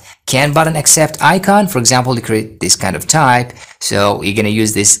 But can button accept icon? For example, to create this kind of type, so you're going to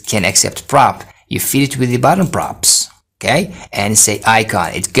use this can accept prop. You feed it with the button props, okay, and say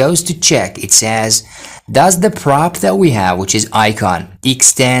icon. It goes to check. It says, does the prop that we have, which is icon,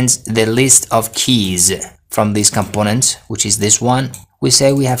 extends the list of keys from this component, which is this one? We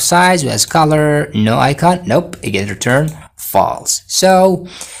say we have size, we have color, no icon, nope, again return false. So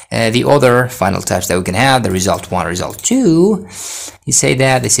the other final types that we can have, the result 1, result 2, you say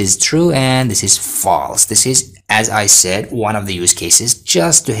that this is true and this is false. This is, as I said, one of the use cases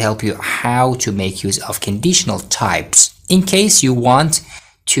just to help you how to make use of conditional types in case you want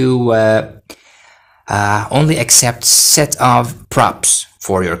to only accept set of props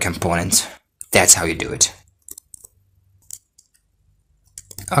for your component. That's how you do it.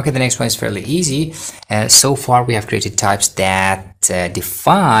 Okay, the next one is fairly easy. So far we have created types that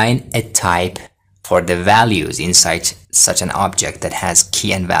define a type for the values inside such an object that has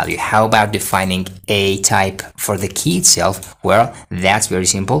key and value. How about defining a type for the key itself? Well, that's very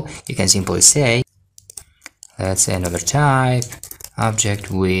simple. You can simply say, let's say another type,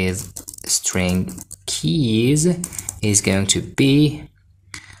 object with string keys is going to be,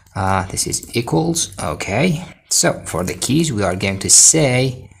 this is equals, okay. So for the keys, we are going to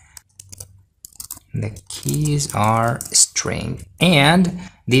say the keys are string, and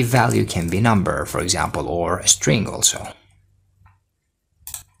the value can be number, for example, or a string also.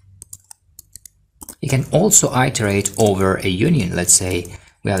 You can also iterate over a union. Let's say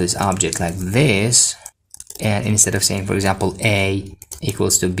we have this object like this, and instead of saying, for example, A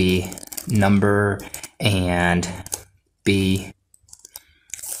equals to B number and B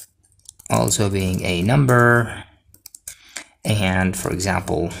also being a number, and for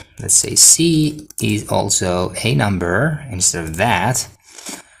example, let's say C is also a number, instead of that,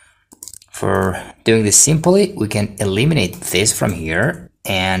 for doing this simply, we can eliminate this from here,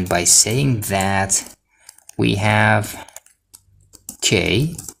 and by saying that we have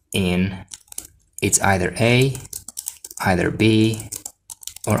K in, it's either A, either B,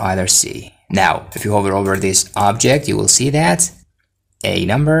 or either C. Now, if you hover over this object, you will see that A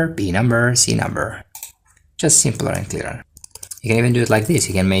number, B number, C number. Just simpler and clearer. You can even do it like this.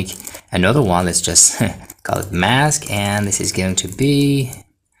 You can make another one. Let's just call it mask, and this is going to be,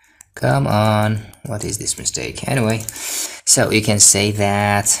 come on, what is this mistake? Anyway, so you can say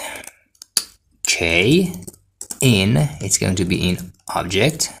that K in, it's going to be in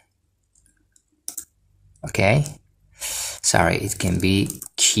object. Okay, sorry, it can be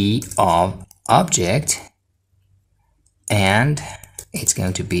key of object, and it's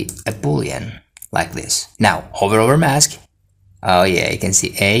going to be a boolean like this. Now hover over mask. Oh yeah, you can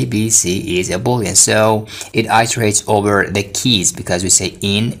see A, B, C is a boolean, so it iterates over the keys because we say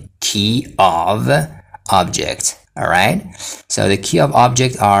in key of object. All right, so the key of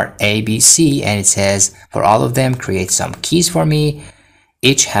object are A, B, C, and it says for all of them create some keys for me,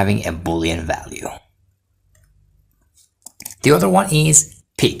 each having a boolean value. The other one is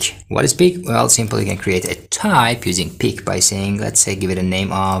pick. What is pick? Well, simply you can create a type using pick by saying, let's say, give it a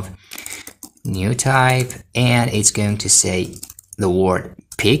name of new type, and it's going to say the word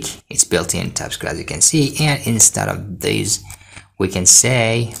pick. It's built in TypeScript, as you can see, and instead of these, we can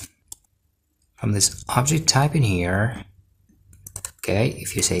say from this object type in here, okay,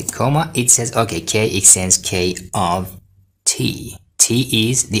 if you say comma, it says, okay, K extends K of T. T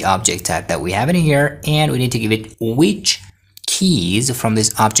is the object type that we have in here, and we need to give it which keys from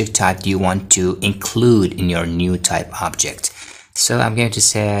this object type do you want to include in your new type object. So I'm going to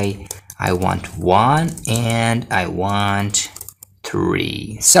say I want 1 and I want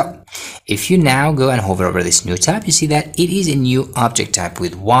 3. So if you now go and hover over this new type, you see that it is a new object type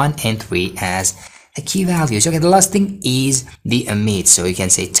with 1 and 3 as the key values. Okay, the last thing is the emit. So you can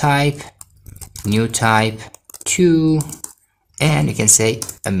say type, new type 2, and you can say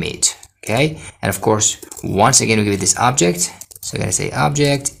emit. Okay, and of course, once again, we give it this object. So we're going to say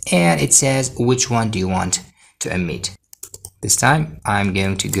object, and it says which one do you want to emit. This time I'm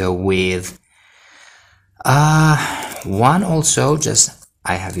going to go with 1 also, just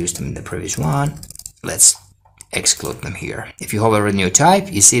I have used them in the previous one. Let's exclude them here. If you hover over new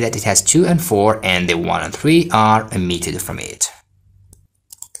type, you see that it has 2 and 4, and the 1 and 3 are emitted from it.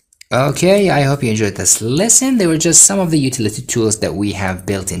 Okay, I hope you enjoyed this lesson. They were just some of the utility tools that we have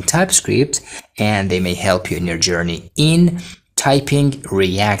built in TypeScript, and they may help you in your journey in typing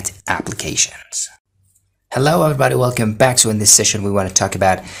React applications. Hello everybody, welcome back. So in this session we want to talk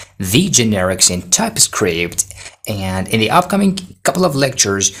about the generics in TypeScript, and in the upcoming couple of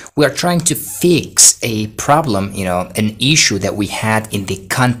lectures we are trying to fix a problem, an issue that we had in the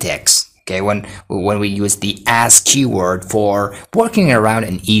context. Okay, when we use the as keyword for working around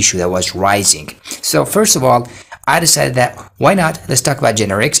an issue that was rising. So first of all, I decided that why not, let's talk about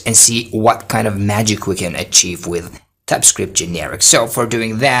generics and see what kind of magic we can achieve with TypeScript generics. So for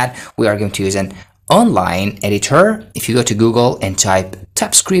doing that, we are going to use an online editor. If you go to Google and type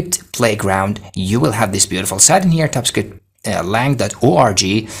TypeScript Playground, you will have this beautiful site in here, TypeScript.lang.org.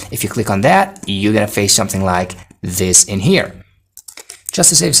 If you click on that, you're gonna face something like this in here. Just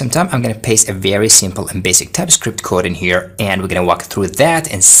to save some time, I'm going to paste a very simple and basic TypeScript code in here, and we're going to walk through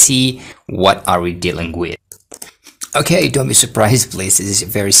that and see what are we dealing with. Okay, don't be surprised, please. This is a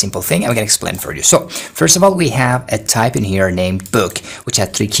very simple thing. I'm going to explain for you. So, first of all, we have a type in here named book, which has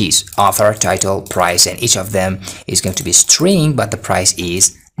 3 keys: author, title, price, and each of them is going to be string, but the price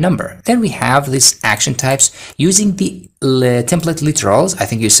is number. Then we have these action types using the template literals. I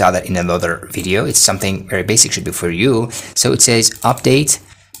think you saw that in another video. It's something very basic, should be for you. So it says update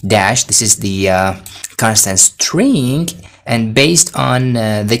dash. This is the constant string, and based on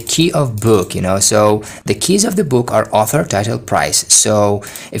the key of book, so the keys of the book are author, title, price. So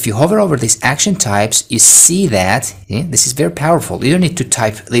if you hover over these action types, you see that this is very powerful. You don't need to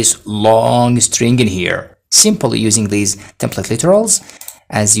type this long string in here. Simply using these template literals,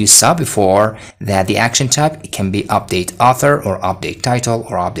 as you saw before, that the action type, it can be update author or update title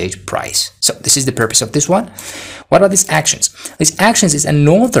or update price. So this is the purpose of this one. What are these actions? These actions is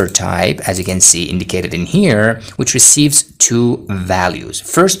another type, as you can see indicated in here, which receives two values.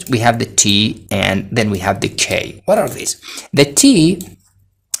 First, we have the T, and then we have the K. What are these? The T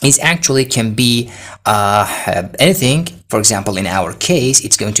is actually can be anything. For example, in our case,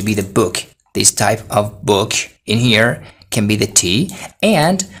 it's going to be the book. This type of book in here can be the T,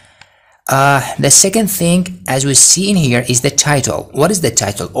 and the second thing, as we see in here, is the title. What is the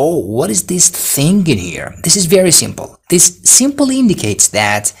title? Oh, what is this thing in here? This is very simple. This simply indicates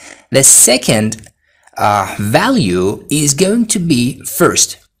that the second value is going to be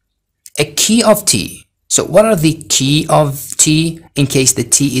first a key of T. So what are the key of T in case the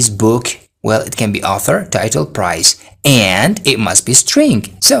T is book? Well, it can be author, title, price, and it must be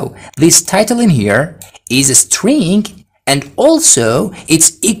string. So this title in here is a string, and also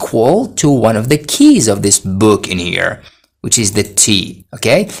it's equal to one of the keys of this book in here, which is the T.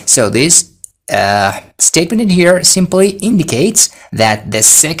 Okay, so this statement in here simply indicates that the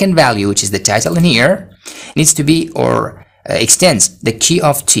second value, which is the title in here, needs to be or extends the key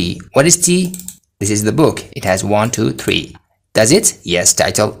of T. What is T? This is the book. It has 1, 2, 3. Does it? Yes,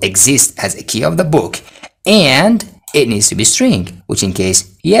 title exists as a key of the book, and it needs to be string, which in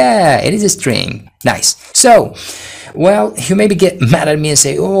case, yeah, it is a string. Nice. So, well, you maybe get mad at me and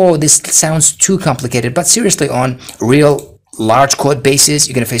say, oh, this sounds too complicated, but seriously, on real large code bases,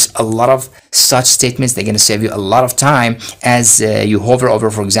 you're going to face a lot of such statements. They're going to save you a lot of time. As you hover over,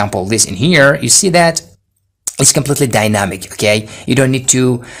 for example, this in here, you see that it's completely dynamic. Okay, you don't need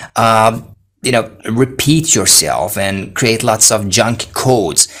to repeat yourself and create lots of junk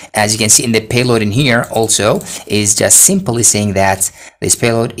codes. As you can see in the payload in here also is just simply saying that this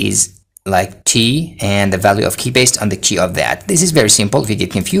payload is like T and the value of key based on the key of that. This is very simple. If you get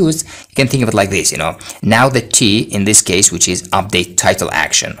confused, you can think of it like this, now the T in this case, which is update title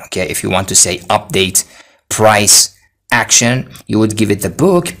action. Okay, if you want to say update price action, you would give it the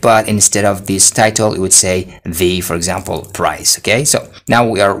book, but instead of this title, you would say the, for example, price. Okay, so now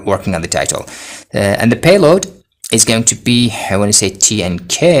we are working on the title, and the payload is going to be, when you say T and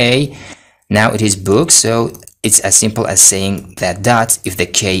K, now it is book, so it's as simple as saying that dot if the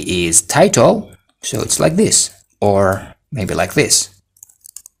K is title, so it's like this, or maybe like this.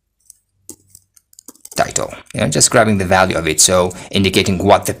 Title, just grabbing the value of it, so indicating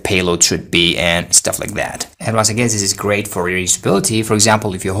what the payload should be and stuff like that. And once again, this is great for reusability. For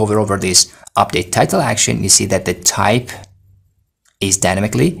example, if you hover over this update title action, you see that the type is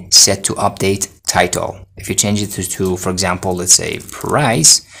dynamically set to update title. If you change it to for example, let's say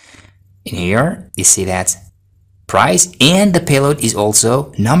price, in here you see that price and the payload is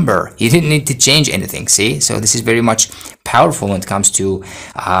also number. You didn't need to change anything, see? So this is very much powerful when it comes to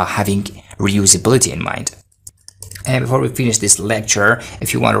having reusability in mind. And before we finish this lecture,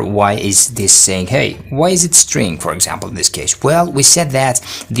 if you wonder why is this saying, hey, why is it string, for example, in this case? Well, we said that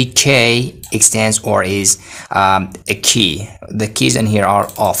the K extends or is a key. The keys in here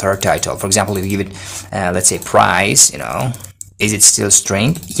are author, title. For example, if you give it, let's say price, is it still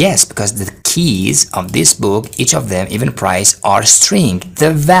string? Yes, because the keys of this book, each of them, even price, are string.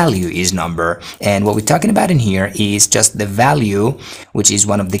 The value is number. And what we're talking about in here is just the value, which is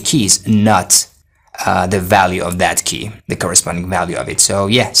one of the keys, not the value of that key, the corresponding value of it. So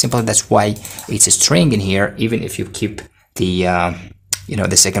yeah, simply that's why it's a string in here, even if you keep the,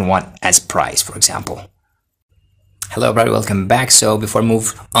 the second one as price, for example. Hello everybody, welcome back. So before we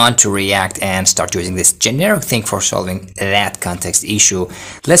move on to React and start using this generic thing for solving that context issue,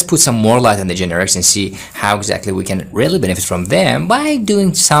 let's put some more light on the generics and see how exactly we can really benefit from them by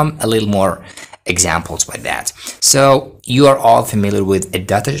doing a little more examples by that. So you are all familiar with a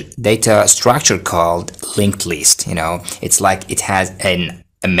data structure called linked list. It's like it has a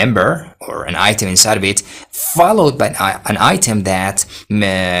member or an item inside of it, followed by an item that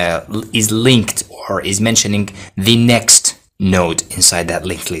is linked or is mentioning the next node inside that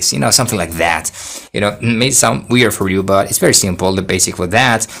linked list, something like that. It may sound weird for you, but it's very simple. The basic for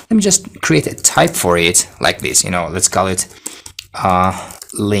that, let me just create a type for it like this. Let's call it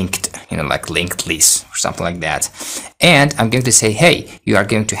linked, like linked list or something like that. And I'm going to say, hey, you are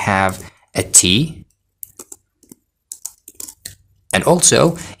going to have a T. And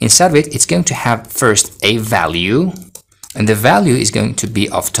also inside of it, it's going to have first a value. And the value is going to be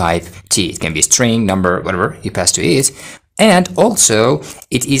of type T. It can be a string, number, whatever you pass to it. And also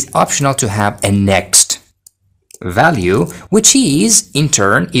it is optional to have a next value, which is in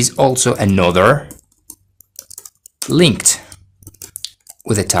turn is also another linked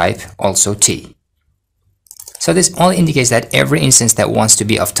with a type also T. So this only indicates that every instance that wants to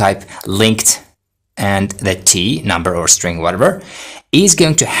be of type linked and the T, number or string, whatever, is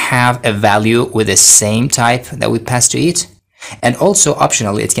going to have a value with the same type that we pass to it. And also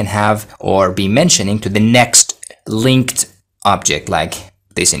optionally, it can have or be mentioning to the next linked object like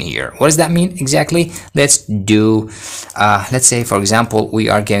this in here. What does that mean exactly? Let's do, let's say, for example, we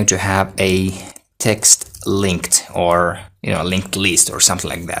are going to have a text linked or, linked list or something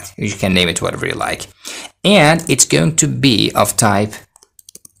like that. You can name it whatever you like. And it's going to be of type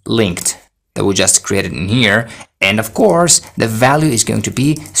linked that we just created in here. And of course, the value is going to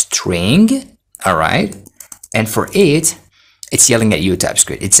be string. All right. And for it, it's yelling at you,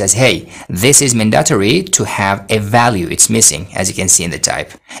 TypeScript. It says, hey, this is mandatory to have a value. It's missing, as you can see in the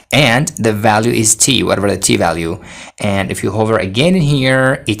type. And the value is T, whatever the T value. And if you hover again in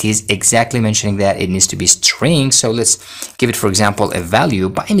here, it is exactly mentioning that it needs to be string. So let's give it, for example, a value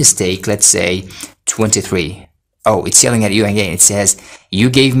by mistake. Let's say 23. Oh, it's yelling at you again. It says, you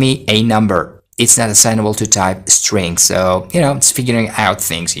gave me a number. It's not assignable to type string. So, it's figuring out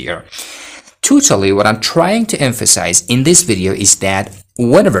things here. Totally, what I'm trying to emphasize in this video is that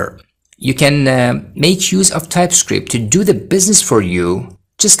whenever you can make use of TypeScript to do the business for you,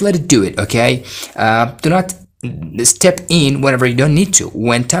 just let it do it, okay? Do not step in whenever you don't need to.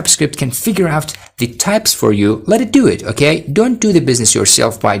 When TypeScript can figure out the types for you, let it do it, okay? Don't do the business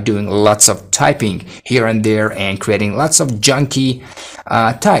yourself by doing lots of typing here and there and creating lots of junky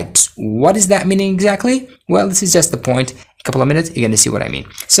types. What is that meaning exactly? Well, this is just the point. A couple of minutes, you're going to see what I mean.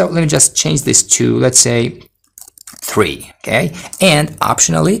 So let me just change this to, let's say, 3, okay? And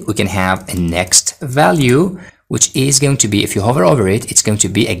optionally, we can have a next value, which is going to be, if you hover over it, it's going to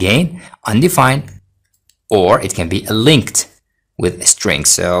be, again, undefined, or it can be a linked with a string.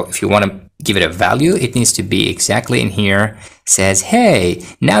 So if you want to give it a value, it needs to be exactly in here. Says, hey,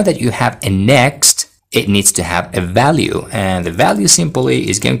 now that you have a next, it needs to have a value. And the value simply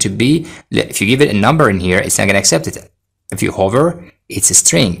is going to be, if you give it a number in here, it's not going to accept it. If you hover, it's a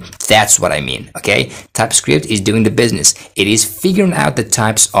string. That's what I mean, okay? TypeScript is doing the business. It is figuring out the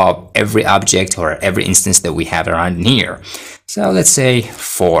types of every object or every instance that we have around in here. So let's say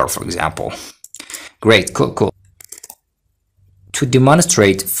 4, for example. Great, cool. To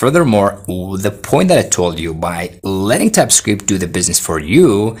demonstrate furthermore the point that I told you by letting TypeScript do the business for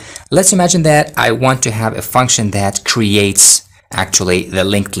you, let's imagine that I want to have a function that creates actually the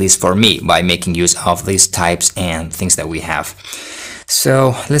linked list for me by making use of these types and things that we have.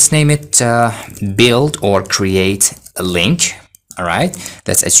 So let's name it build or create a link. All right,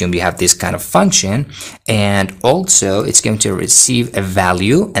 let's assume you have this kind of function, and also it's going to receive a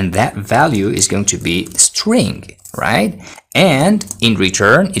value, and that value is going to be string, right? And in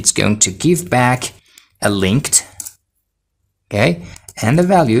return, it's going to give back a linked, okay? And the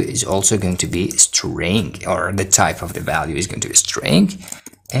value is also going to be string, or the type of the value is going to be string.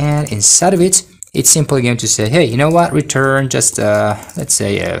 And inside of it, it's simply going to say, hey, you know what? Return just, let's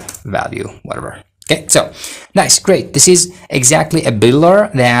say a value, whatever. Okay, so nice, great. This is exactly a builder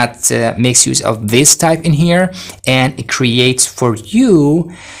that makes use of this type in here, and it creates for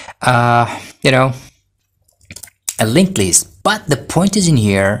you, a linked list. But the point is in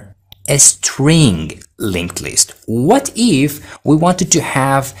here, a string linked list. What if we wanted to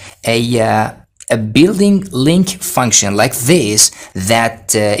have a building link function like this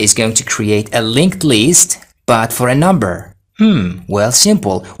that is going to create a linked list, but for a number? Well,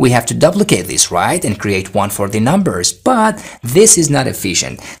 simple. We have to duplicate this, right? And create one for the numbers. But this is not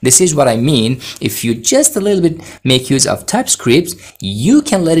efficient. This is what I mean. If you just a little bit make use of TypeScript, you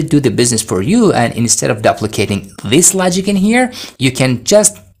can let it do the business for you. And instead of duplicating this logic in here, you can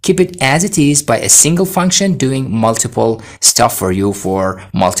just keep it as it is by a single function doing multiple stuff for you for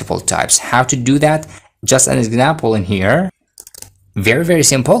multiple types. How to do that? Just an example in here. Very, very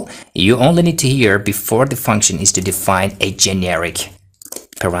simple. You only need to here before the function is to define a generic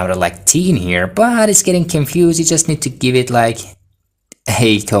parameter like t in here, but it's getting confused. You just need to give it like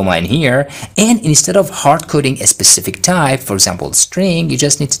a comma in here, and instead of hard coding a specific type, for example string, you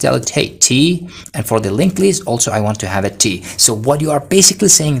just need to tell it, hey, t, and for the linked list also I want to have a t. So what you are basically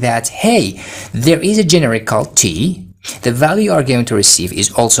saying that, hey, there is a generic called t, The value you are going to receive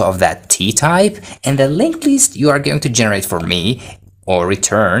is also of that T type, and the linked list you are going to generate for me or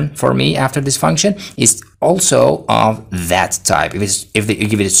return for me after this function is also of that type. If you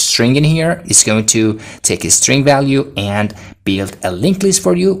give it a string in here, it's going to take a string value and build a linked list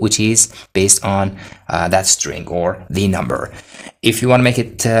for you, which is based on that string or the number. If you want to make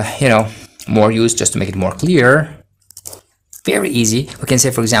it more used, just to make it more clear, very easy, we can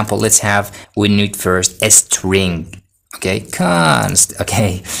say, for example, we need first a string.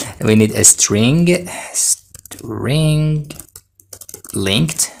 Okay, we need a string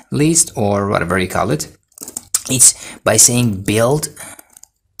linked list, or whatever you call it. It's by saying build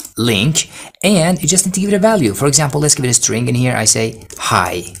link, and you just need to give it a value. For example, let's give it a string in here. I say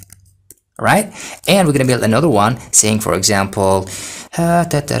hi, right? And we're gonna build another one saying, for example,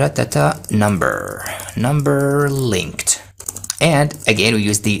 number linked. And again, we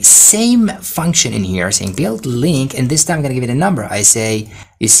use the same function in here saying build link, and this time I'm gonna give it a number. I say,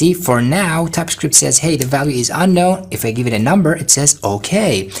 you see, for now TypeScript says, hey, the value is unknown. If I give it a number, it says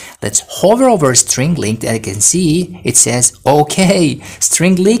okay. Let's hover over string linked, and I can see it says okay.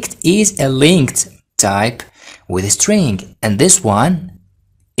 String linked is a linked type with a string, and this one,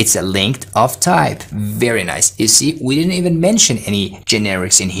 it's a linked of type. Very nice. You see, we didn't even mention any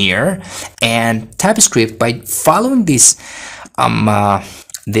generics in here, and TypeScript, by following this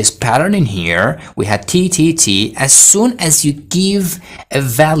pattern in here, we had t. As soon as you give a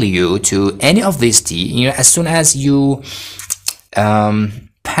value to any of these t, as soon as you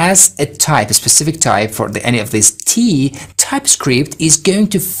pass a specific type for any of these t, TypeScript is going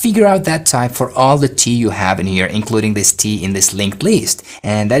to figure out that type for all the t you have in here, including this t in this linked list.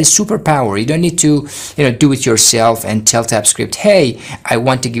 And that is superpower. You don't need to do it yourself and tell TypeScript, hey, I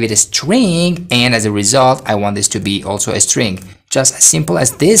want to give it a string, and as a result I want this to be also a string. Just as simple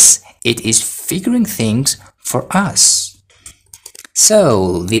as this, it is figuring things for us.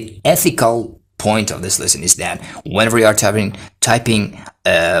 So the ethical point of this lesson is that whenever you are typing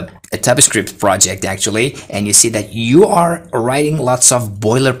a TypeScript project actually, and you see that you are writing lots of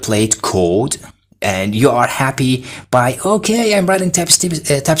boilerplate code, and you are happy by, okay, I'm writing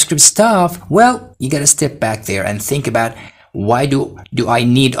TypeScript stuff, well, you gotta step back there and think about, why do I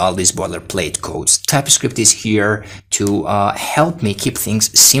need all these boilerplate codes? TypeScript is here to help me keep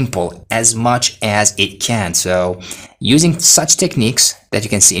things simple as much as it can. So using such techniques that you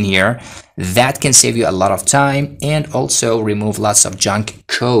can see in here, that can save you a lot of time and also remove lots of junk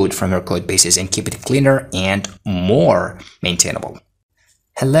code from your code bases and keep it cleaner and more maintainable.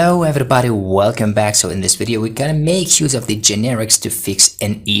 Hello everybody, welcome back. So in this video, we're gonna make use of the generics to fix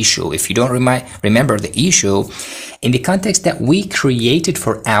an issue. If you don't remember the issue, in the context that we created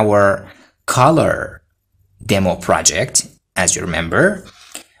for our color demo project, as you remember,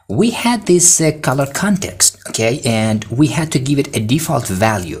 we had this color context, okay, and we had to give it a default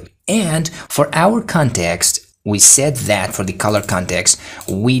value. And for our context, we said that for the color context,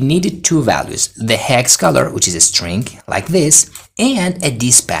 we needed two values, the hex color, which is a string like this, and a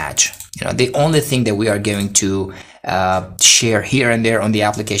dispatch. The only thing that we are going to share here and there on the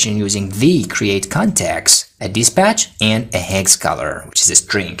application using the create context, a dispatch and a hex color, which is a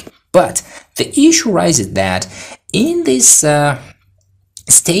string. But the issue arises that in this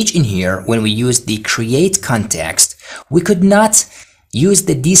stage in here, when we use the create context, we could not use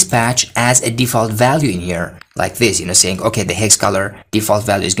the dispatch as a default value in here like this, saying, okay, the hex color default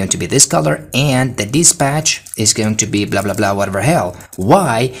value is going to be this color and the dispatch is going to be blah blah blah whatever hell.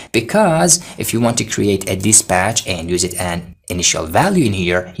 Why? Because if you want to create a dispatch and use it an initial value in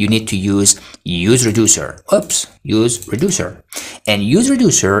here, you need to use reducer. Use reducer. And use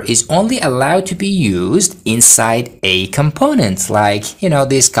reducer is only allowed to be used inside a component, like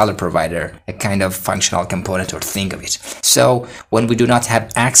this color provider, a kind of functional component or thing of it. So when we do not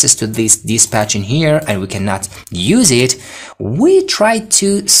have access to this dispatch in here and we cannot use it, we try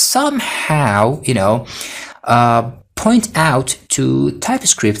to somehow point out to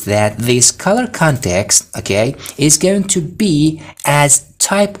TypeScript that this color context, okay, is going to be as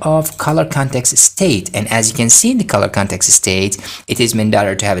type of color context state. And as you can see in the color context state, it is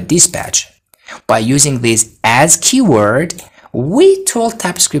mandatory to have a dispatch. By using this as keyword, we told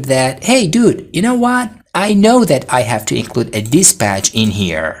TypeScript that, hey dude, you know what? I know that I have to include a dispatch in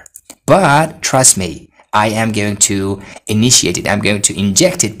here, but trust me, I am going to initiate it. I'm going to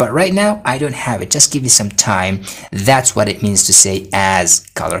inject it, but right now I don't have it. Just give me some time. That's what it means to say as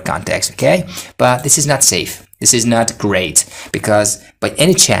color context, okay? But this is not safe. This is not great, because by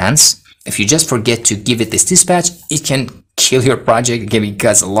any chance, if you just forget to give it this dispatch, it can kill your project. It can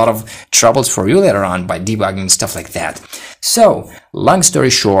cause a lot of troubles for you later on by debugging, stuff like that. So long story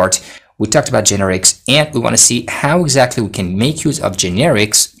short, we talked about generics, and we want to see how exactly we can make use of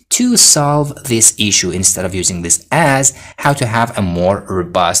generics to solve this issue instead of using this as, how to have a more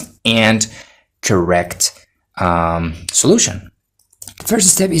robust and correct solution. The first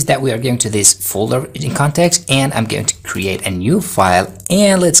step is that we are going to this folder in context, and I'm going to create a new file,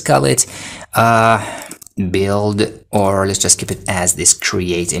 and let's call it build, or let's just keep it as this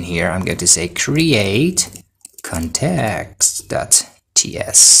create in here. I'm going to say create context.ts.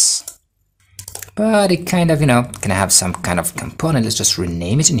 But it kind of, gonna have some kind of component. Let's just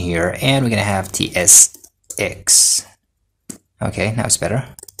rename it in here, and we're gonna have tsx. Okay, now it's better.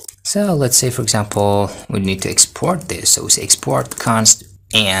 So let's say, for example, we need to export this. So we say export const,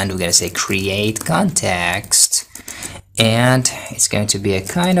 and we're gonna say create context, and it's going to be a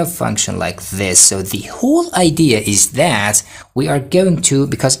kind of function like this. So the whole idea is that we are going to,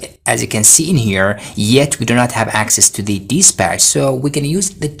 because as you can see in here, yet we do not have access to the dispatch, so we can use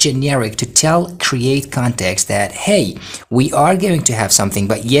the generic to tell create context that, hey, we are going to have something,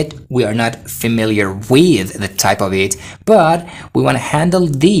 but yet we are not familiar with the type of it, but we want to handle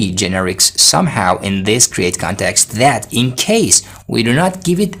the generics somehow in this create context, that in case we do not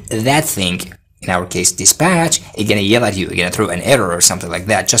give it that thing, in our case dispatch, it's gonna yell at you, it's gonna throw an error or something like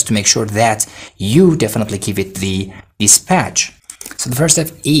that, just to make sure that you definitely give it the dispatch. So the first step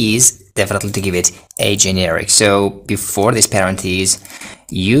is definitely to give it a generic. So before this parentheses,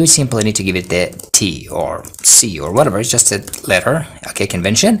 you simply need to give it the T or C or whatever, it's just a letter, okay,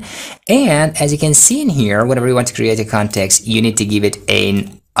 convention. And as you can see in here, whenever you want to create a context, you need to give it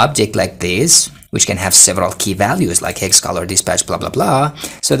an object like this, which can have several key values like hex, color, dispatch, blah blah blah.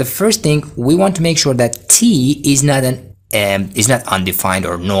 So the first thing, we want to make sure that T is not undefined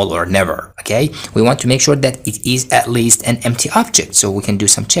or null or never. Okay, we want to make sure that it is at least an empty object, so we can do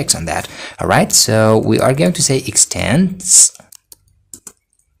some checks on that. All right, so we are going to say extends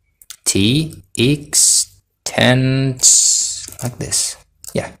T extends like this.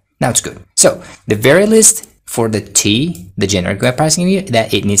 Yeah, now it's good. So the very least for the T, the generic we're passing here,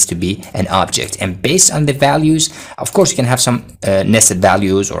 that it needs to be an object, and based on the values, of course you can have some nested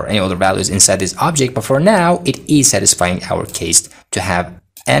values or any other values inside this object, but for now it is satisfying our case to have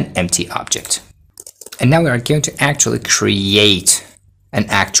an empty object. And now we are going to actually create an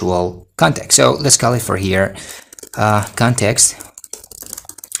actual context. So let's call it for here context.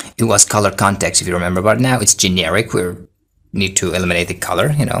 It was color context if you remember, but now it's generic. We need to eliminate the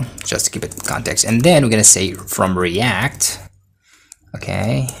color, just to keep it context. And then we're gonna say from React,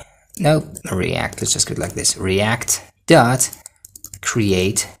 okay, no, React, let's just get it like this, React dot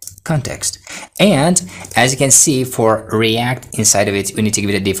create context. And as you can see, for React, inside of it we need to give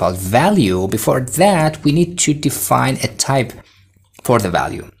it a default value. Before that, we need to define a type for the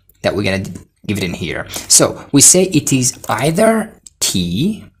value that we're gonna give it in here. So we say it is either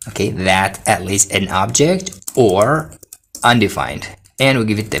T, okay, that at least an object, or undefined, and we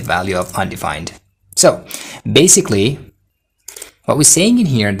give it the value of undefined. So basically what we're saying in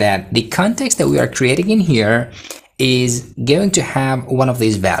here, that the context that we are creating in here is going to have one of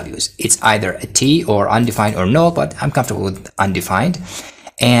these values. It's either a T or undefined or null, but I'm comfortable with undefined.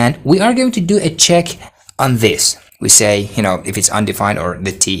 And we are going to do a check on this. We say, if it's undefined or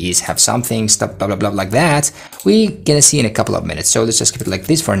the T is have something, stuff, blah, blah, blah, like that. We're gonna see in a couple of minutes. So let's just keep it like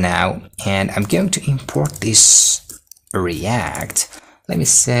this for now. And I'm going to import this React. Let me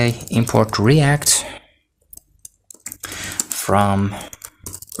say import React from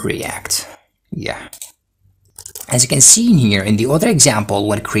React. Yeah. As you can see in here, in the other example,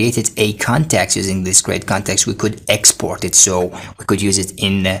 when created a context using this create context, we could export it, so we could use it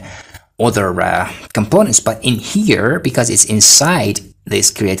in other components. But in here, because it's inside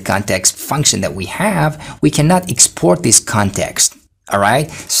this create context function that we have, we cannot export this context. All right,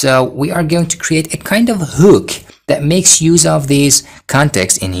 so we are going to create a kind of hook that makes use of this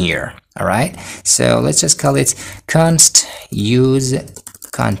context in here. All right, so let's just call it const use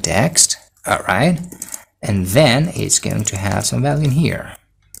context. All right, and then it's going to have some value in here.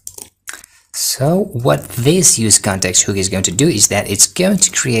 So what this use context hook is going to do is that it's going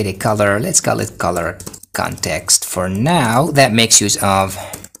to create a color, let's call it color context for now, that makes use of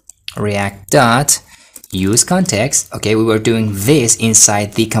React dot use context. Okay, we were doing this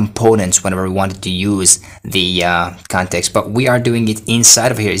inside the components whenever we wanted to use the context, but we are doing it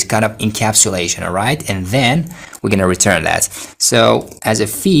inside of here. It's kind of encapsulation. All right, and then we're gonna return that. So as a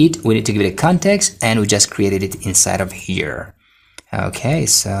feed, we need to give it a context, and we just created it inside of here. Okay,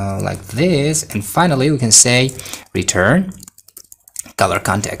 so like this, and finally we can say return color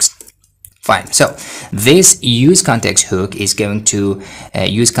context. Fine. So this use context hook is going to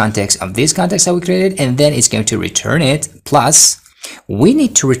use context of this context that we created, and then it's going to return it plus we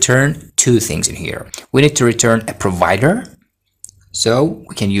need to return two things in here. We need to return a provider. So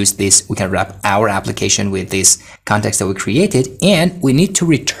we can use this, we can wrap our application with this context that we created, and we need to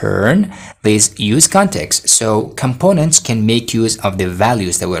return this use context. So components can make use of the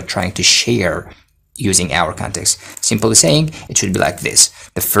values that we're trying to share using our context. Simply saying, it should be like this.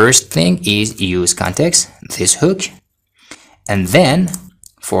 The first thing is use context, this hook, and then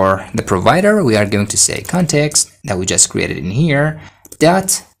for the provider, we are going to say context that we just created in here,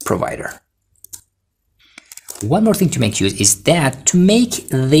 dot provider. One more thing to make use is that to make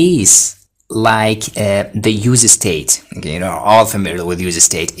this like the use state. Okay, you know, all familiar with use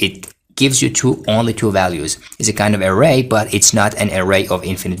state. It gives you only two values. It's a kind of array, but it's not an array of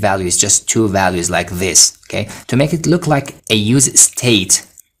infinite values. It's just two values like this. Okay, to make it look like a use state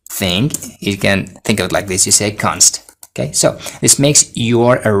thing, you can think of it like this. You say const. Okay, so this makes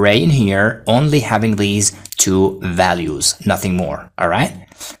your array in here only having these two values, nothing more. All right.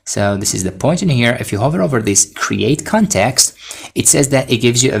 So this is the point in here. If you hover over this create context, it says that it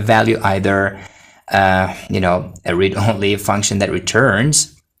gives you a value either, you know, a read-only function that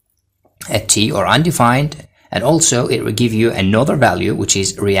returns a t or undefined, and also it will give you another value, which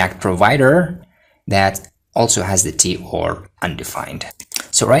is React provider, that also has the t or undefined.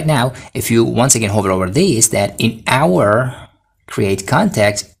 So right now, if you once again hover over this, that in our create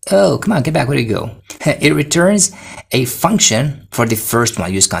context, oh, come on, get back, where do you go? It returns a function for the first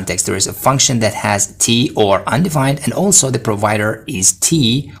one, use context. There is a function that has t or undefined, and also the provider is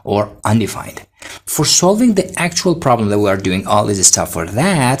t or undefined. For solving the actual problem that we are doing all this stuff for,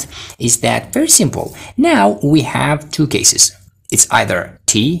 that is that very simple. Now we have two cases. It's either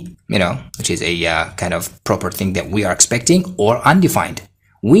t, you know, which is a kind of proper thing that we are expecting, or undefined.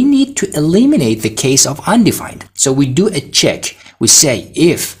 We need to eliminate the case of undefined. So we do a check. We say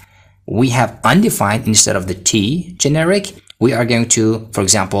if we have undefined instead of the t generic, we are going to, for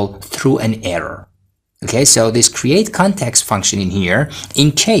example, throw an error. Okay, so this create context function in here,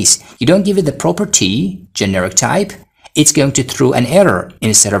 in case you don't give it the proper t generic type, it's going to throw an error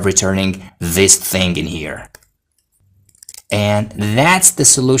instead of returning this thing in here. And that's the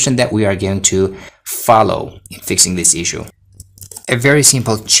solution that we are going to follow in fixing this issue. A very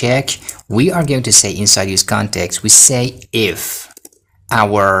simple check. We are going to say inside use context, we say if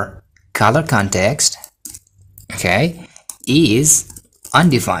our color context, okay, is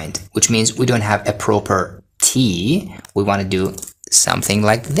undefined, which means we don't have a proper t. We want to do something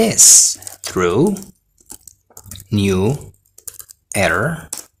like this, through new error,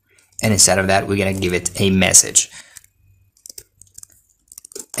 and instead of that, we're going to give it a message.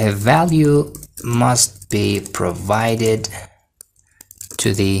 A value must be provided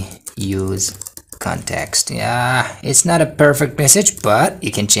to the use context. Yeah, it's not a perfect message, but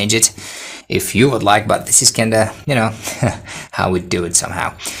you can change it if you would like, but this is kind of, you know, how we do it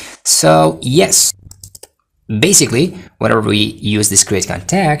somehow. So yes, basically, whenever we use this create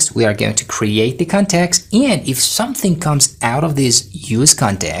context, we are going to create the context, and if something comes out of this use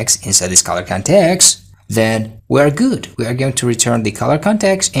context inside this color context, then we are good. We are going to return the color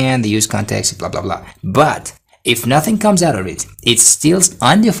context and the use context, blah, blah, blah. But if nothing comes out of it, it's still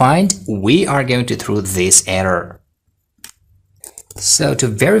undefined, we are going to throw this error. So to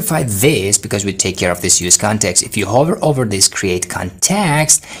verify this, because we take care of this use context, if you hover over this create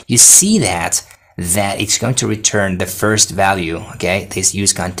context, you see that it's going to return the first value. Okay, this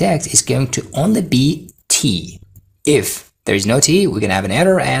use context is going to only be t. If there is no t, we're gonna have an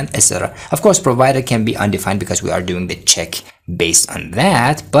error, and etc. Of course, provider can be undefined because we are doing the check based on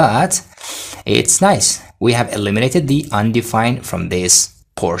that, but it's nice. We have eliminated the undefined from this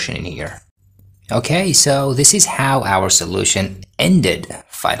portion in here. Okay, so this is how our solution ended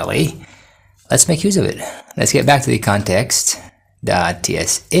finally. Let's make use of it. Let's get back to the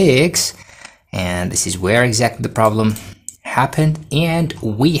context.tsx, and this is where exactly the problem happened, and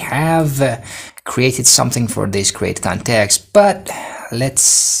we have created something for this create context, but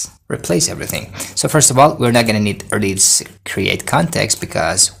let's replace everything. So first of all, we're not going to need this create context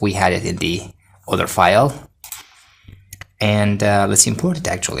because we had it in the other file, and let's import it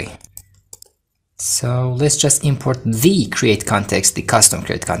actually. So let's just import the create context, the custom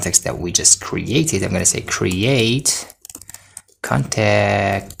create context that we just created. I'm going to say create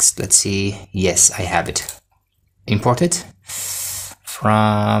context. Let's see. Yes, I have it. Import it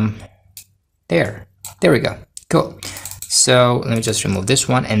from there. There we go. Cool. So let me just remove this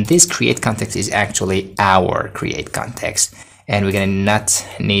one, and this create context is actually our create context, and we're going to not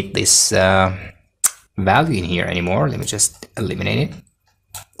need this value in here anymore. Let me just eliminate it.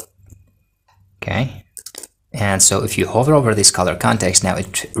 Okay, and so if you hover over this color context, now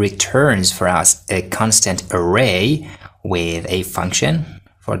it returns for us a constant array with a function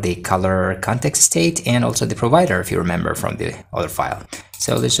for the color context state and also the provider, if you remember from the other file.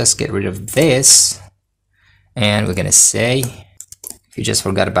 So let's just get rid of this, and we're gonna say, if you just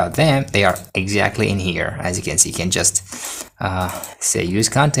forgot about them, they are exactly in here. As you can see, you can just say use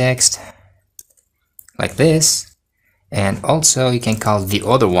context like this, and also you can call the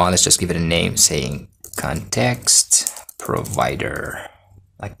other one, let's just give it a name, saying context provider,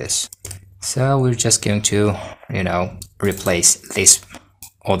 like this. So we're just going to, replace this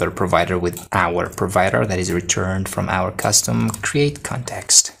other provider with our provider that is returned from our custom create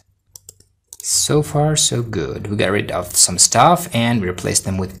context. So far, so good. We got rid of some stuff and replaced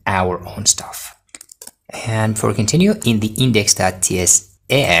them with our own stuff. And before we continue, in the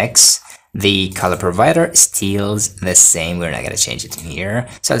index.tsx, the color provider steals the same. We're not going to change it in here.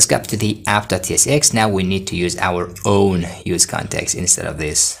 So let's go up to the app.tsx. Now we need to use our own use context instead of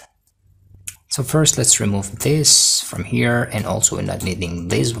this. So first, let's remove this from here, and also we're not needing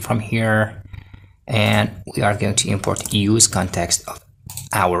this from here. And we are going to import use context of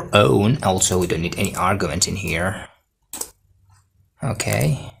our own. Also, we don't need any arguments in here.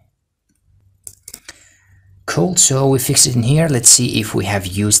 Okay. Cool, so we fixed it in here. Let's see if we have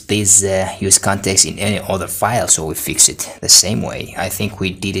used this use context in any other file. So we fix it the same way. I think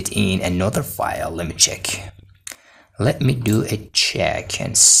we did it in another file. Let me check. Let me do a check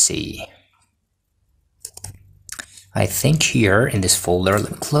and see. I think here in this folder,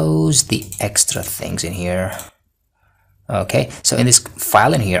 let me close the extra things in here. Okay, so in this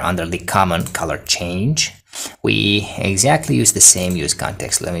file in here under the common color change, we exactly use the same use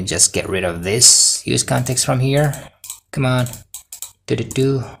context. Let me just get rid of this use context from here. Come on.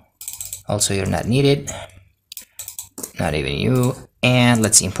 Also, you're not needed. Not even you. And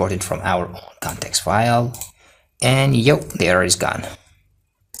let's import it from our own context file. And yo, the error is gone.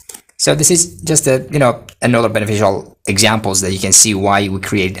 So this is just a, another beneficial examples that you can see why we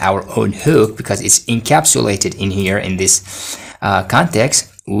created our own hook, because it's encapsulated in here in this context.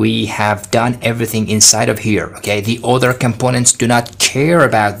 We have done everything inside of here. Okay, the other components do not care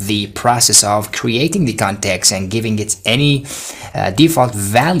about the process of creating the context and giving it any default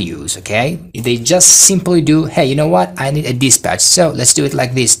values. Okay, they just simply do, hey, you know what, I need a dispatch, so let's do it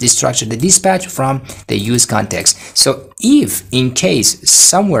like this. Destructure the dispatch from the use context. So if in case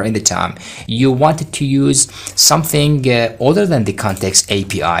somewhere in the time you wanted to use something other than the context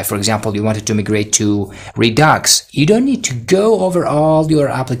API, for example, you wanted to migrate to Redux, you don't need to go over all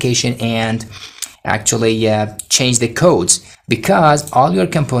your application and actually change the codes, because all your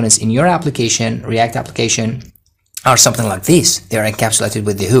components in your application, React application, are something like this. They are encapsulated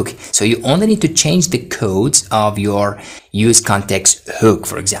with the hook. So you only need to change the codes of your use context hook,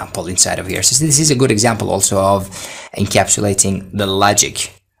 for example, inside of here. So this is a good example also of encapsulating the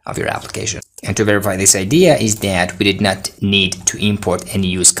logic of your application. And to verify this idea is that we did not need to import any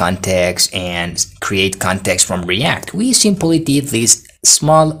use context and create context from React. We simply did this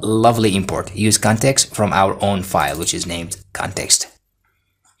small, lovely import, use context from our own file, which is named context.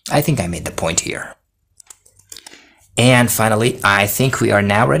 I think I made the point here. And finally, I think we are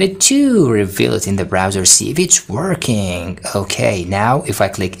now ready to reveal it in the browser, see if it's working. Okay, now if I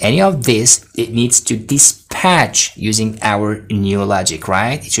click any of this, it needs to dispatch using our new logic,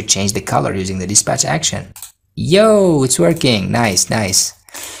 right? It should change the color using the dispatch action. Yo, it's working. Nice, nice.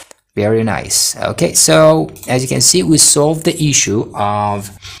 Very nice. Okay, so as you can see, we solved the issue of,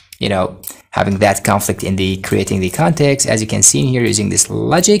 having that conflict in the creating the context. As you can see in here, using this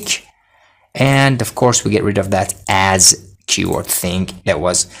logic. And of course, we get rid of that as keyword thing that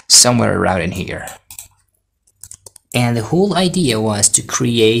was somewhere around in here. And the whole idea was to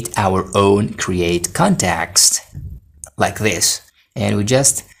create our own create context like this. And we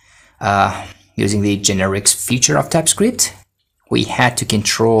just, using the generics feature of TypeScript, we had to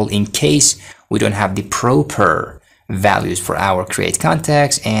control in case we don't have the proper values for our create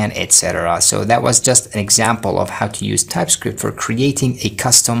context and etc. So that was just an example of how to use TypeScript for creating a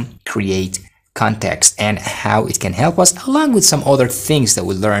custom create context and how it can help us, along with some other things that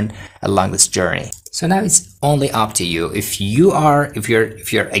we learned along this journey. So now it's only up to you. If you're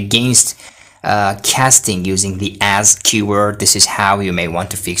against casting using the as keyword, this is how you may want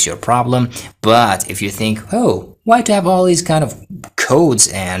to fix your problem. But if you think, oh, why to have all these kind of codes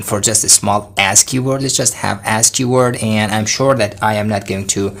and for just a small as keyword, let's just have as keyword, and I'm sure that I am not going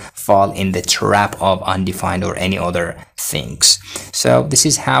to fall in the trap of undefined or any other things. So this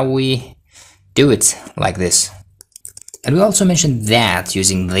is how we do it, like this. And we also mentioned that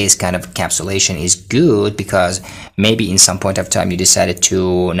using this kind of encapsulation is good because maybe in some point of time you decided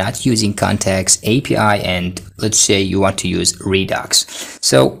to not using context API and let's say you want to use Redux.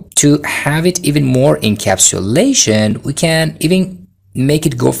 So to have it even more encapsulation, we can even make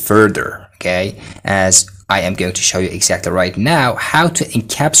it go further, okay? As I am going to show you exactly right now how to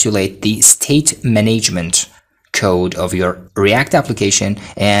encapsulate the state management code of your React application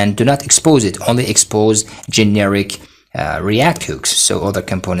and do not expose it, only expose generic React hooks so other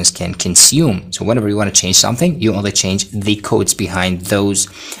components can consume. So whenever you want to change something, you only change the codes behind those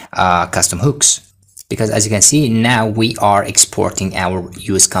custom hooks. Because as you can see, now we are exporting our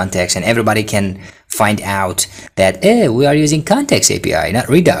use context and everybody can find out that we are using context API, not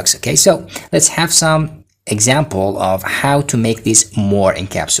Redux. Okay, so let's have some example of how to make this more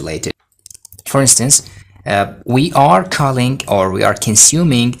encapsulated. For instance, we are calling or we are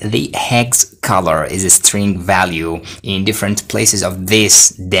consuming the hex color is a string value in different places of this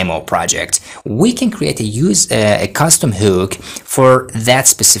demo project. We can create a custom hook for that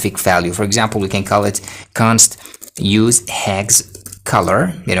specific value. For example, we can call it const use hex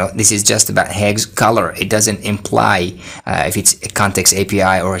color. You know, this is just about hex color. It doesn't imply if it's a context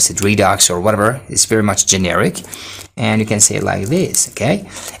API or is it Redux or whatever. It's very much generic, and you can say it like this. Okay,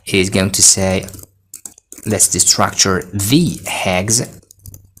 it is going to say, let's destructure the hex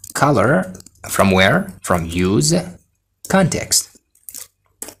color from where? From use context.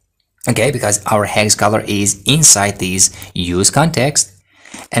 Okay, because our hex color is inside this use context,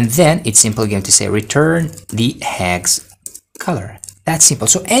 and then it's simply going to say return the hex color. That's simple.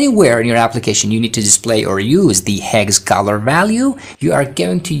 So anywhere in your application you need to display or use the hex color value, you are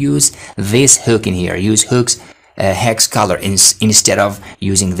going to use this hook in here. Use hooks hex color instead of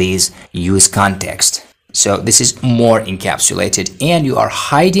using these use context. So this is more encapsulated and you are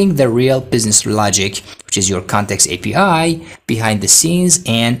hiding the real business logic, which is your context API, behind the scenes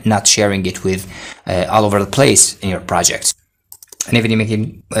and not sharing it with all over the place in your project. And even you make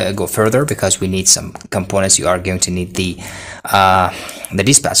it go further, because we need some components, you are going to need the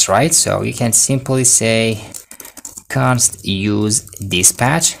dispatch, right? So you can simply say const use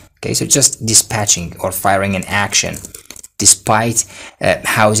dispatch. Okay, so just dispatching or firing an action, despite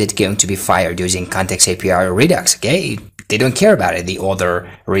how is it going to be fired using context API or Redux. Okay, they don't care about it, the other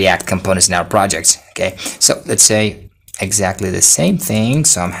React components in our projects. Okay, so let's say exactly the same thing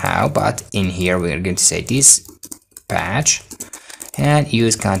somehow, but in here we're going to say dispatch and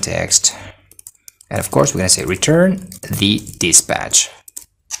use context, and of course we're going to say return the dispatch.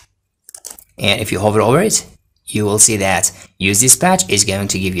 And if you hover over it, you will see that use dispatch is going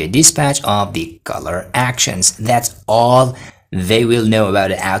to give you a dispatch of the color actions. That's all they will know about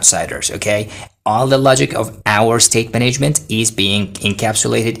the outsiders. Okay, all the logic of our state management is being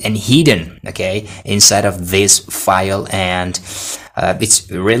encapsulated and hidden, okay, inside of this file, and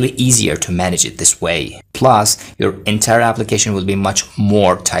it's really easier to manage it this way. Plus, your entire application will be much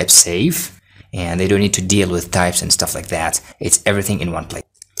more type safe, and they don't need to deal with types and stuff like that. It's everything in one place.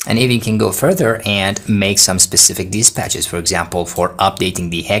 And even you can go further and make some specific dispatches, for example, for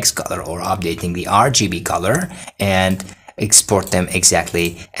updating the hex color or updating the RGB color, and export them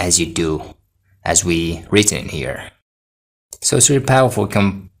exactly as you do, as we written in here. So it's really powerful.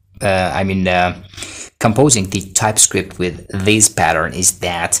 Composing the TypeScript with this pattern is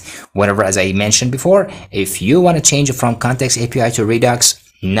that whenever, as I mentioned before, if you want to change from context API to Redux,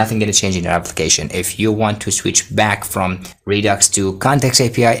 nothing going to change in your application. If you want to switch back from Redux to context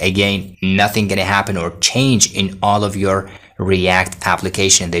API, again, nothing going to happen or change in all of your React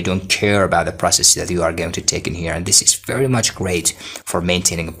application. They don't care about the process that you are going to take in here. And this is very much great for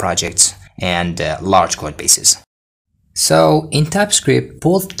maintaining projects and large code bases. So in TypeScript,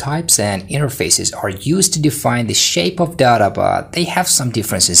 both types and interfaces are used to define the shape of data, but they have some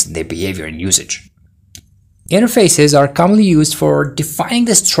differences in their behavior and usage. Interfaces are commonly used for defining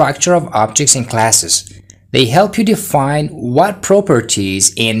the structure of objects and classes. They help you define what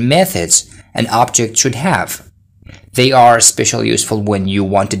properties and methods an object should have. They are especially useful when you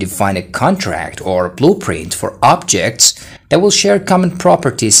want to define a contract or blueprint for objects that will share common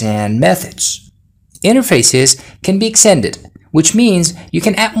properties and methods. Interfaces can be extended, which means you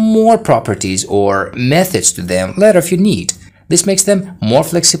can add more properties or methods to them later if you need. This makes them more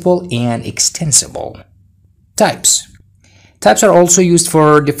flexible and extensible. Types. Types are also used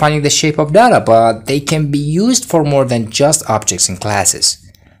for defining the shape of data, but they can be used for more than just objects and classes.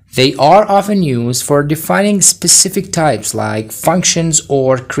 They are often used for defining specific types like functions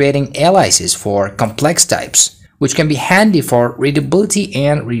or creating aliases for complex types, which can be handy for readability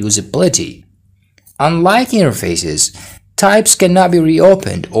and reusability. Unlike interfaces, types cannot be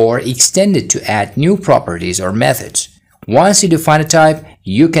reopened or extended to add new properties or methods. Once you define a type,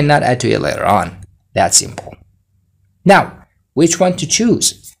 you cannot add to it later on. That's simple. Now, which one to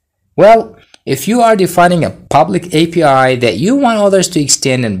choose? Well, if you are defining a public API that you want others to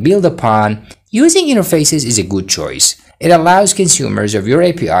extend and build upon, using interfaces is a good choice. It allows consumers of your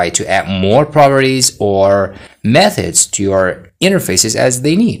API to add more properties or methods to your interfaces as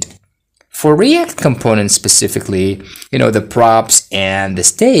they need. For React components specifically, the props and the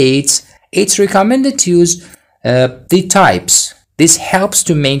states, it's recommended to use the types. This helps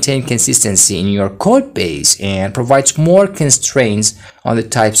to maintain consistency in your code base and provides more constraints on the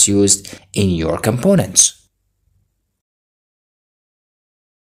types used in your components.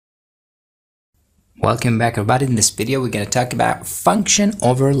 Welcome back, everybody. In this video, we're going to talk about function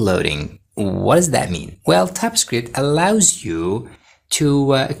overloading. What does that mean? Well, TypeScript allows you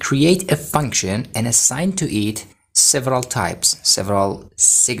to create a function and assign to it several types, several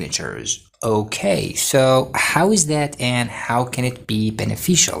signatures. Okay, so how is that and how can it be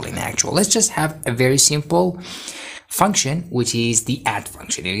beneficial in actual? Let's just have a very simple function, which is the add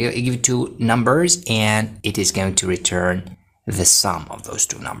function. You give it two numbers and it is going to return the sum of those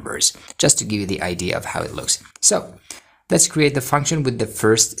two numbers, just to give you the idea of how it looks. So let's create the function with the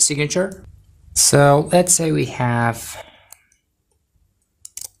first signature. So let's say we have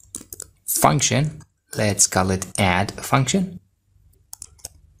function, let's call it add function.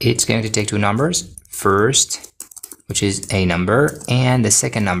 It's going to take two numbers, first, which is a number, and the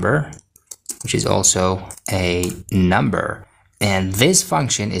second number, which is also a number. And this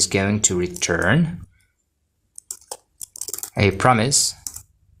function is going to return a promise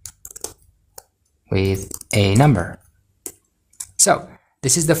with a number. So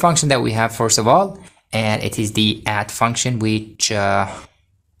this is the function that we have first of all, and it is the add function, which let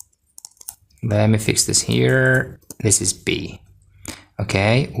me fix this here. This is B.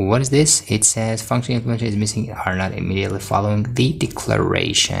 Okay, what is this? It says function implementation is missing are not immediately following the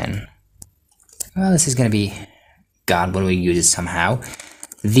declaration. Well, this is going to be gone when we use it somehow.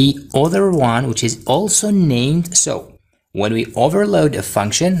 The other one, which is also named, so when we overload a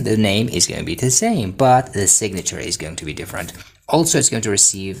function, the name is going to be the same, but the signature is going to be different. Also, it's going to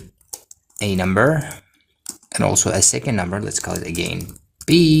receive a number and also a second number. Let's call it again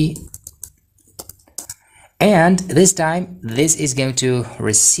B. And this time, this is going to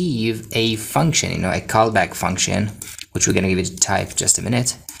receive a function, a callback function, which we're going to give it a type just a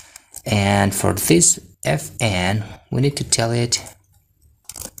minute. And for this fn, we need to tell it,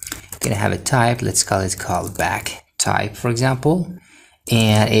 we're going to have a type. Let's call it callback type, for example.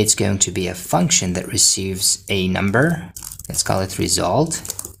 And it's going to be a function that receives a number. Let's call it result.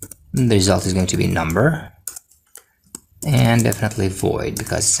 And the result is going to be number. And definitely void,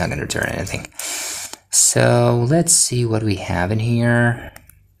 because it's not going to return anything. So let's see what we have in here.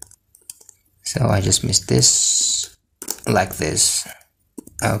 So I just missed this, like this.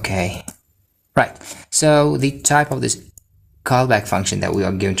 Okay, right. So the type of this callback function that we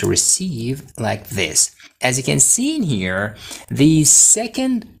are going to receive like this. As you can see in here, the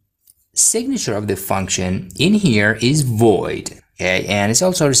second signature of the function in here is void. Okay, and it's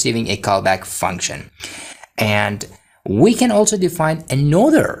also receiving a callback function. And we can also define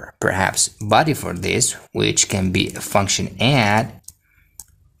another, perhaps, body for this, which can be a function add,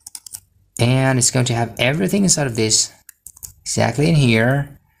 and it's going to have everything inside of this exactly in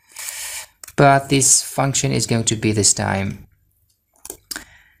here, but this function is going to be this time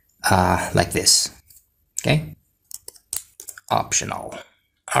like this. Okay, optional.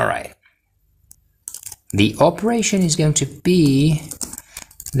 All right, the operation is going to be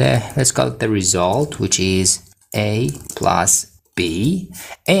let's call it the result, which is A plus B.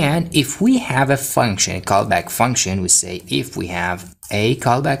 And if we have a function, a callback function, we say if we have a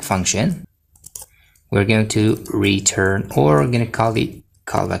callback function, we're going to return, or we're going to call the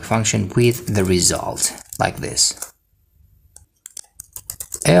callback function with the result like this.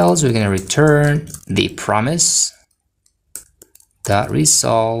 Else we're going to return the promise dot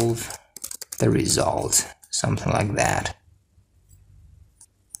resolve the result, something like that.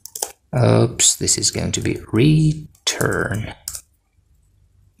 Oops, this is going to be return.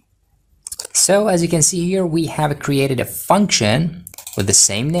 So as you can see here, we have created a function with the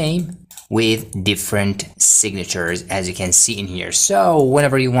same name with different signatures, as you can see in here. So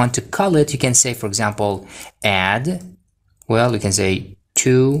whenever you want to call it, you can say, for example, add, well, you can say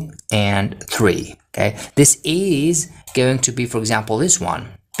 2 and 3. Okay, this is going to be, for example, this one,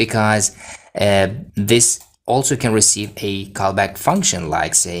 because this also can receive a callback function,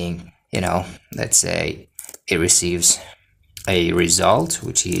 like saying, let's say it receives a result,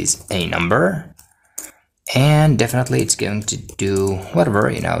 which is a number, and definitely it's going to do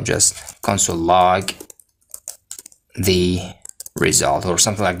whatever, just console log the result or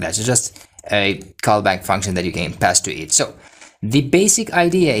something like that. So just a callback function that you can pass to it. So the basic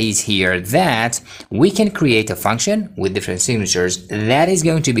idea is here that we can create a function with different signatures that is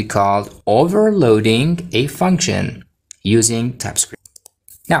going to be called overloading a function using TypeScript.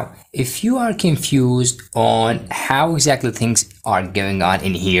 Now, if you are confused on how exactly things are going on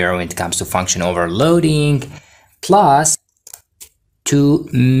in here when it comes to function overloading, plus to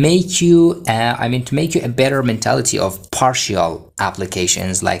make you, to make you a better mentality of partial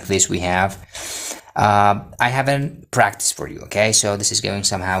applications like this we have, I have a practice for you. Okay, so this is going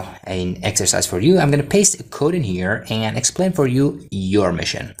somehow an exercise for you. I'm going to paste a code in here and explain for you your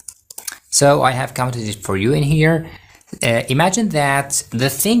mission. So I have counted it for you in here. Imagine that the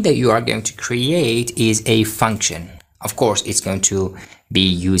thing that you are going to create is a function. Of course, it's going to be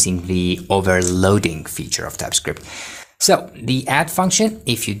using the overloading feature of TypeScript. So the add function,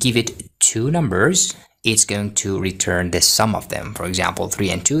 if you give it two numbers, it's going to return the sum of them. For example, 3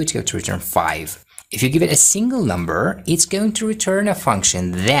 and 2, it's going to return 5. If you give it a single number, it's going to return a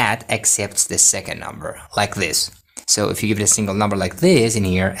function that accepts the second number, like this. So if you give it a single number like this in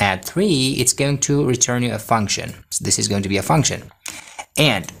here, add 3, it's going to return you a function. So this is going to be a function.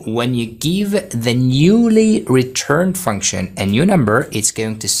 And when you give the newly returned function a new number, it's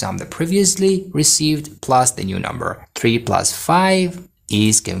going to sum the previously received plus the new number. 3 plus 5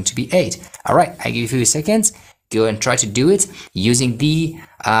 is going to be 8. All right, I give you a few seconds. Go and try to do it using the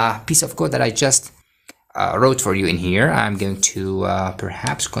piece of code that I just wrote for you in here. I'm going to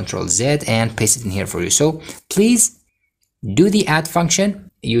perhaps Control Z and paste it in here for you. So please do the add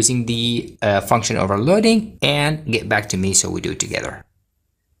function using the function overloading and get back to me so we do it together.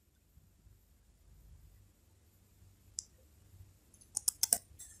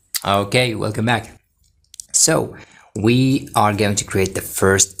 Okay, welcome back. So we are going to create the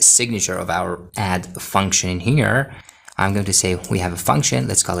first signature of our add function in here. I'm going to say we have a function,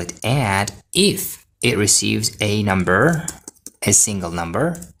 let's call it add. If it receives a number, a single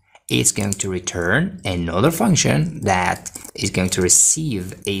number, it's going to return another function that is going to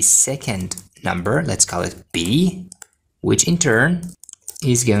receive a second number, let's call it b, which in turn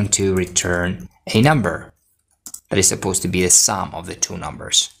is going to return a number that is supposed to be the sum of the two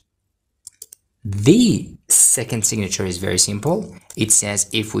numbers. The second signature is very simple. It says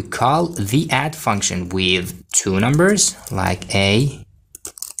if we call the add function with two numbers like a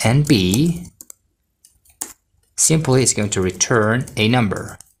and b, simply it's going to return a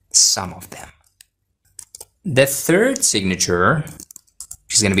number, sum of them. The third signature,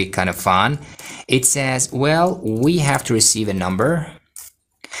 which is going to be kind of fun, it says, well, we have to receive a number,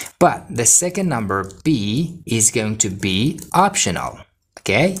 but the second number b is going to be optional.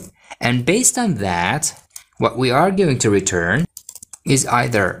 Okay? And based on that, what we are going to return is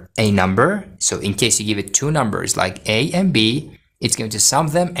either a number. So in case you give it two numbers like a and b, it's going to sum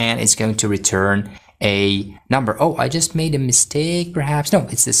them and it's going to return a number. Oh, I just made a mistake perhaps. No,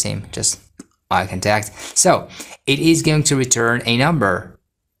 it's the same, just eye contact. So it is going to return a number.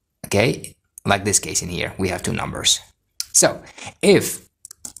 Okay, like this case in here, we have two numbers. So if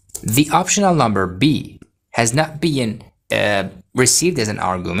the optional number b has not been received as an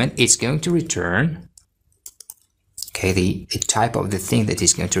argument, it's going to return, okay, the type of the thing that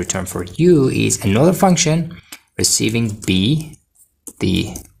is going to return for you is another function receiving b,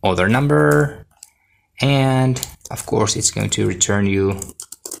 the other number, and of course it's going to return you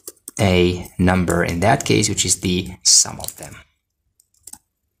a number in that case, which is the sum of them.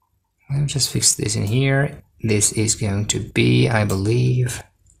 Let me just fix this in here. This is going to be, I believe,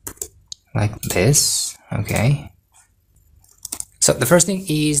 like this. Okay. So the first thing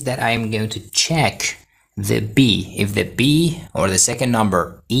is that I am going to check the b. If the b or the second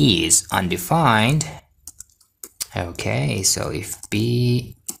number is undefined, okay, so if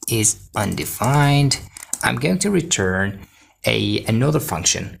b is undefined, I'm going to return another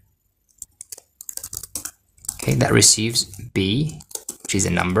function, okay, that receives b, which is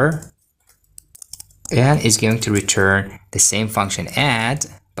a number, and is going to return the same function add,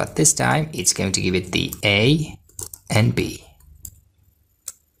 but this time it's going to give it the a and b.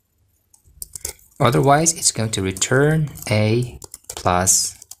 Otherwise, it's going to return a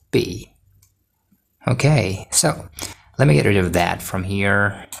plus b. Okay, so let me get rid of that from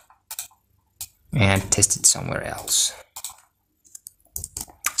here and test it somewhere else.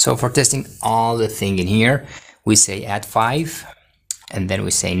 So for testing all the thing in here, we say add 5, and then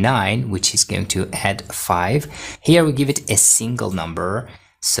we say 9, which is going to add 5. Here we give it a single number.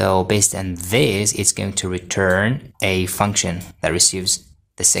 So based on this, it's going to return a function that receives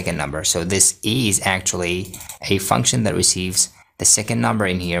the second number. So this is actually a function that receives the second number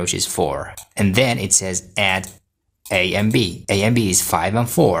in here, which is 4. And then it says add A and B. A and B is 5 and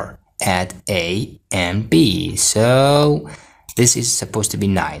 4. Add A and B. So this is supposed to be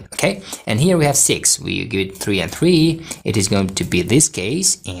 9, okay? And here we have 6. We give it 3 and 3. It is going to be this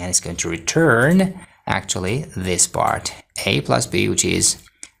case, and it's going to return actually this part, A plus B, which is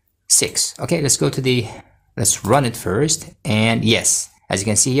 6. Okay, let's run it first. And yes, as you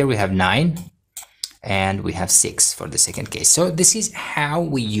can see here, we have 9 and we have 6 for the second case. So this is how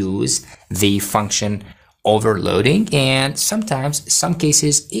we use the function overloading, and sometimes, some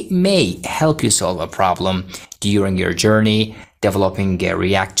cases, it may help you solve a problem during your journey developing a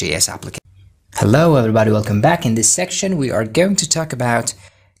React.js application. Hello everybody, welcome back. In this section we are going to talk about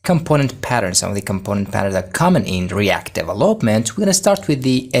component patterns, some of the component patterns that are common in React development. We're going to start with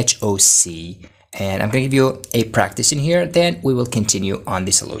the HOC, and I'm going to give you a practice in here, then we will continue on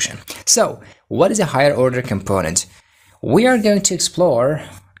the solution. So what is a higher order component? We are going to explore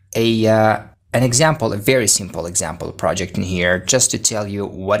an example, a very simple example project in here, just to tell you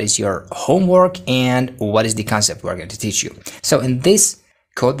what is your homework and what is the concept we're going to teach you. So in this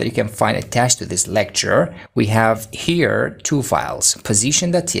code that you can find attached to this lecture, we have here two files,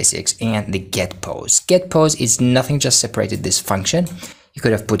 position.tsx and the getPose. GetPose is nothing, just separated this function. You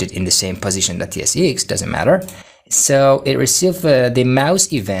could have put it in the same position.tsx, doesn't matter. So it receives the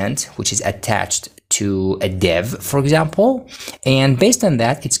mouse event, which is attached to a dev, for example, and based on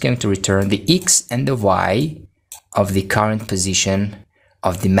that, it's going to return the X and the Y of the current position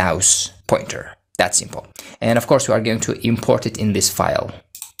of the mouse pointer. That's simple. And of course, we are going to import it in this file,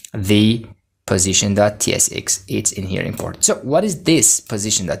 the position.tsx. It's in here imported. So what is this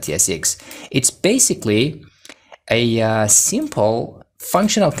position.tsx? It's basically a simple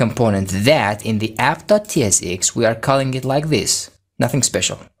functional component that in the app.tsx, we are calling it like this. Nothing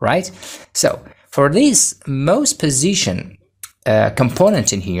special, right? So for this mouse position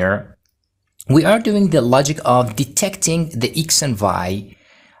component in here, we are doing the logic of detecting the X and Y,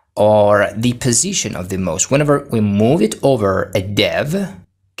 or the position of the mouse. Whenever we move it over a dev,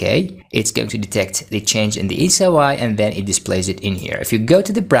 okay, it's going to detect the change in the X and Y, and then it displays it in here. If you go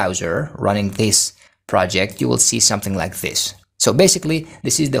to the browser running this project, you will see something like this. So basically,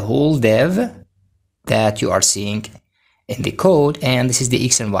 this is the whole dev that you are seeing in the code, and this is the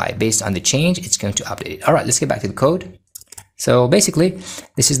X and Y. Based on the change, it's going to update it. All right, let's get back to the code. So basically,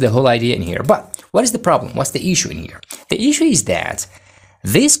 this is the whole idea in here. But what is the problem? What's the issue in here? The issue is that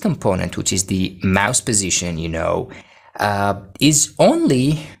this component, which is the mouse position, is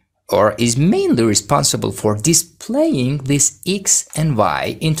only, or is mainly responsible for displaying this X and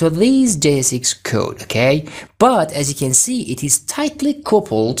Y into this JSX code, okay? But as you can see, it is tightly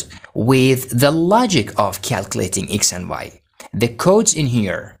coupled with the logic of calculating X and Y. The codes in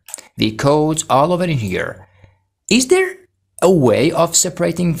here, the codes all over in here. Is there a way of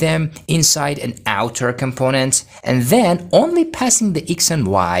separating them inside an outer component and then only passing the X and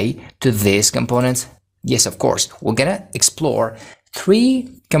Y to this component? Yes, of course. We're gonna explore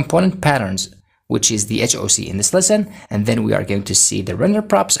 3 component patterns, which is the HOC in this lesson, and then we are going to see the render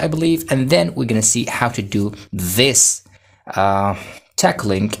props, I believe, and then we're going to see how to do this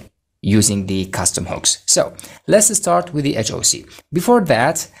tackling using the custom hooks. So let's start with the HOC. Before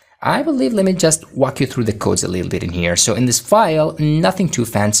that, I believe, let me just walk you through the codes a little bit in here. So in this file, nothing too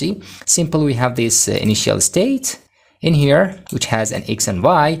fancy. Simple, we have this initial state in here, which has an X and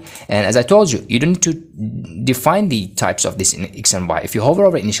Y. And as I told you, you don't need to define the types of this in X and Y. If you hover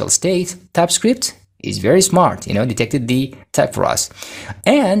over initial state, TypeScript is very smart, detected the type for us.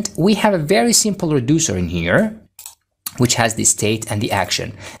 And we have a very simple reducer in here, which has the state and the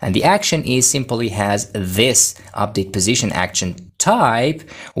action. And the action is simply has this update position action type,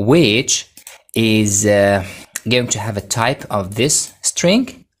 which is going to have a type of this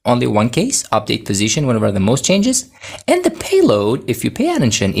string, only one case, update position whenever the mouse changes. And the payload, if you pay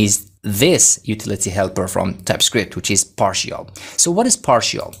attention, is this utility helper from TypeScript, which is partial. So what is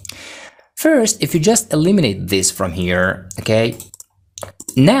partial? First, if you just eliminate this from here, okay,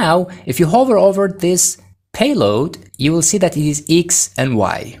 now if you hover over this payload, you will see that it is X and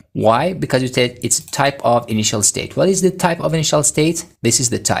Y. Why? Because you said it's type of initial state. What is the type of initial state? This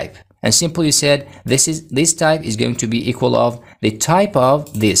is the type. And simply you said this type is going to be equal of the type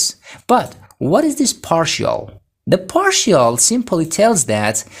of this. But what is this partial? The partial simply tells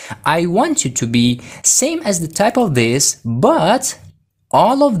that I want you to be same as the type of this, but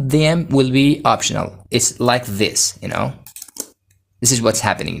all of them will be optional. It's like this, This is what's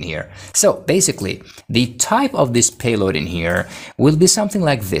happening in here. So basically, the type of this payload in here will be something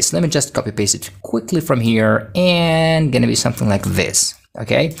like this. Let me just copy paste it quickly from here, and gonna be something like this.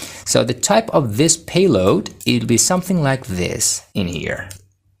 Okay, so the type of this payload, it'll be something like this in here.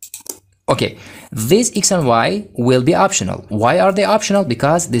 Okay, this X and Y will be optional. Why are they optional?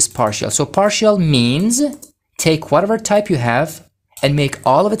 Because this partial. So partial means take whatever type you have and make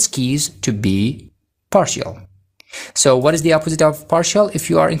all of its keys to be partial. So what is the opposite of partial if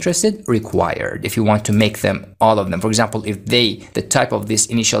you are interested? Required. If you want to make them, all of them. For example, if the type of this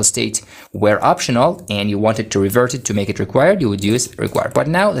initial state were optional and you wanted to revert it to make it required, you would use required. But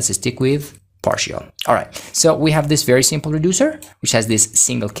now let's stick with partial. All right, so we have this very simple reducer, which has this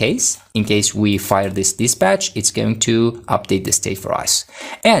single case. In case we fire this dispatch, it's going to update the state for us.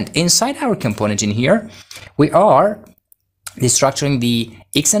 And inside our component in here, we are destructuring the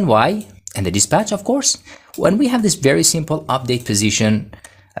X and Y and the dispatch, of course, when we have this very simple update position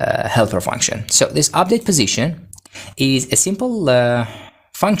helper function. So this update position is a simple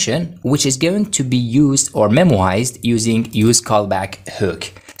function which is going to be used or memoized using use callback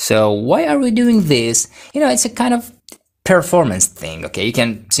hook. So why are we doing this? You know, it's a kind of performance thing. Okay, you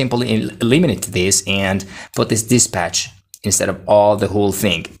can simply eliminate this and put this dispatch instead of the whole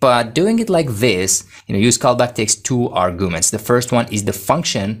thing. But doing it like this, you know, use callback takes two arguments. The first one is the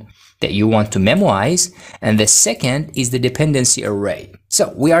function that you want to memoize, and the second is the dependency array.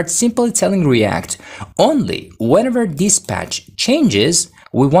 So we are simply telling React, only whenever dispatch changes,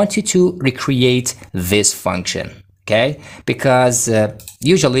 we want you to recreate this function. Okay, because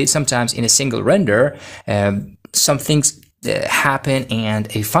usually sometimes in a single render, some things happen and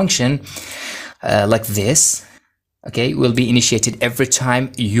a function like this, okay, will be initiated every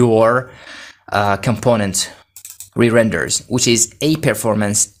time your component re-renders, which is a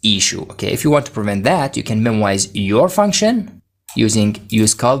performance issue. Okay, if you want to prevent that, you can memoize your function using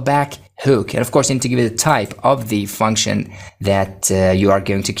use callback hook, and of course you need to give it a type of the function that you are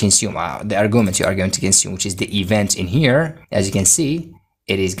going to consume, the argument you are going to consume, which is the event in here. As you can see,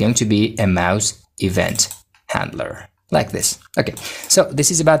 it is going to be a mouse event handler like this. Okay, so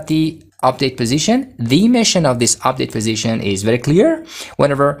this is about the update position. The mission of this update position is very clear.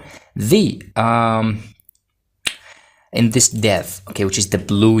 Whenever the in this dev, okay, which is the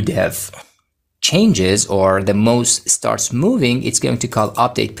blue dev, changes or the mouse starts moving, it's going to call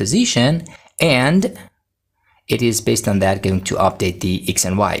update position, and it is based on that going to update the X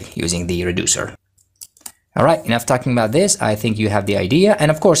and Y using the reducer. All right, enough talking about this. I think you have the idea. And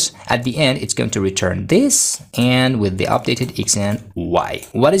of course, at the end, it's going to return this and with the updated X and Y.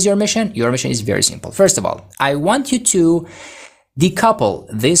 What is your mission? Your mission is very simple. First of all, I want you to decouple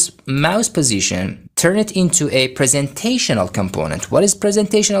this mouse position, turn it into a presentational component. What is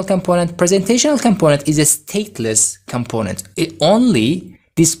presentational component? Presentational component is a stateless component. It only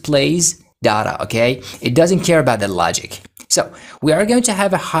displays data, okay? It doesn't care about the logic. So we are going to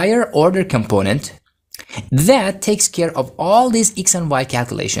have a higher order component that takes care of all this X and Y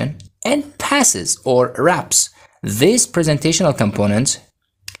calculation and passes or wraps this presentational component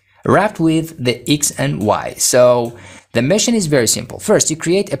wrapped with the X and Y. So the mission is very simple. First, you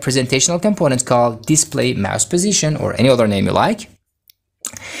create a presentational component called display mouse position, or any other name you like,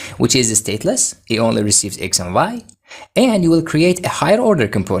 which is stateless. It only receives X and Y. And you will create a higher order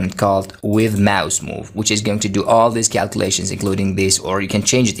component called with mouse move, which is going to do all these calculations, including this, or you can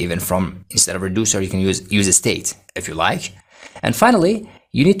change it even from, instead of reducer, you can use a state if you like. And finally,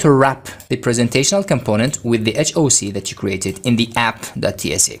 you need to wrap the presentational component with the HOC that you created in the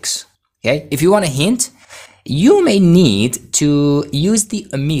app.tsx. Okay, if you want a hint, you may need to use the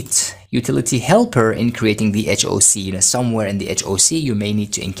omit utility helper in creating the HOC. You know, somewhere in the HOC, you may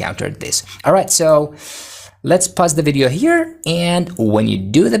need to encounter this. All right, so let's pause the video here, and when you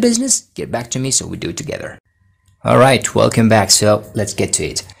do the business, get back to me so we do it together. All right, welcome back. So let's get to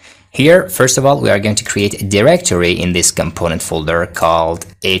it. Here, first of all, we are going to create a directory in this component folder called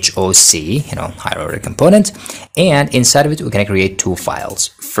HOC, you know, higher order component. And inside of it, we're going to create two files.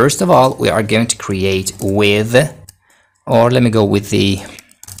 First of all, we are going to create with, or let me go with the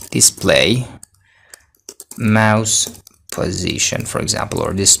display mouse position, for example,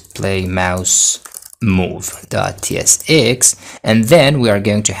 or display mouse move.tsx. And then we are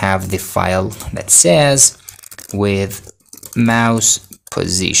going to have the file that says with mouse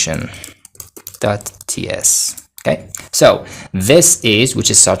position.ts. Okay, so this is,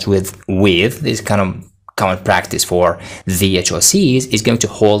 which is such with this kind of common practice for the HOCs, is going to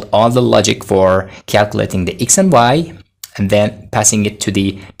hold all the logic for calculating the X and Y and then passing it to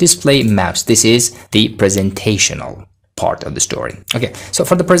the display mouse. This is the presentational part of the story. Okay, so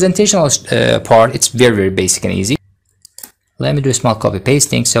for the presentational part, it's very, very basic and easy. Let me do a small copy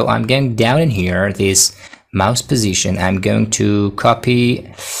pasting. So I'm going down in here, this mouse position, I'm going to copy,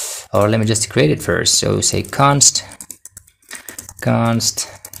 or let me just create it first. So say const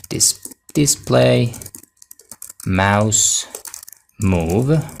display mouse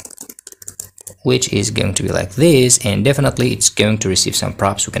move which is going to be like this, and definitely it's going to receive some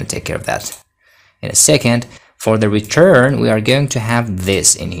props. We're going to take care of that in a second. For the return, we are going to have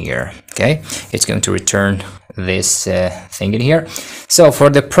this in here. Okay, it's going to return this thing in here. So for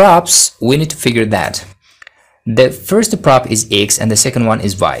the props, we need to figure that the first prop is x and the second one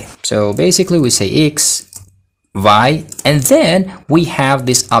is y. So basically we say x, y, and then we have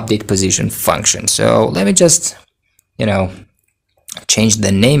this update position function. So let me just, you know, change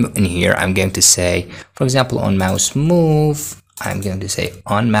the name in here. I'm going to say, for example, on mouse move, I'm going to say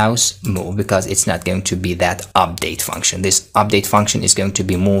on mouse move, because it's not going to be that update function. This update function is going to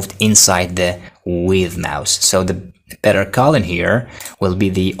be moved inside the with mouse. So the better call in here will be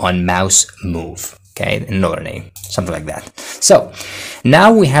the on mouse move. Okay, another name, something like that. So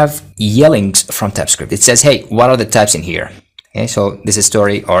now we have yellings from TypeScript. It says, hey, what are the types in here? Okay, so this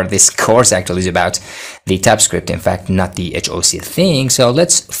story, or this course actually, is about the TypeScript, in fact, not the HOC thing. So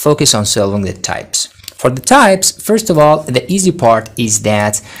let's focus on solving the types. For the types, first of all, the easy part is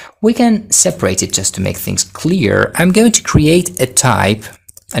that we can separate it just to make things clear. I'm going to create a type,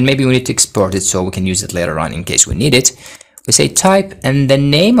 and maybe we need to export it so we can use it later on in case we need it. We say type, and the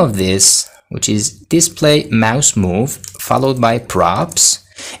name of this, which is display mouse move followed by props,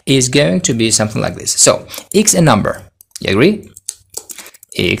 is going to be something like this. So x a number, you agree?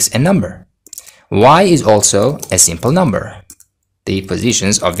 X a number. Y is also a simple number, the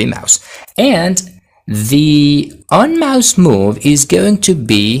positions of the mouse. And the on mouse move is going to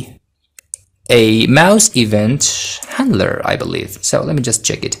be a mouse event handler, I believe. So let me just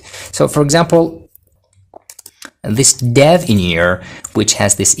check it. So for example, this dev in here, which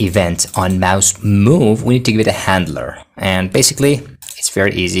has this event on mouse move, we need to give it a handler. And basically, it's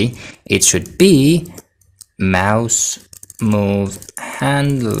very easy. It should be mouse move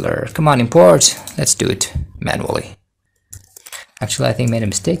handler. Come on, import. Let's do it manually. Actually, I think I made a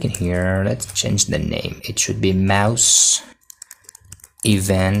mistake in here. Let's change the name. It should be mouse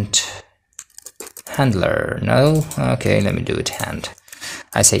event handler. No? Okay, let me do it hand.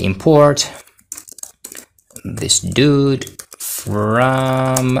 I say import this dude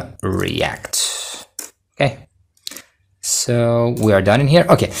from React. Okay, so we are done in here.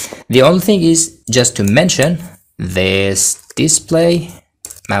 Okay, the only thing is just to mention this display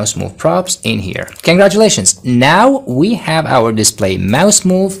mouse move props in here. Congratulations, now we have our display mouse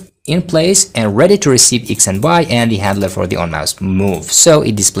move in place and ready to receive x and y and the handler for the on mouse move, so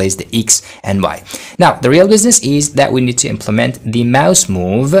it displays the x and y. Now the real business is that we need to implement the mouse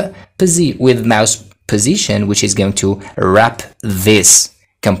move with mouse position, which is going to wrap this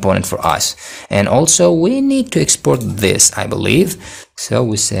component for us. And also we need to export this, I believe. So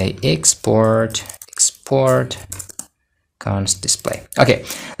we say export const display. Okay,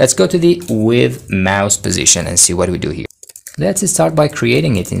 let's go to the with mouse position and see what we do here. Let's start by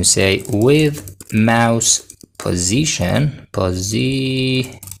creating it and say with mouse position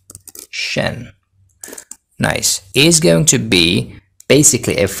nice is going to be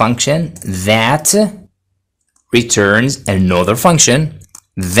basically a function that returns another function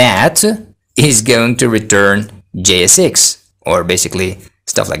that is going to return JSX, or basically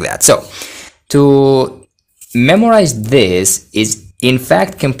stuff like that. So to memorize this is in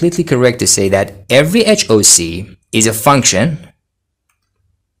fact completely correct to say that every HOC is a function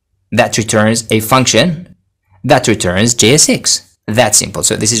that returns a function that returns JSX. That simple.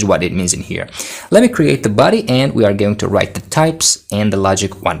 So this is what it means in here. Let me create the body and we are going to write the types and the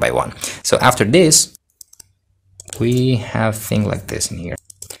logic one by one. So after this, we have things like this in here.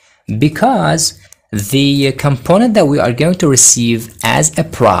 Because the component that we are going to receive as a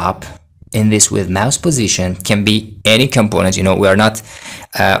prop in this with mouse position can be any component. You know, we are not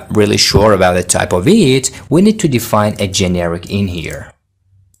really sure about the type of it. We need to define a generic in here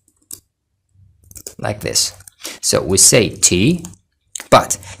like this. So we say T,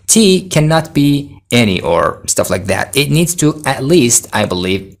 but T cannot be any or stuff like that. It needs to at least, I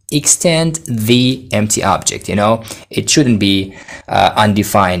believe, extend the empty object. You know, it shouldn't be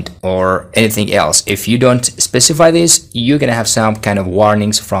undefined or anything else. If you don't specify this, you're gonna have some kind of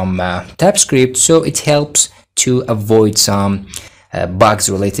warnings from TypeScript. So it helps to avoid some bugs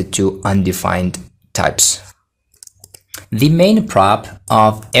related to undefined types. The main prop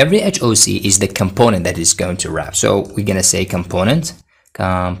of every HOC is the component that is going to wrap. So we're gonna say component,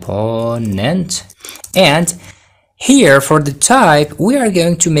 and here for the type we are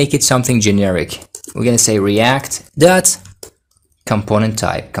going to make it something generic. We're gonna say React dot component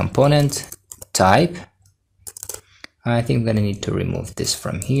type. I think that I need to remove this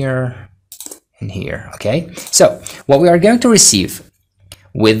from here and here. Okay, so what we are going to receive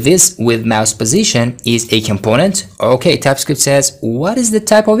with this with mouse position is a component. Okay, TypeScript says what is the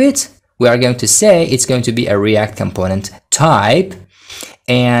type of it? we are going to say it's going to be a React component type,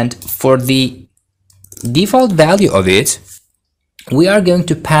 and for the default value of it, we are going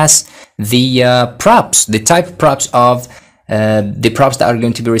to pass the props, the type props of the props that are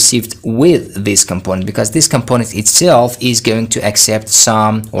going to be received with this component, because this component itself is going to accept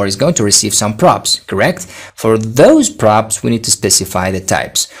some, or is going to receive some props, correct? For those props, we need to specify the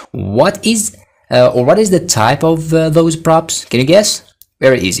types. What is the type of those props? Can you guess?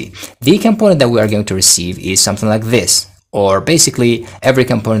 Very easy. The component that we are going to receive is something like this, or basically every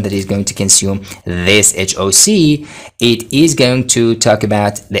component that is going to consume this HOC, it is going to talk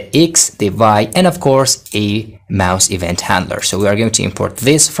about the X, the Y, and of course a mouse event handler. So we are going to import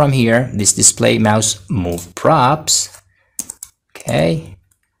this from here, this display mouse move props, okay,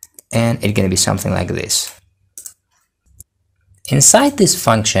 and it's going to be something like this. Inside this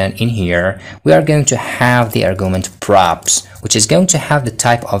function in here, we are going to have the argument props, which is going to have the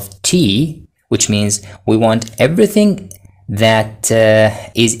type of T, which means we want everything that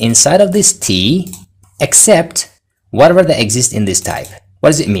is inside of this T except whatever that exists in this type. What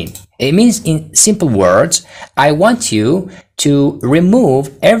does it mean? It means, in simple words, I want you to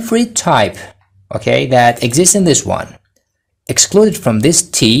remove every type, okay, that exists in this one, exclude it from this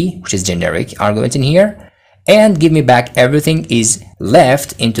T, which is generic argument in here, and give me back everything is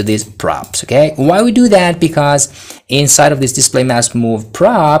left into these props. Okay, why we do that? Because inside of this display mouse move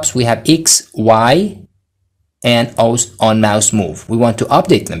props, we have X, Y, and on mouse move. We want to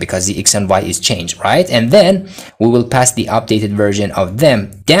update them because the X and Y is changed, right? And then we will pass the updated version of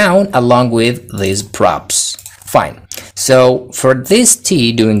them down along with these props. Fine. So for this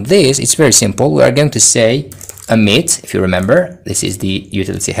T doing this, it's very simple. We are going to say emit. If you remember, this is the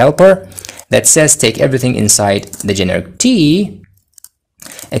utility helper that says take everything inside the generic T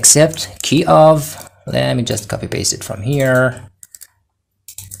except key of, let me just copy paste it from here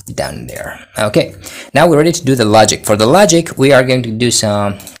down there. Okay, now we're ready to do the logic. For the logic, we are going to do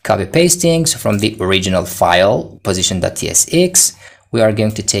some copy pasting. So from the original file position.tsx, we are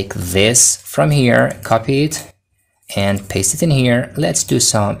going to take this from here, copy it and paste it in here. Let's do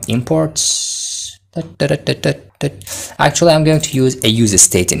some imports. Actually, I'm going to use a user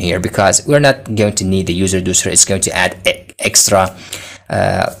state in here because we're not going to need the user reducer. It's going to add extra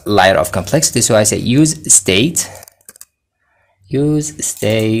layer of complexity. So I say use state,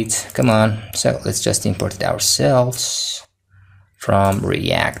 come on. So let's just import it ourselves from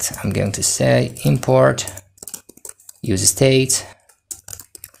React. I'm going to say import use state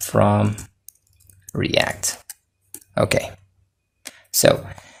from React. Okay, so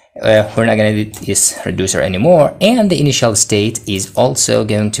we're not going to do this reducer anymore, and the initial state is also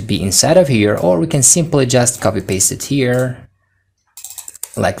going to be inside of here, or we can simply just copy paste it here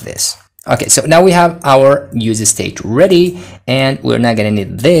like this. Okay, so now we have our user state ready, and we're not going to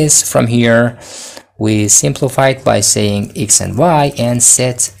need this from here. We simplify it by saying X and Y and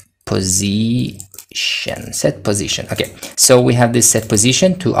set position. Okay, so we have this set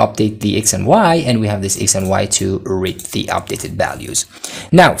position to update the X and Y, and we have this X and Y to read the updated values.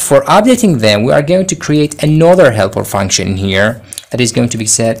 Now for updating them, we are going to create another helper function in here that is going to be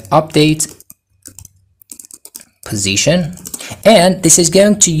set update position, and this is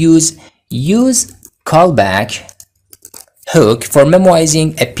going to use callback hook for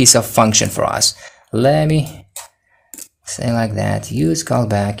memoizing a piece of function for us. Let me say like that, use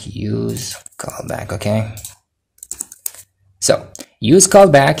callback, okay? So use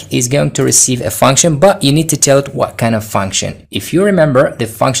callback is going to receive a function, but you need to tell it what kind of function. If you remember, the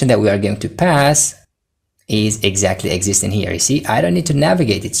function that we are going to pass is exactly existing here. You see, I don't need to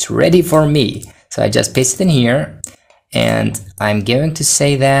navigate, it's ready for me. So I just paste it in here, and I'm going to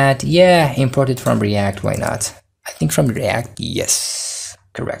say that, yeah, import it from React, why not? I think from React, yes,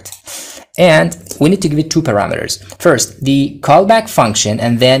 correct. And we need to give it two parameters. First, the callback function,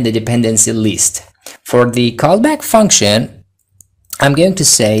 and then the dependency list. For the callback function, I'm going to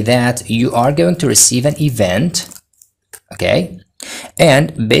say that you are going to receive an event, okay?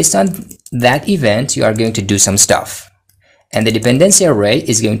 And based on that event, you are going to do some stuff. And the dependency array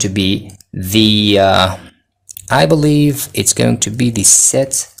is going to be the, I believe it's going to be the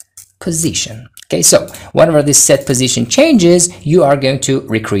set position. Okay, so whenever this set position changes, you are going to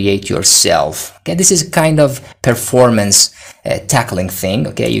recreate yourself. Okay, this is kind of performance tackling thing.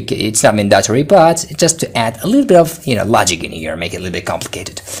 Okay, it's not mandatory, but just to add a little bit of logic in here, make it a little bit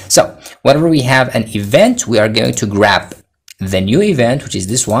complicated. So whenever we have an event, we are going to grab the new event, which is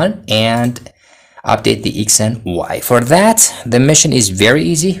this one, and update the X and Y. For that, the mission is very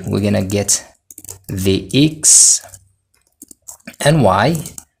easy. We're gonna get the X and Y.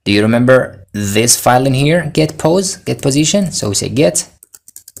 Do you remember this file in here, get position? So we say get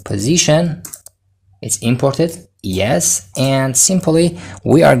position, it's imported, yes, and simply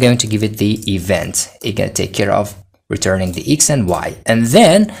we are going to give it the event. It's going to take care of returning the X and Y. And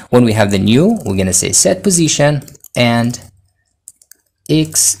then when we have the new, we're going to say set position and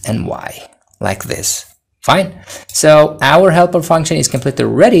X and Y, like this. Fine. So our helper function is completely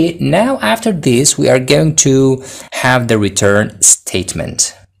ready. Now after this, we are going to have the return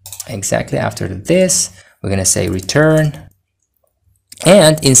statement. Exactly after this, we're going to say return.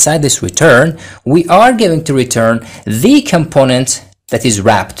 And inside this return, we are going to return the component that is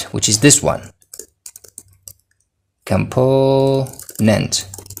wrapped, which is this one. Component.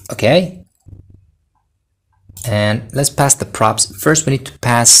 Okay. And let's pass the props. First, we need to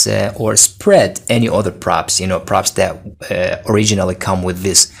pass or spread any other props, props that originally come with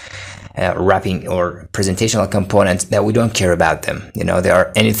this wrapping or presentational component that we don't care about them. They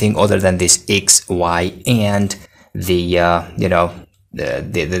are anything other than this X, Y, and the,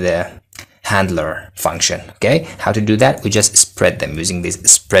 the handler function. Okay, how to do that? We just spread them using this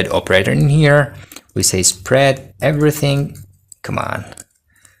spread operator in here. We say spread everything. Come on.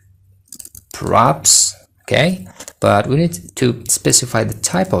 Props. Okay, but we need to specify the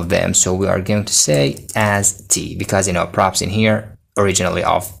type of them, so we are going to say as T, because props in here originally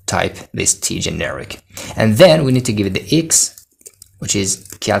of type this T generic. And then we need to give it the X, which is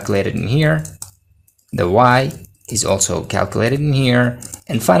calculated in here. The Y is also calculated in here,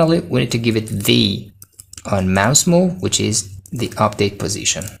 and finally we need to give it the on mouse move, which is the update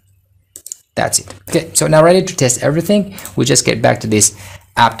position. That's it. Okay, so now ready to test everything. We just get back to this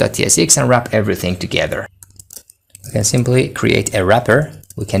app.tsx and wrap everything together. We can simply create a wrapper.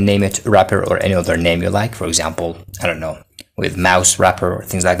 We can name it wrapper or any other name you like. For example, I don't know, with mouse wrapper or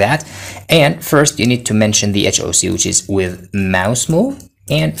things like that. And first you need to mention the HOC, which is with mouse move,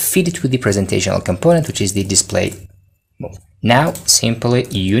 and feed it with the presentational component, which is the display move. Now simply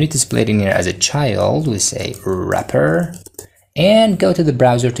you need to split it in here as a child. We say wrapper and go to the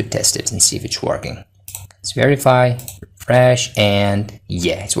browser to test it and see if it's working. Let's verify, refresh, and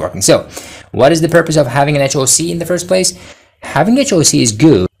yeah, it's working. So what is the purpose of having an HOC in the first place? Having HOC is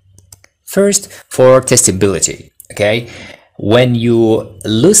good first for testability. Okay, when you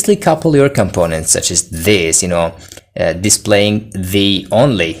loosely couple your components such as this, displaying the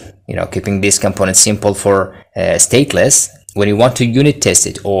only, keeping this component simple for stateless, when you want to unit test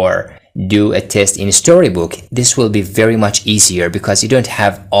it or do a test in Storybook, this will be very much easier because you don't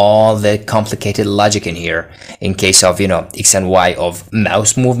have all the complicated logic in here in case of X and Y of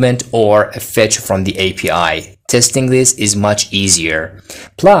mouse movement or a fetch from the API. Testing this is much easier.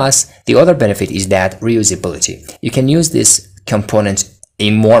 Plus the other benefit is that reusability. You can use this component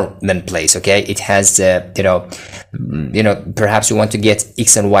in more than place. Okay, it has perhaps you want to get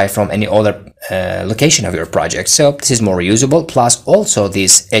X and Y from any other location of your project, so this is more reusable. Plus also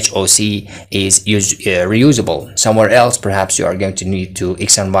this HOC is reusable somewhere else. Perhaps you are going to need to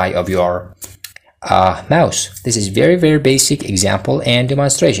X and Y of your mouse. This is very basic example and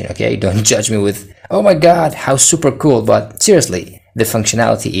demonstration. Okay, don't judge me with, oh my god, how super cool, but seriously, the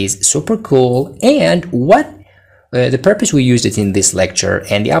functionality is super cool. And what the purpose we used it in this lecture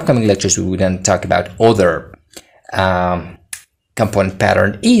and the upcoming lectures, we will talk about other component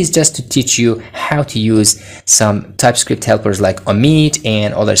pattern, is just to teach you how to use some TypeScript helpers like omit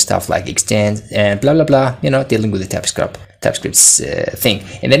and other stuff like extend and blah blah blah, dealing with the TypeScript thing.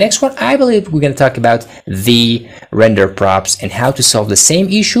 In the next one, I believe we're going to talk about the render props and how to solve the same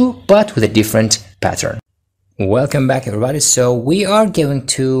issue but with a different pattern. Welcome back everybody. So we are going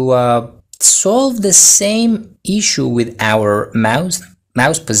to solve the same issue with our mouse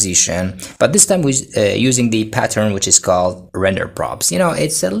position, but this time we're using the pattern which is called render props.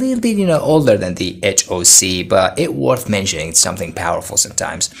 It's a little bit older than the HOC, but it's worth mentioning. It's something powerful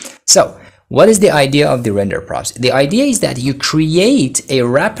sometimes. So what is the idea of the render props? The idea is that you create a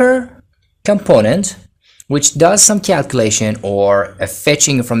wrapper component which does some calculation or a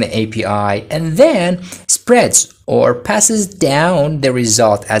fetching from the API and then spreads or passes down the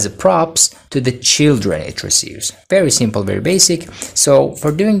result as a props to the children it receives. Very simple, very basic. So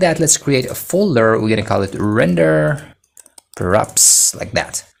for doing that, let's create a folder. We're going to call it render props, like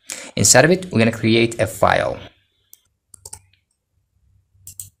that. Inside of it, we're going to create a file.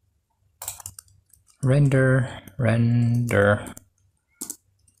 Render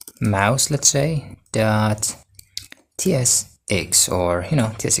mouse, let's say, dot tsx, or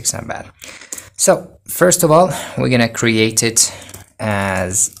tsx not bad. So first of all, we're gonna create it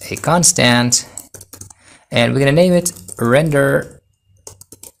as a constant and we're gonna name it render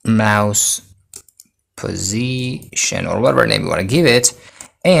mouse position or whatever name you want to give it,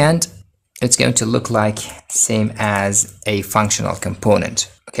 and it's going to look like same as a functional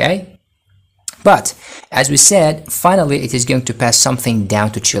component. okay? But as we said, finally it is going to pass something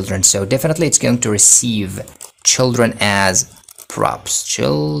down to children, so definitely it's going to receive children as props,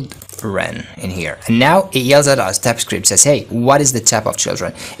 children in here. And now it yells at us, TypeScript says, hey, what is the type of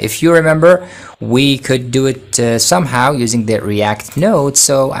children? If you remember, we could do it somehow using the React node,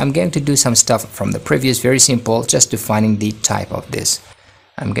 so I'm going to do some stuff from the previous, very simple, just defining the type of this.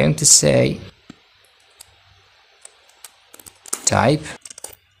 I'm going to say type,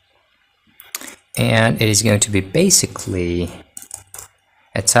 and it is going to be basically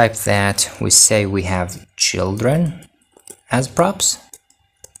a type that we say we have children as props,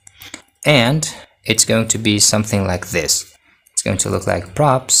 and it's going to be something like this. It's going to look like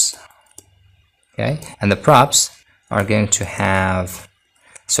props, okay? And the props are going to have,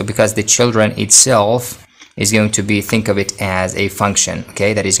 so because the children itself is going to be, think of it as a function,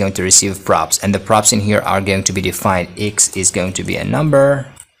 okay, that is going to receive props, and the props in here are going to be defined. X is going to be a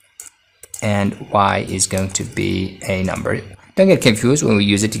number and Y is going to be a number. Don't get confused when we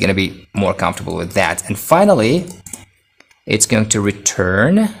use it, you're going to be more comfortable with that. And finally, it's going to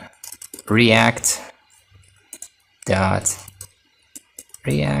return React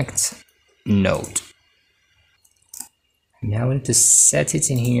node. Now we need to set it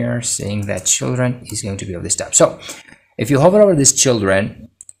in here saying that children is going to be of this type. So if you hover over this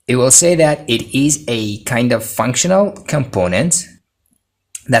children, it will say that it is a kind of functional component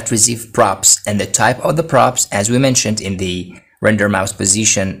that receive props, and the type of the props, as we mentioned in the render mouse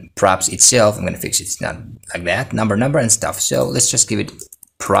position props itself, I'm going to fix it, it's not like that, number and stuff. So let's just give it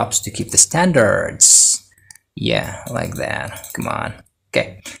props to keep the standards. Yeah, like that. Come on.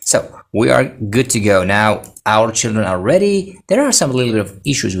 Okay, so we are good to go. Now our children are ready. There are some little bit of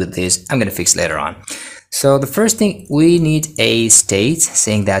issues with this I'm going to fix later on. So the first thing, we need a state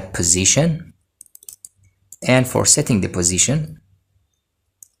saying that position, and for setting the position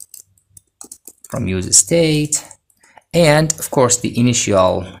from use state, and of course the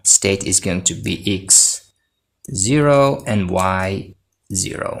initial state is going to be x0 and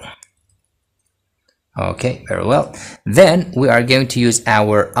y0. Okay, very well. Then we are going to use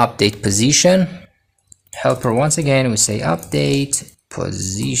our update position helper. Once again, we say update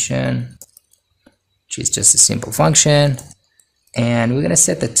position, which is just a simple function, and we're going to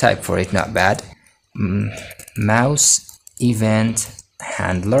set the type for it, not bad. Mouse event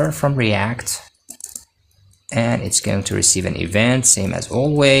handler from React, and it's going to receive an event, same as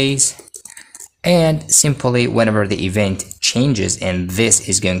always. And simply, whenever the event changes and this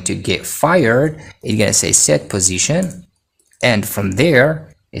is going to get fired, it's going to say set position, and from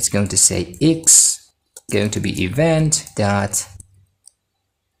there it's going to say x going to be event dot,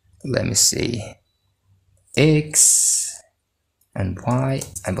 let me see, x, and y,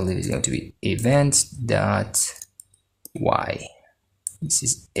 I believe it's going to be event dot y. This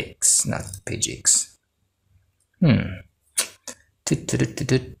is x, not page x.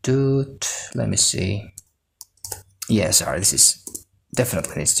 Let me see. Yeah, sorry, this is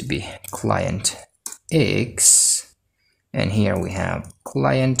definitely needs to be client X, and here we have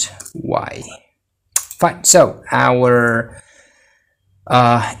client Y. Fine, so our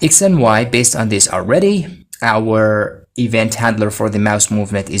X and Y based on this are ready. Our event handler for the mouse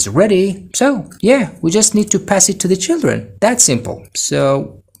movement is ready. So yeah, we just need to pass it to the children. That's simple.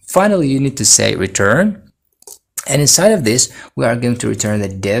 So finally you need to say return. And inside of this, we are going to return the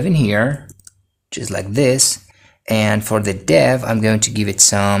dev in here, just like this. And for the dev, I'm going to give it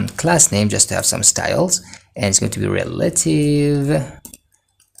some class name just to have some styles. And it's going to be relative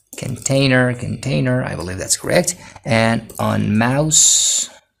container, I believe that's correct. And on mouse,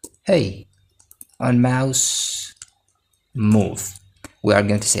 on mouse move, we are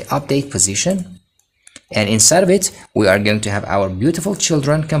going to say update position. And inside of it, we are going to have our beautiful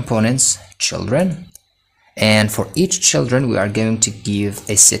children components, children. And for each children, we are going to give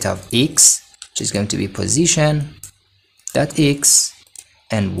a set of x, which is going to be position dot x,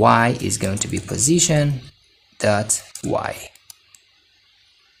 and y is going to be position dot y.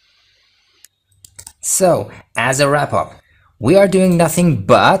 So as a wrap up, we are doing nothing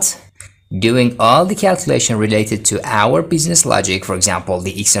but doing all the calculation related to our business logic, for example,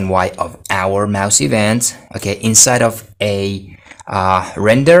 the x and y of our mouse event, okay, inside of a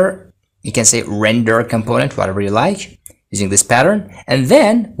render. You can say render component, whatever you like, using this pattern. And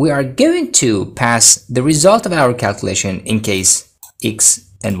then we are going to pass the result of our calculation in case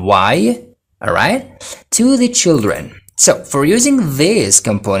x and y, all right, to the children. So for using this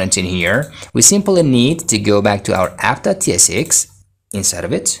component in here, we simply need to go back to our app.tsx. Inside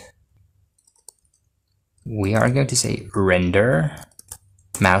of it, we are going to say render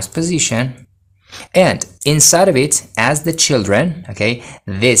mouse position. And inside of it, as the children, okay,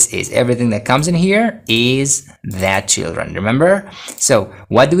 this is everything that comes in here is that children, remember? So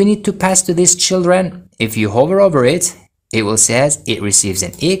what do we need to pass to these children? If you hover over it, it will says it receives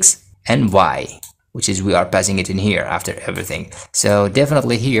an X and Y, which is we are passing it in here after everything. So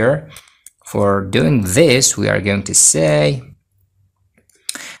definitely here, for doing this, we are going to say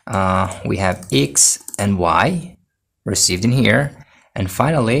we have X and Y received in here, and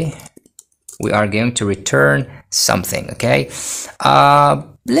finally we are going to return something. Okay,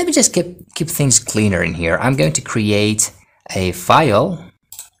 let me just keep things cleaner in here. I'm going to create a file.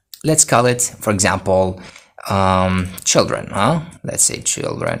 Let's call it, for example, children, let's say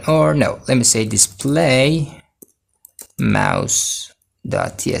children, or no, let me say display mouse.tsx,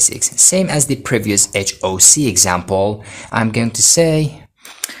 same as the previous HOC example. I'm going to say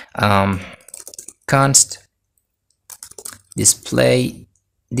const display,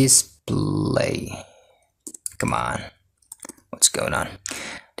 come on, what's going on,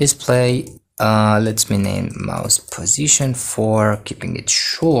 display, let's name mouse position. For keeping it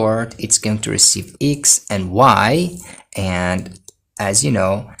short, it's going to receive X and Y, and as you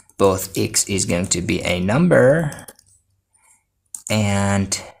know, both X is going to be a number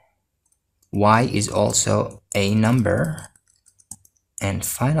and Y is also a number, and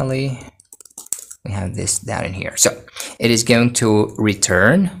finally we have this down in here. So it is going to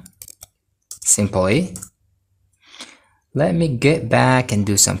return simply. Let me get back and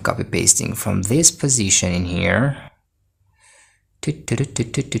do some copy pasting from this position in here.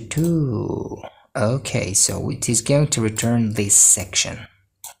 Okay, so it is going to return this section.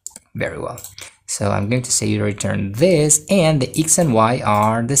 Very well. So I'm going to say you return this, and the X and Y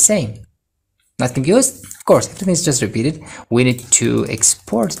are the same. Not confused? Of course, everything is just repeated. We need to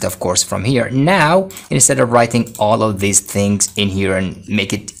export it, of course, from here. Now, instead of writing all of these things in here and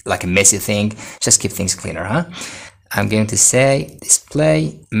make it like a messy thing, just keep things cleaner, huh? I'm going to say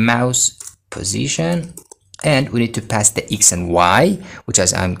display mouse position, and we need to pass the X and Y, which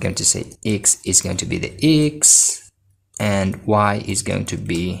is, I'm going to say X is going to be the X and Y is going to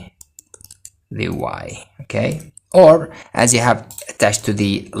be the Y. Okay, or as you have attached to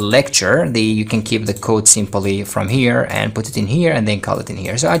the lecture, you can keep the code simply from here and put it in here and then call it in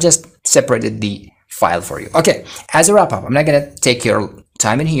here. So I just separated the file for you. Okay, as a wrap up, I'm not gonna take your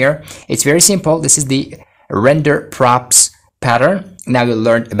time in here. It's very simple. This is the render props pattern. Now you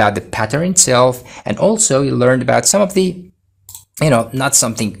learned about the pattern itself, and also you learned about some of the, you know, not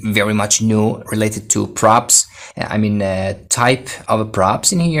something very much new related to props. I mean, type of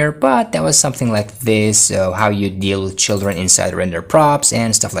props in here, but that was something like this. So how you deal with children inside render props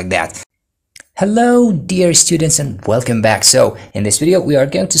and stuff like that. Hello dear students, and welcome back. So in this video we are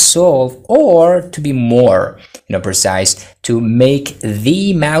going to solve, or to be more precise, to make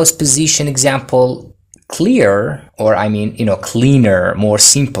the mouse position example clear, or I mean cleaner, more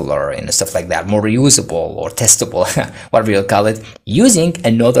simpler and stuff like that, more reusable or testable, whatever you'll call it, using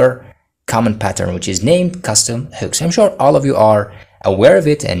another common pattern which is named custom hooks. I'm sure all of you are aware of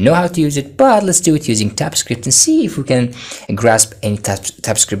it and know how to use it, but let's do it using TypeScript and see if we can grasp any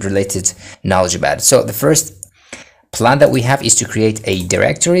TypeScript related knowledge about it. So the first plan that we have is to create a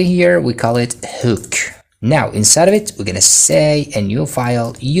directory here. We call it hook. Now inside of it we're gonna say a new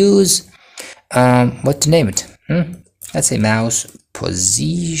file, use what to name it, let's say mouse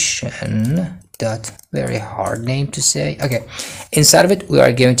position dot, very hard name to say. Okay, inside of it we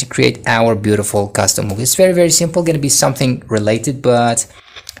are going to create our beautiful custom hook. It's very simple, going to be something related, but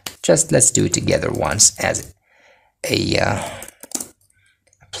just let's do it together once as a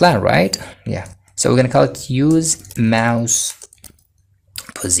plan, right? Yeah, so we're going to call it use mouse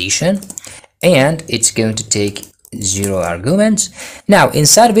position, and it's going to take 0 arguments. Now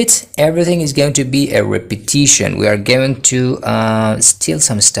inside of it everything is going to be a repetition. We are going to steal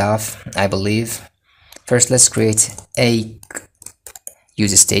some stuff, I believe. First let's create a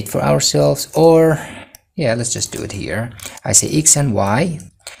use state for ourselves, or yeah, let's just do it here. I say X and Y,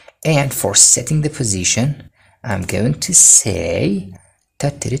 and for setting the position I'm going to say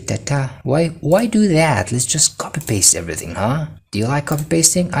why do that? Let's just copy paste everything, huh? Do you like copy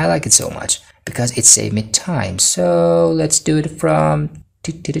pasting? I like it so much because it saved me time. So let's do it from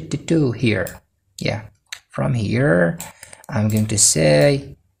here. Yeah, from here I'm going to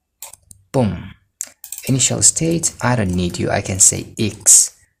say boom, initial state. I don't need you. I can say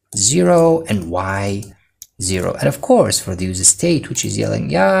X 0 and Y 0, and of course for the user state, which is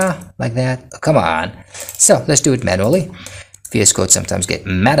yelling yeah like that. Oh, come on. So let's do it manually. VS Code sometimes get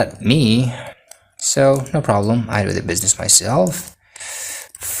mad at me, so no problem, I do the business myself.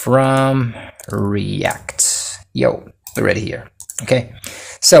 From React, yo, we're ready here. Okay,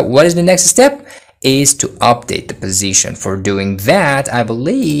 so what is the next step? is to update the position. For doing that, I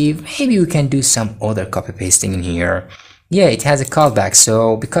believe maybe we can do some other copy pasting in here. Yeah, it has a callback,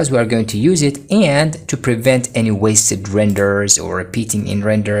 so because we are going to use it and to prevent any wasted renders or repeating in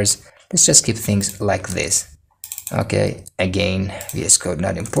renders, let's just keep things like this. Okay, again, VS Code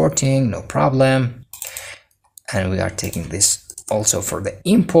not importing, no problem. And we are taking this also for the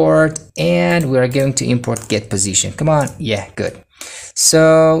import, and we are going to import get position. Come on, yeah, good.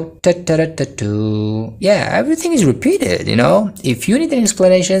 So yeah, everything is repeated, you know. If you need any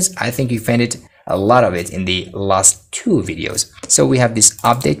explanations, I think you find it a lot of it in the last 2 videos. So we have this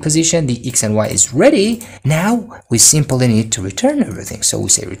update position, the X and Y is ready. Now we simply need to return everything. So we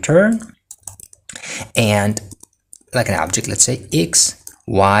say return, and like an object, let's say X,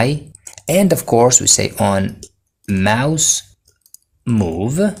 Y, and of course we say on mouse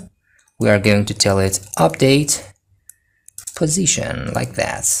move, we are going to tell it update position, like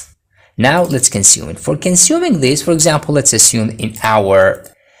that. Now let's consume it. For consuming this, for example, let's assume in our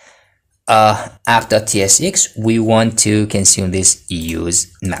app.tsx we want to consume this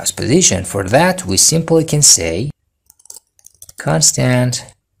use mouse position. For that, we simply can say constant,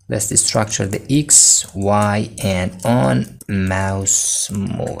 let's destructure the X, Y, and on mouse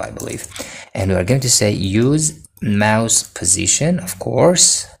move, I believe, and we are going to say use mouse position, of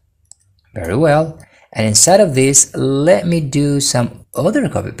course. Very well. And inside of this, let me do some other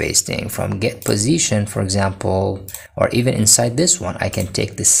copy pasting from get position, for example, or even inside this one, I can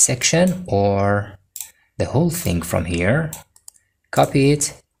take this section or the whole thing from here, copy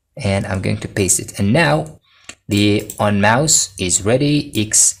it, and I'm going to paste it. And now the on mouse is ready,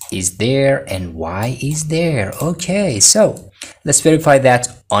 X is there, and Y is there. Okay, so let's verify that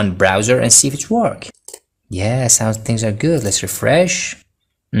on browser and see if it's work. Yeah, sounds things are good. Let's refresh.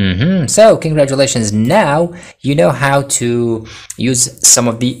 So congratulations, now you know how to use some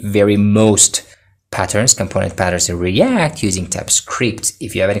of the very most patterns, component patterns in React using TypeScript.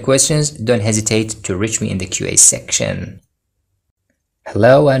 If you have any questions, don't hesitate to reach me in the QA section.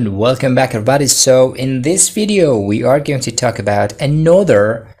 Hello and welcome back, everybody. So in this video we are going to talk about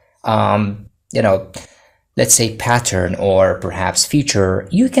another let's say pattern or perhaps feature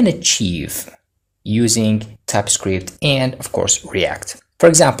you can achieve using TypeScript and of course React. For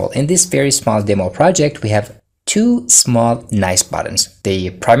example, in this very small demo project, we have 2 small nice buttons,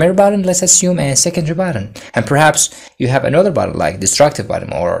 the primary button, let's assume, and secondary button. And perhaps you have another button like destructive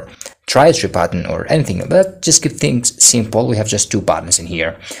button or try-tree button or anything, but just keep things simple. We have just 2 buttons in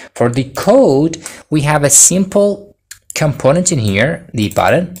here. For the code, we have a simple component in here, the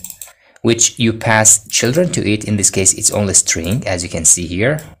button, which you pass children to it. In this case, it's only string, as you can see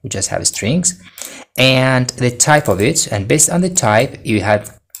here. We just have strings. And the type of it, and based on the type you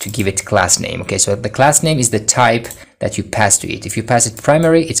have to give it class name. Okay, so the class name is the type that you pass to it. If you pass it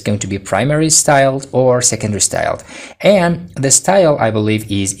primary, it's going to be primary styled or secondary styled, and the style I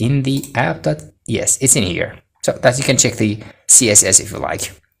believe is in the app. Yes, it's in here, so that you can check the CSS if you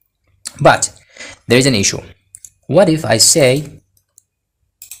like. But there is an issue. What if I say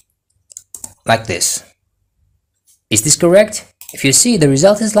like this? Is this correct? If you see, the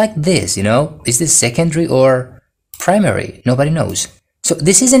result is like this, you know. Is this secondary or primary? Nobody knows. So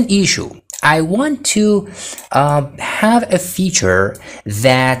this is an issue. I want to have a feature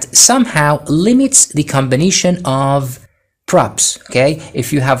that somehow limits the combination of props. Okay,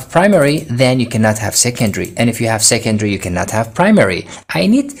 if you have primary, then you cannot have secondary, and if you have secondary, you cannot have primary. I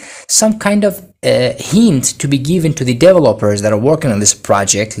need some kind of hint to be given to the developers that are working on this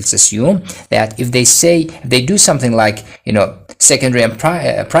project. Let's assume that if they do something like, you know, secondary and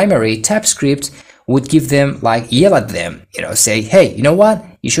primary, TypeScript would give them, like, yell at them, you know, say, hey, you know what,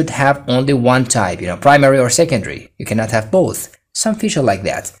 you should have only one type, you know, primary or secondary, you cannot have both. Some feature like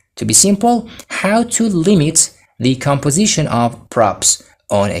that. To be simple, how to limit the composition of props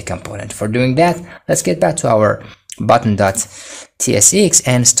on a component. For doing that, let's get back to our button.tsx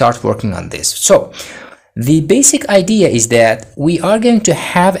and start working on this. So the basic idea is that we are going to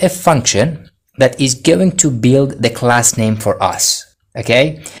have a function that is going to build the class name for us.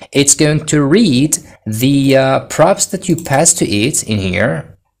 Okay, it's going to read the props that you pass to it in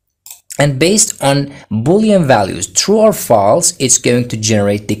here, and based on Boolean values, true or false, it's going to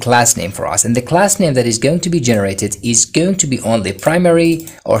generate the class name for us. And the class name that is going to be generated is going to be only primary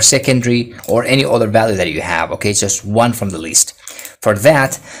or secondary or any other value that you have. Okay, it's just one from the list. For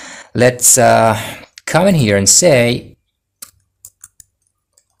that, let's come in here and say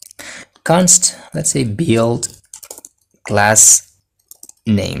const, let's say build class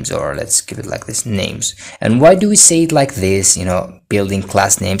names, or let's give it like this, names. And why do we say it like this, you know, building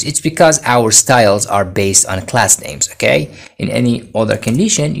class names? It's because our styles are based on class names. Okay, in any other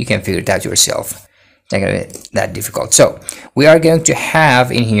condition you can figure it out yourself. not gonna be that difficult. So we are going to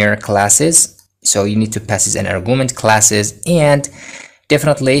have in here classes. So you need to pass as an argument classes, and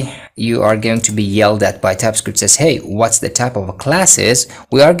definitely you are going to be yelled at by TypeScript says, hey, what's the type of a classes?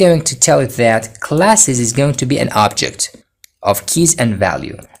 We are going to tell it that classes is going to be an object of keys and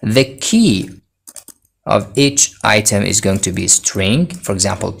value. The key of each item is going to be string, for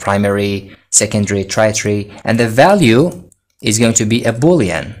example, primary, secondary, tertiary, and the value is going to be a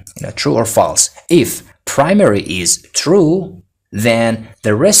boolean, true or false. If primary is true, then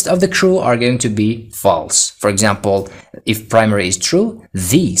the rest of the crew are going to be false. For example, if primary is true,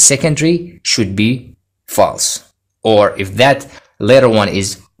 the secondary should be false. Or if that later one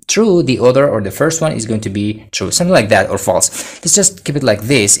is true, the other or the first one is going to be true, something like that, or false. Let's just keep it like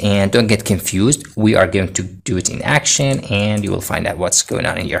this and don't get confused. We are going to do it in action and you will find out what's going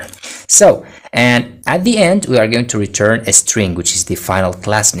on in here. So, and at the end, we are going to return a string, which is the final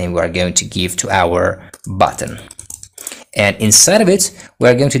class name we are going to give to our button. And inside of it, we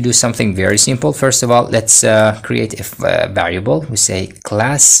are going to do something very simple. First of all, let's create a variable. We say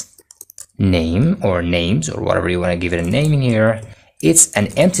class name or names or whatever you want to give it a name in here. It's an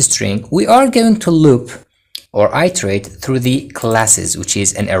empty string. We are going to loop or iterate through the classes, which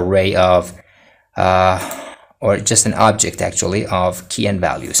is an array of, or just an object actually, of key and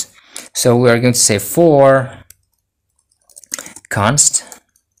values. So we are going to say for const,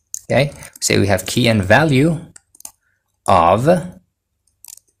 okay, say we have key and value of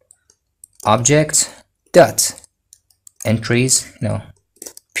object dot entries,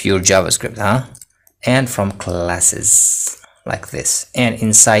 pure JavaScript, and from classes. Like this, and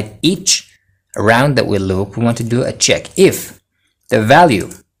inside each round that we loop, we want to do a check. If the value,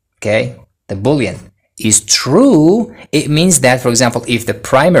 okay, the boolean is true, it means that, for example, if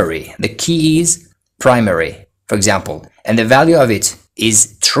the key is primary, for example, and the value of it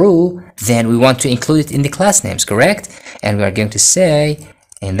is true, then we want to include it in the class names, correct? And we are going to say,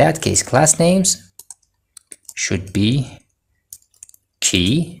 in that case, class names should be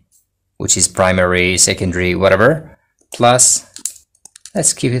key, which is primary, secondary, whatever, plus,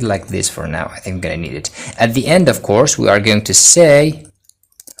 let's keep it like this for now. I think I'm gonna need it. At the end, of course, we are going to say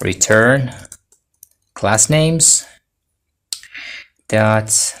return class names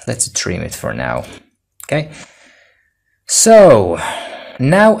dot, let's trim it for now. Okay, so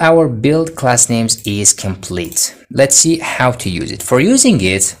now our build class names is complete. Let's see how to use it. For using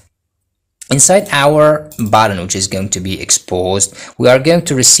it, inside our button, which is going to be exposed, we are going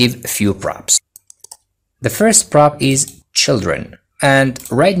to receive a few props. The first prop is children, and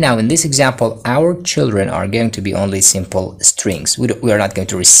right now in this example our children are going to be only simple strings. We are not going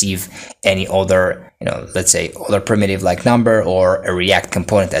to receive any other, let's say other primitive like number or a React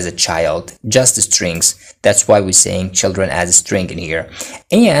component as a child, just the strings. That's why we're saying children as a string in here.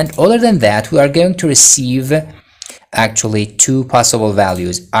 And other than that, we are going to receive actually two possible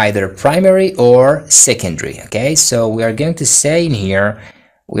values, either primary or secondary. Okay, so we are going to say in here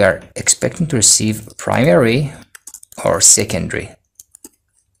we are expecting to receive primary or secondary.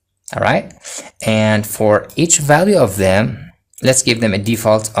 All right, and for each value of them, let's give them a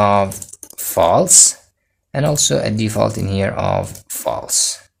default of false and also a default in here of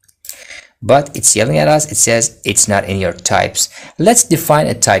false. But it's yelling at us, it says it's not in your types. Let's define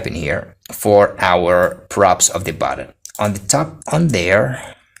a type in here for our props of the button. On the top on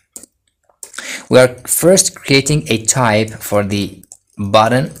there, we are first creating a type for the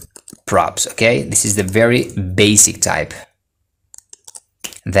button props. Okay, this is the very basic type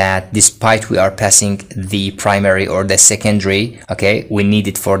that despite we are passing the primary or the secondary, okay, we need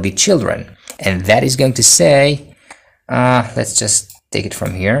it for the children, and that is going to say let's just take it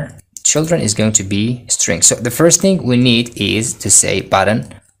from here. Children is going to be string. So the first thing we need is to say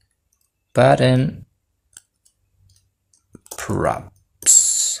button props.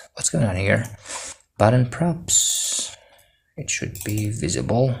 What's going on here? Button props. It should be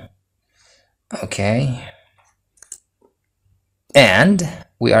visible. Okay. And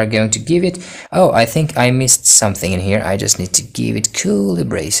we are going to give it, oh, I think I missed something in here. I just need to give it cool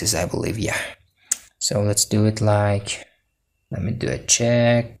braces, I believe. Yeah. So let's do it like, let me do a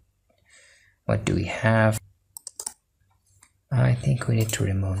check. What do we have? I think we need to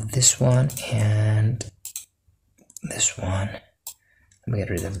remove this one and this one. Let me get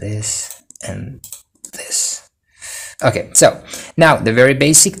rid of this and this. Okay, so now the very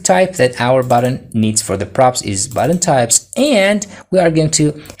basic type that our button needs for the props is button types, and we are going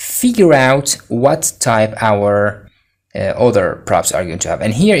to figure out what type our other props are going to have.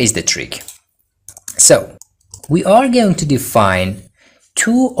 And here is the trick. So we are going to define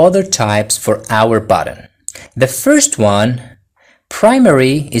two other types for our button. The first one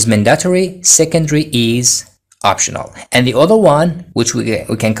primary is mandatory, secondary is optional. And the other one, which we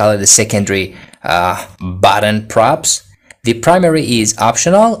can call it the secondary button props, the primary is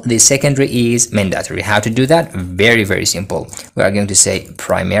optional, the secondary is mandatory. How to do that? Very, very simple. We are going to say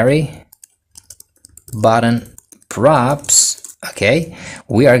primary button props. Okay,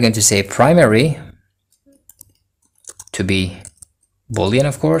 we are going to say primary to be Boolean,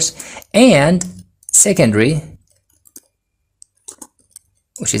 of course, and secondary,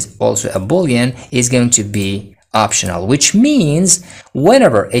 which is also a Boolean, is going to be optional, which means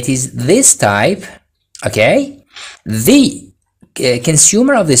whenever it is this type, okay, the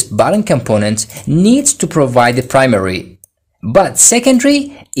consumer of this button component needs to provide the primary, but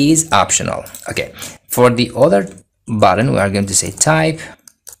secondary is optional. Okay, for the other button, we are going to say type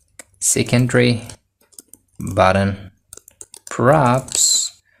secondary button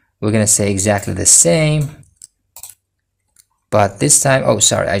props. We're going to say exactly the same, but this time, oh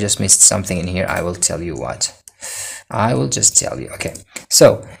sorry, I just missed something in here. I will tell you what. I will just tell you. Okay,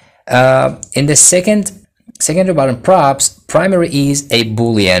 so in the secondary button props, primary is a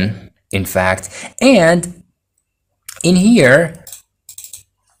Boolean, in fact, and in here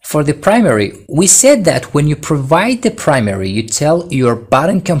for the primary, we said that when you provide the primary, you tell your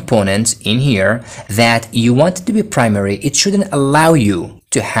button component in here that you want it to be primary. It shouldn't allow you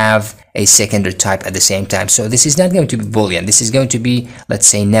to have a secondary type at the same time. So this is not going to be Boolean. This is going to be, let's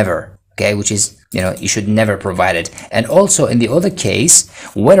say, never, okay, which is, you know, you should never provide it. And also in the other case,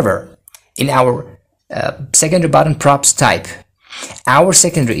 whenever in our secondary button props type, our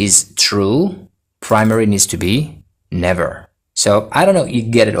secondary is true, primary needs to be never. So I don't know if you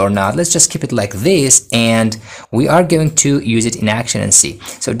get it or not. Let's just keep it like this, and we are going to use it in action and see.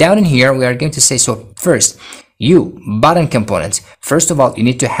 So down in here, we are going to say, so first, you button component, first of all, you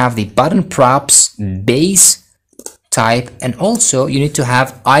need to have the button props base type, and also you need to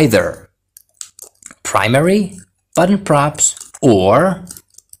have either primary button props or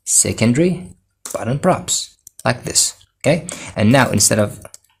secondary button props, like this. Okay, and now instead of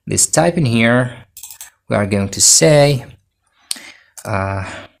this type in here, we are going to say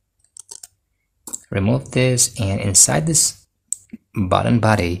remove this, and inside this button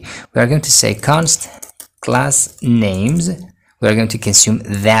body, we are going to say const class names. We are going to consume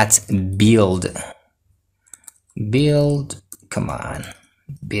that build come on,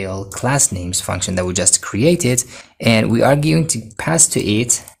 build class names function that we just created, and we are going to pass to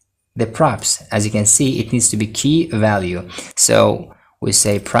it the props. As you can see, it needs to be key value, so we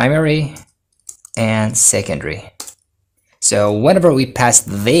say primary and secondary. So whenever we pass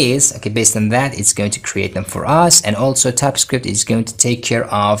this, okay, based on that, it's going to create them for us, and also TypeScript is going to take care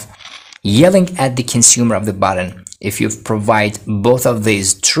of yelling at the consumer of the button. If you provide both of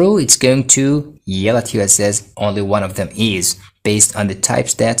these true, it's going to yell at you and says only one of them is, based on the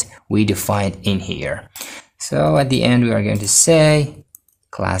types that we defined in here. So at the end, we are going to say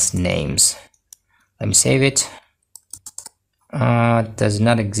class names. Let me save it. Does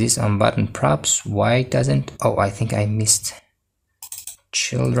not exist on button props. Why doesn't? Oh, I think I missed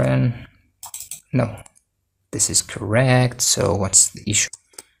children. No, this is correct. So what's the issue?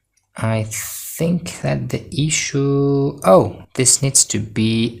 I think that the issue, oh, this needs to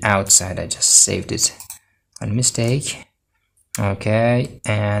be outside. I just saved it on mistake. Okay,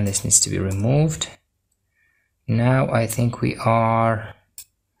 and this needs to be removed. Now I think we are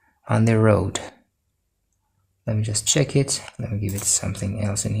on the road. Let me just check it. Let me give it something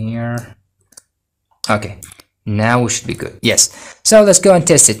else in here. Okay, now we should be good. Yes, so let's go and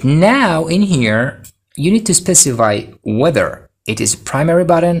test it. Now in here, you need to specify whether it is a primary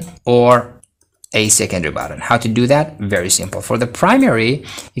button or a secondary button. How to do that? Very simple. For the primary,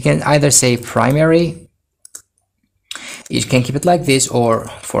 you can either say primary, you can keep it like this, or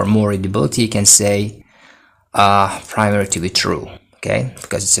for more readability, you can say primary to be true. Okay,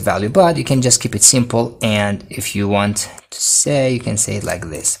 because it's a value, but you can just keep it simple, and if you want to say, you can say it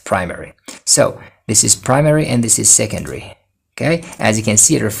like this, primary. So this is primary and this is secondary. Okay, as you can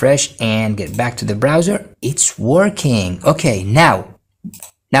see, refresh and get back to the browser, it's working. Okay, now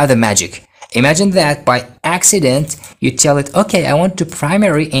the magic. Imagine that by accident you tell it, okay, I want to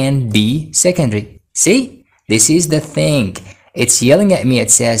primary and be secondary. See, this is the thing. It's yelling at me. It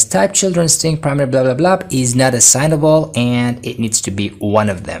says type children string primary blah blah blah is not assignable, and it needs to be one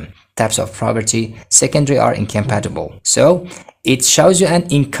of them. Types of property secondary are incompatible. So it shows you an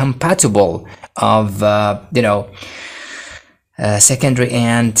incompatible of secondary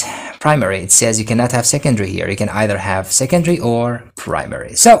and primary. It says you cannot have secondary here. You can either have secondary or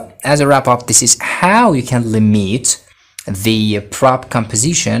primary. So as a wrap up, this is how you can limit the prop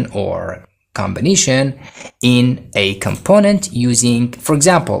composition or combination in a component using, for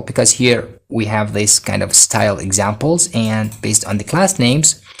example, because here we have this kind of style examples, and based on the class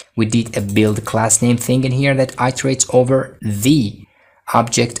names, we did a build class name thing in here that iterates over the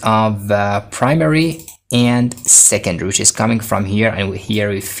object of primary and secondary, which is coming from here, and here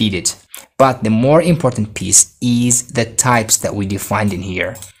we feed it. But the more important piece is the types that we defined in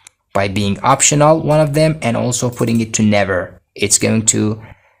here. By being optional, one of them, and also putting it to never, it's going to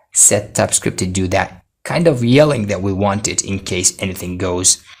set TypeScript to do that kind of yelling that we want it in case anything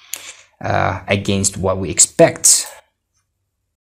goes against what we expect.